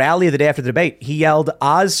had a rally the day after the debate. He yelled,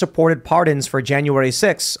 Oz supported pardons for January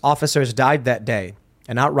 6th. Officers died that day.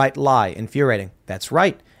 An outright lie. Infuriating. That's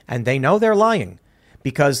right. And they know they're lying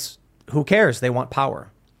because who cares? They want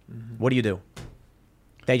power. Mm-hmm. What do you do?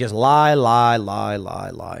 They just lie.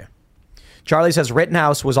 Charlie says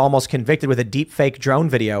Rittenhouse was almost convicted with a deep fake drone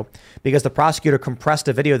video because the prosecutor compressed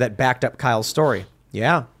a video that backed up Kyle's story.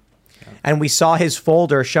 Yeah. And we saw his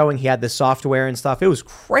folder showing he had the software and stuff. It was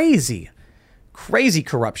crazy. Crazy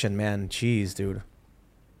corruption, man. Jeez, dude.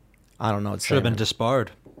 I don't know. Should have been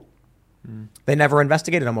disbarred. They never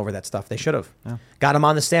investigated him over that stuff. They should have. Yeah. Got him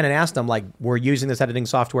on the stand and asked him, like, we're using this editing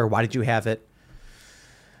software. Why did you have it?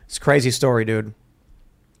 It's a crazy story, dude.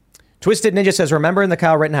 Twisted Ninja says, remember in the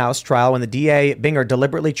Kyle Rittenhouse trial when the DA Binger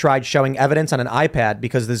deliberately tried showing evidence on an iPad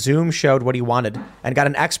because the Zoom showed what he wanted and got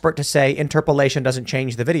an expert to say interpolation doesn't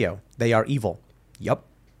change the video. They are evil. Yup.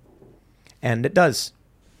 And it does.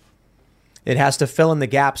 It has to fill in the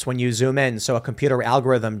gaps when you zoom in so a computer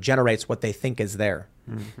algorithm generates what they think is there.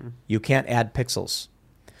 Mm-hmm. You can't add pixels.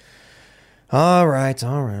 All right.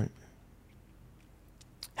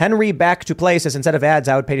 Henry back to play says, instead of ads,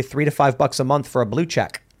 I would pay $3 to $5 a month for a blue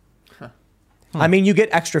check. I mean, you get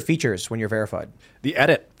extra features when you're verified. The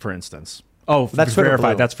edit, for instance. Oh, that's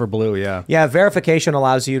verified. That's for blue, yeah. Yeah, verification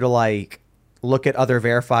allows you to like look at other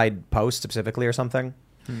verified posts specifically or something.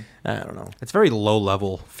 I don't know. It's very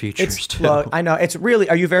low-level features, too. I know. It's really...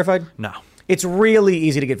 Are you verified? No. It's really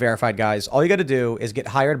easy to get verified, guys. All you got to do is get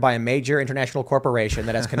hired by a major international corporation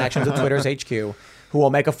that has connections with Twitter's HQ, who will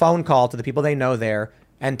make a phone call to the people they know there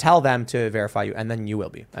and tell them to verify you, and then you will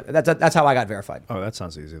be. That's how I got verified. Oh, that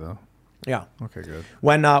sounds easy, though. Yeah. Okay, good.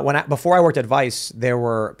 Before I worked at Vice, there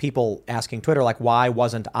were people asking Twitter, like, why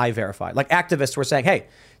wasn't I verified? Like, activists were saying, hey,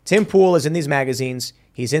 Tim Pool is in these magazines.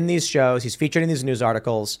 He's in these shows. He's featured in these news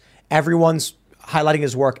articles. Everyone's highlighting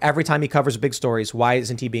his work every time he covers big stories. Why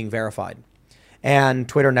isn't he being verified? And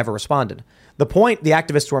Twitter never responded. The point the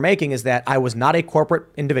activists were making is that I was not a corporate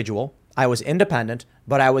individual. I was independent,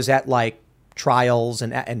 but I was at like trials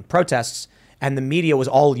and protests, and the media was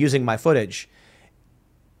all using my footage.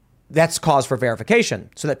 That's cause for verification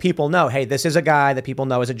so that people know, hey, this is a guy that people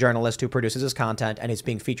know as a journalist who produces his content and is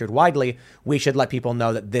being featured widely. We should let people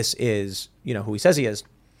know that this is, who he says he is.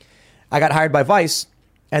 I got hired by Vice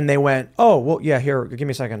and they went, oh, well, yeah, here, give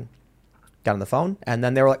me a second. Got on the phone and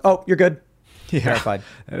then they were like, oh, you're good. Yeah, verified.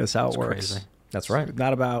 That is how it works. Crazy. That's right. It's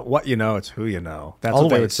not about what you know, it's who you know. That's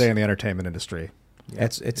Always. what they would say in the entertainment industry.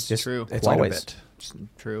 It's just true. It's Quite always a bit. It's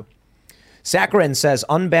true. Saccharin says,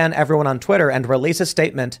 unban everyone on Twitter and release a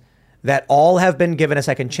statement that all have been given a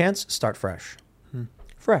second chance. Start fresh.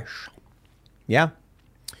 Fresh. Yeah.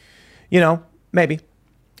 Maybe.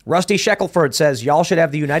 Rusty Shackelford says, y'all should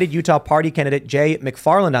have the United Utah Party candidate Jay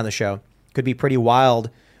McFarland on the show. Could be pretty wild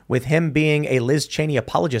with him being a Liz Cheney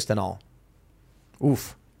apologist and all.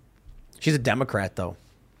 Oof. She's a Democrat, though.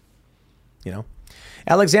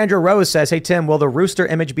 Alexandra Rose says, hey, Tim, will the rooster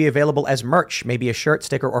image be available as merch? Maybe a shirt,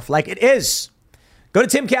 sticker, or flag? It is. Go to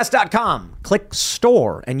timcast.com, click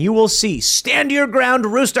store, and you will see Stand Your Ground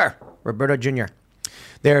Rooster, Roberto Jr.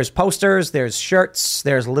 There's posters, there's shirts,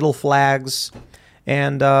 there's little flags,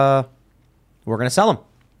 and we're going to sell them.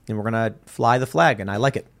 And we're going to fly the flag, and I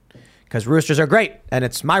like it. Because roosters are great, and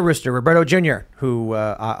it's my rooster, Roberto Jr., who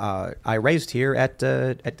I raised here at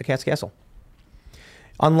the Cat's Castle.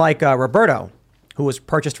 Unlike Roberto, who was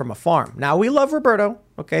purchased from a farm. Now, we love Roberto,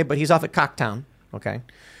 okay, but he's off at Cocktown, okay?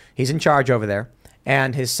 He's in charge over there.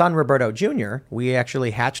 And his son, Roberto Jr., we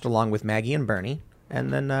actually hatched along with Maggie and Bernie.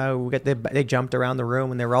 And then they jumped around the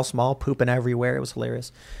room, and they were all small, pooping everywhere. It was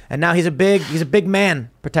hilarious. And now he's a big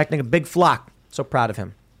man protecting a big flock. So proud of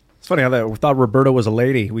him. It's funny how we thought Roberto was a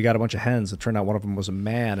lady. We got a bunch of hens. It turned out one of them was a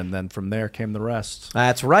man, and then from there came the rest.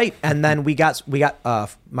 That's right. And then we got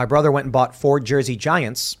my brother went and bought 4 Jersey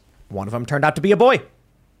Giants. One of them turned out to be a boy.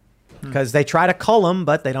 Because they try to cull them,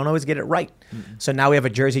 but they don't always get it right. So now we have a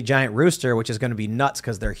Jersey Giant rooster, which is going to be nuts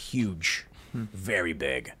because they're huge. Very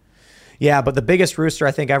big. Yeah, but the biggest rooster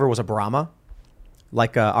I think ever was a Brahma.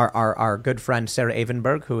 Like our good friend Sarah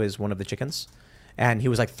Avenberg, who is one of the chickens. And he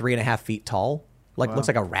was like 3.5 feet tall. Looks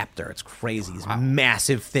like a raptor. It's crazy. He's a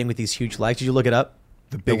massive thing with these huge legs. Did you look it up?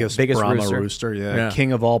 The biggest Brahma rooster. Yeah.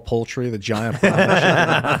 King of all poultry, the giant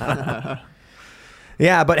Brahma.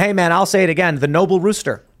 Yeah, but hey, man, I'll say it again. The noble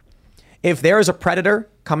rooster. If there is a predator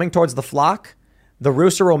coming towards the flock, the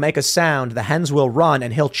rooster will make a sound, the hens will run,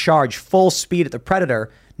 and he'll charge full speed at the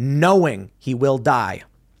predator, knowing he will die.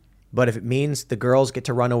 But if it means the girls get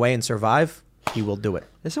to run away and survive, he will do it.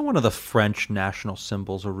 Isn't one of the French national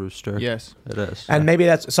symbols a rooster? Yes. It is. And maybe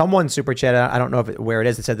that's someone super chat. I don't know where it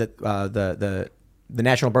is. It said that the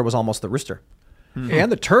national bird was almost the rooster.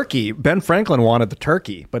 And the turkey. Ben Franklin wanted the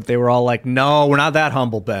turkey, but they were all like, no, we're not that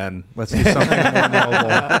humble, Ben. Let's do something more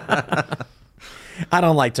noble. I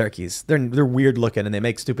don't like turkeys. They're weird looking and they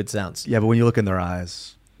make stupid sounds. Yeah, but when you look in their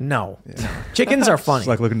eyes. No. Yeah. Chickens are funny. It's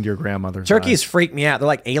like looking into your grandmother's Turkeys eyes. Freak me out. They're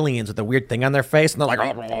like aliens with a weird thing on their face, and they're like,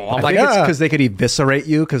 I think it's because they could eviscerate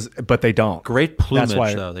you, but they don't. Great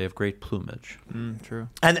plumage, though. They have great plumage. True.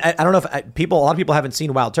 And I don't know if a lot of people haven't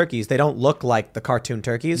seen wild turkeys. They don't look like the cartoon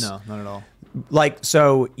turkeys. No, not at all.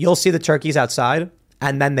 So you'll see the turkeys outside,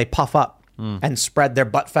 and then they puff up and spread their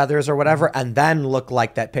butt feathers or whatever, and then look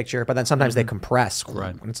like that picture. But then sometimes they compress.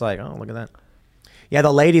 Right. And it's like, oh, look at that. Yeah,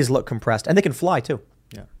 the ladies look compressed, and they can fly too.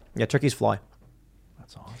 Yeah, turkeys fly.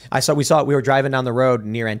 That's awesome. We were driving down the road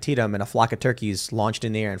near Antietam, and a flock of turkeys launched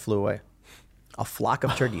in the air and flew away. A flock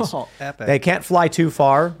of turkeys. Oh, epic. They can't fly too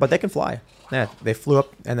far, but they can fly. Yeah, they flew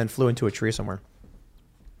up and then flew into a tree somewhere.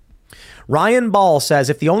 Ryan Ball says,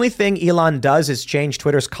 if the only thing Elon does is change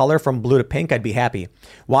Twitter's color from blue to pink, I'd be happy.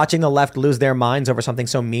 Watching the left lose their minds over something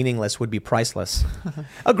so meaningless would be priceless.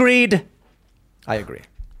 Agreed. I agree.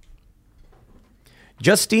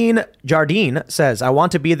 Justine Jardine says, I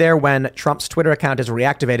want to be there when Trump's Twitter account is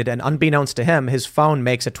reactivated and unbeknownst to him, his phone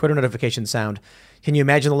makes a Twitter notification sound. Can you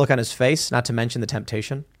imagine the look on his face? Not to mention the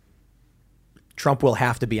temptation. Trump will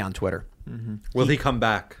have to be on Twitter. Will he come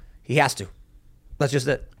back? He has to. That's just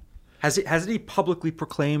it. Hasn't he publicly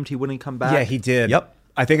proclaimed he wouldn't come back? Yeah, he did. Yep.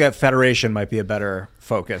 I think that Federation might be a better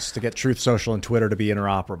focus to get Truth Social and Twitter to be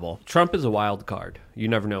interoperable. Trump is a wild card. You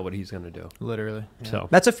never know what he's going to do. Literally. Yeah. So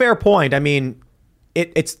that's a fair point. I mean,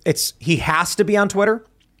 it's he has to be on Twitter,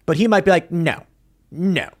 but he might be like, no,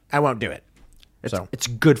 I won't do it. It's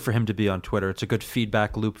good for him to be on Twitter. It's a good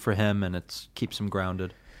feedback loop for him, and it keeps him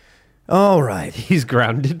grounded. All right. He's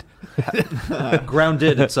grounded.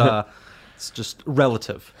 Grounded. It's just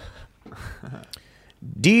relative.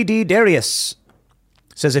 D.D. Darius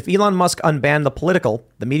says, if Elon Musk unbanned the political,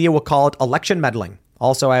 the media will call it election meddling.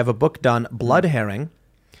 Also, I have a book done, Blood Herring,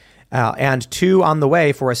 and 2 on the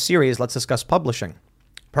way for a series. Let's discuss publishing.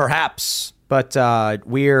 Perhaps. But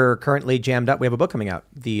we're currently jammed up. We have a book coming out.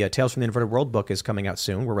 The Tales from the Inverted World book is coming out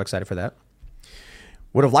soon. We're excited for that.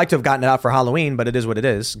 Would have liked to have gotten it out for Halloween, but it is what it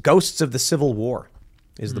is. Ghosts of the Civil War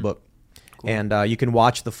is the book. Cool. And you can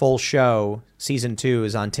watch the full show. Season 2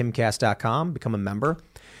 is on timcast.com. Become a member.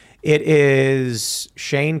 It is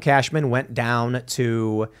Shane Cashman went down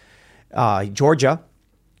to Georgia,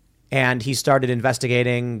 and he started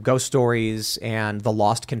investigating ghost stories and the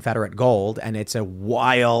lost Confederate gold. And it's a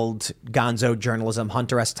wild gonzo journalism.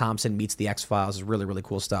 Hunter S. Thompson meets the X-Files. Is really, really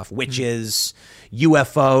cool stuff. Witches,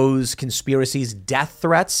 UFOs, conspiracies, death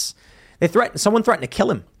threats. Someone threatened to kill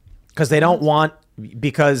him because they don't want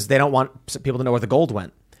people to know where the gold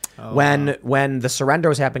went. Oh, when the surrender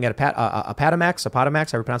was happening at Appomattox, how do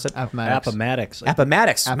you pronounce it?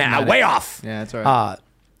 Appomattox. Man, way off. Yeah, that's all right.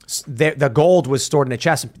 The gold was stored in a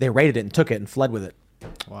chest. And they raided it and took it and fled with it.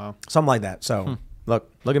 Wow. Something like that. So look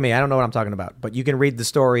at me. I don't know what I'm talking about, but you can read the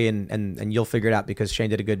story and you'll figure it out because Shane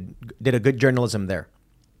did a good journalism there.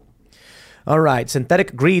 All right.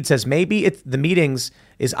 Synthetic Greed says maybe the meetings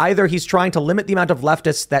is either he's trying to limit the amount of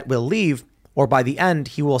leftists that will leave, or by the end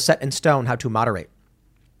he will set in stone how to moderate.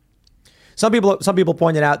 Some people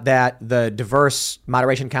pointed out that the diverse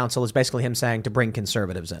moderation council is basically him saying to bring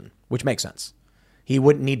conservatives in, which makes sense. He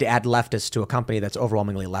wouldn't need to add leftists to a company that's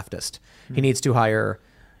overwhelmingly leftist. He needs to hire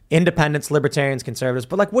independents, libertarians, conservatives.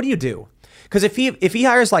 But like, what do you do? Because if he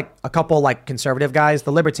hires like a couple like conservative guys,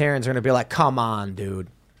 the libertarians are going to be like, "Come on, dude."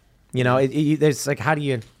 You know, it's like, how do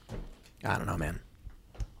you? I don't know, man.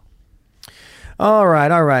 All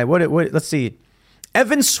right. What? Let's see.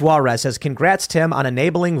 Evan Suarez says, "Congrats, Tim, on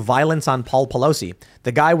enabling violence on Paul Pelosi.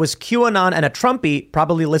 The guy was QAnon and a Trumpy.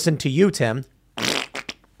 Probably listened to you, Tim."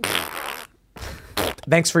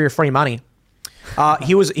 Thanks for your free money.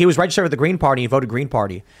 He was registered with the Green Party. He voted Green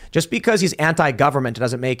Party. Just because he's anti-government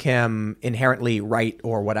doesn't make him inherently right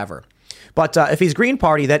or whatever. But if he's Green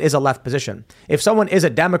Party, that is a left position. If someone is a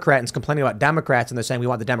Democrat and is complaining about Democrats and they're saying we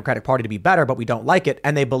want the Democratic Party to be better, but we don't like it,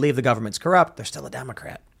 and they believe the government's corrupt, they're still a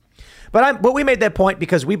Democrat. But we made that point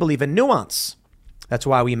because we believe in nuance. That's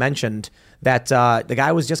why we mentioned that the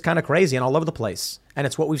guy was just kind of crazy and all over the place. And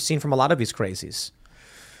it's what we've seen from a lot of these crazies.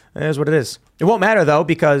 It is what it is. It won't matter, though,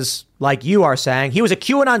 because like you are saying, he was a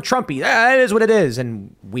QAnon Trumpy. It is what it is.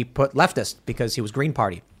 And we put leftist because he was Green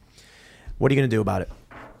Party. What are you going to do about it?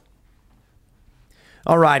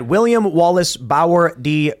 All right. William Wallace Bauer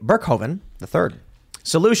D. Burkhoven III.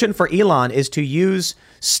 Solution for Elon is to use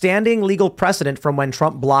standing legal precedent from when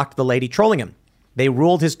Trump blocked the lady trolling him. They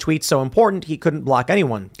ruled his tweets so important he couldn't block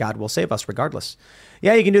anyone. God will save us regardless.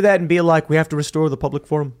 Yeah, you can do that and be like, we have to restore the public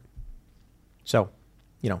forum. So,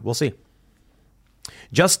 we'll see.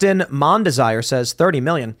 Justin Mondesire says 30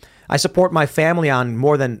 million. I support my family on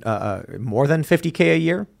more than 50K a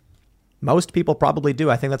year. Most people probably do.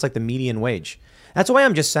 I think that's like the median wage. That's why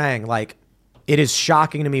I'm just saying, like, it is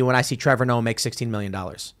shocking to me when I see Trevor Noah make $16 million.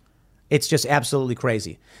 It's just absolutely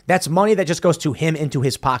crazy. That's money that just goes to him into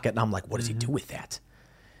his pocket. And I'm like, what does he do with that?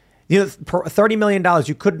 $30 million,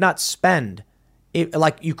 you could not spend it.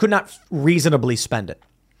 Like, you could not reasonably spend it.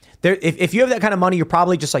 If you have that kind of money, you're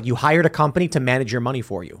probably just like, you hired a company to manage your money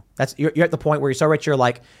for you. You're at the point where you're so rich, you're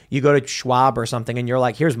like, you go to Schwab or something and you're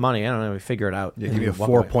like, here's money. I don't know, we figure it out. Give me a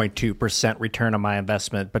 4.2% return on my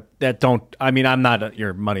investment. But I'm not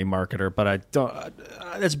your money marketer, but I don't,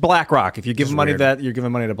 it's BlackRock. If you give money you're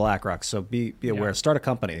giving money to BlackRock. So be aware, start a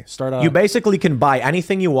company, You basically can buy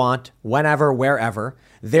anything you want, whenever, wherever.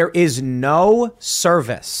 There is no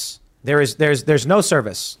service. There's no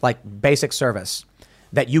service, like basic service,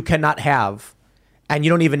 that you cannot have, and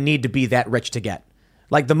you don't even need to be that rich to get.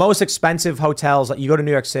 Like the most expensive hotels, like you go to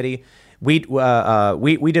New York City. We did a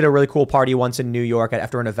really cool party once in New York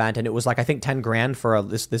after an event, and it was like, I think $10,000 for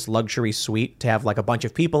this luxury suite to have like a bunch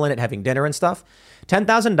of people in it having dinner and stuff.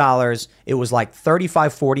 $10,000. It was like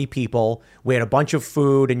 35, 40 people. We had a bunch of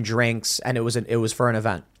food and drinks, and it was for an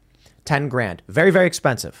event. $10,000. Very, very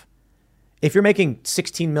expensive. If you're making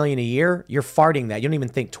 $16 million a year, you're farting that. You don't even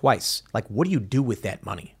think twice. Like, what do you do with that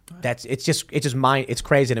money? It's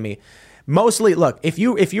crazy to me. Mostly, look, if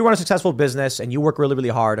you run a successful business and you work really, really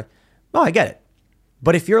hard, I get it.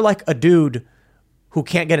 But if you're like a dude who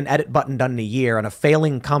can't get an edit button done in a year on a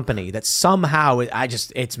failing company that somehow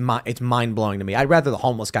it's mind blowing to me. I'd rather the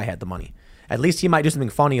homeless guy had the money. At least he might do something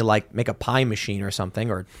funny like make a pie machine or something,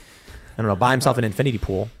 or I don't know, buy himself an infinity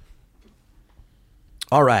pool.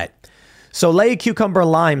 All right. So Lay Cucumber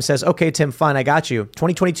Lime says, okay, Tim, fine, I got you.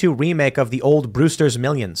 2022 remake of the old Brewster's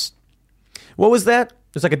Millions. What was that?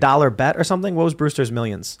 It was like $1 bet or something. What was Brewster's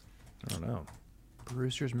Millions? I don't know.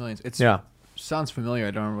 Brewster's Millions. Yeah. Sounds familiar.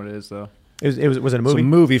 I don't remember what it is, though. Was it a movie? It's a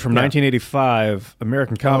movie from 1985,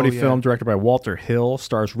 American comedy film directed by Walter Hill,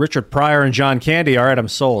 stars Richard Pryor and John Candy. All right, I'm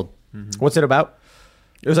sold. Mm-hmm. What's it about?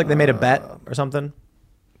 It was like they made a bet or something.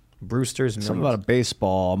 Brewster's Millions. Something about a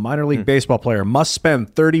baseball. A minor league baseball player must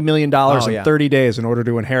spend $30 million in 30 days in order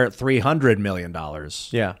to inherit $300 million.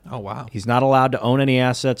 Yeah. Oh, wow. He's not allowed to own any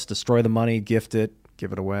assets, destroy the money, gift it,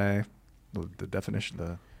 give it away. The definition,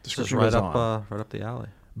 the description This is goes right on. up the alley.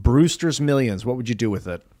 Brewster's Millions. What would you do with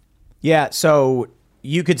it? Yeah, so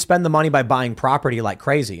you could spend the money by buying property like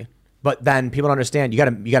crazy, but then people don't understand you got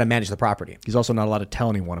to manage the property. He's also not allowed to tell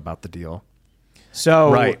anyone about the deal.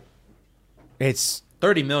 So right, it's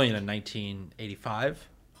 $30 million in 1985.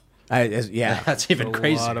 Yeah, that's even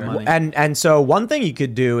crazier. And so one thing you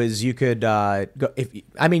could do is you could go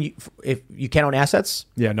if you can't own assets.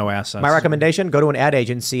 Yeah, no assets. My recommendation: go to an ad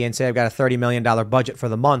agency and say I've got a $30 million budget for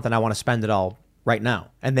the month and I want to spend it all right now,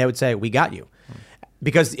 and they would say we got you.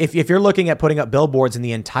 Because if you're looking at putting up billboards in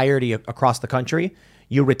the entirety across the country,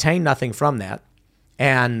 you retain nothing from that,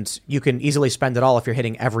 and you can easily spend it all if you're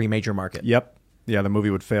hitting every major market. Yep. Yeah, the movie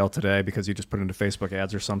would fail today because you just put it into Facebook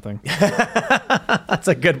ads or something. That's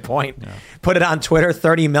a good point. Yeah. Put it on Twitter,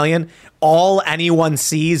 30 million. All anyone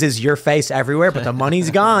sees is your face everywhere, but the money's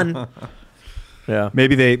gone. Yeah.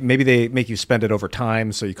 Maybe they make you spend it over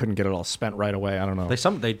time so you couldn't get it all spent right away. I don't know.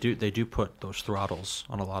 They do put those throttles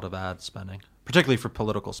on a lot of ad spending, particularly for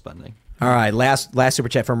political spending. All right, last super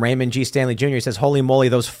chat from Raymond G. Stanley Jr. He says, holy moly,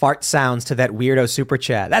 those fart sounds to that weirdo super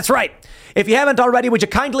chat. That's right. If you haven't already, would you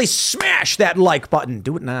kindly smash that like button?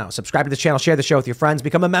 Do it now. Subscribe to the channel, share the show with your friends,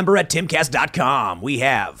 become a member at timcast.com. We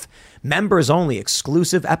have members-only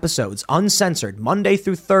exclusive episodes, uncensored, Monday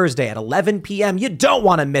through Thursday at 11 p.m. You don't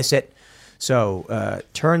want to miss it. So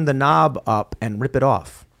turn the knob up and rip it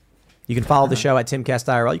off. You can follow the show at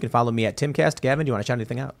TimCastIRL. You can follow me at Timcast. Gavin, do you want to shout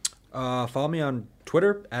anything out? Follow me on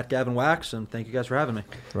Twitter at Gavin Wax, and thank you guys for having me.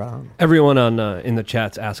 Right. Everyone in the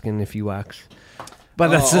chat's asking if you wax. But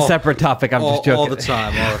that's a separate topic. I'm just joking. All the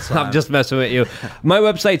time. I'm just messing with you. My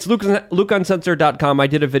website's LukeUncensored.com. I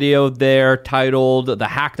did a video there titled The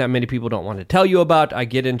Hack That Many People Don't Want to Tell You About. I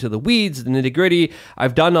get into the weeds, the nitty gritty.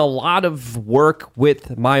 I've done a lot of work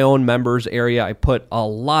with my own members area. I put a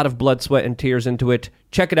lot of blood, sweat, and tears into it.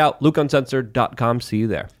 Check it out, LukeUncensored.com. See you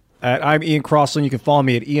there. I'm Ian Crossland. You can follow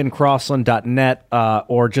me at iancrossland.net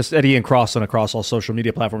or just at Ian Crossland across all social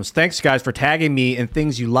media platforms. Thanks, guys, for tagging me in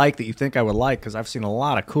things you like that you think I would like, because I've seen a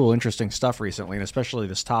lot of cool, interesting stuff recently, and especially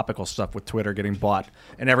this topical stuff with Twitter getting bought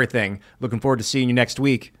and everything. Looking forward to seeing you next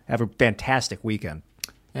week. Have a fantastic weekend.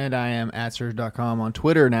 And I am at Surge.com on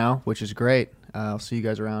Twitter now, which is great. I'll see you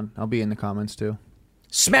guys around. I'll be in the comments, too.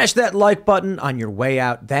 Smash that like button on your way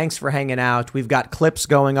out. Thanks for hanging out. We've got clips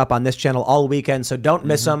going up on this channel all weekend, so don't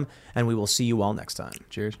miss them, and we will see you all next time.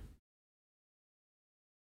 Cheers.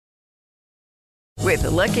 With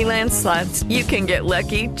the Lucky Land Slots, you can get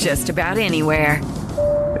lucky just about anywhere.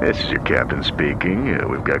 This is your captain speaking.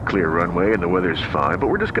 We've got clear runway and the weather's fine, but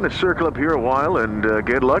we're just going to circle up here a while and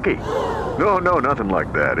get lucky. No, nothing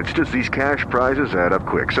like that. It's just these cash prizes add up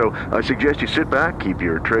quick. So I suggest you sit back, keep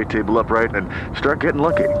your tray table upright, and start getting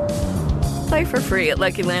lucky. Play for free at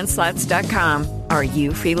LuckyLandSlots.com. Are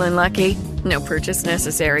you feeling lucky? No purchase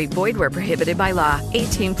necessary. Void where prohibited by law.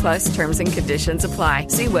 18+ terms and conditions apply.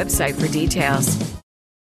 See website for details.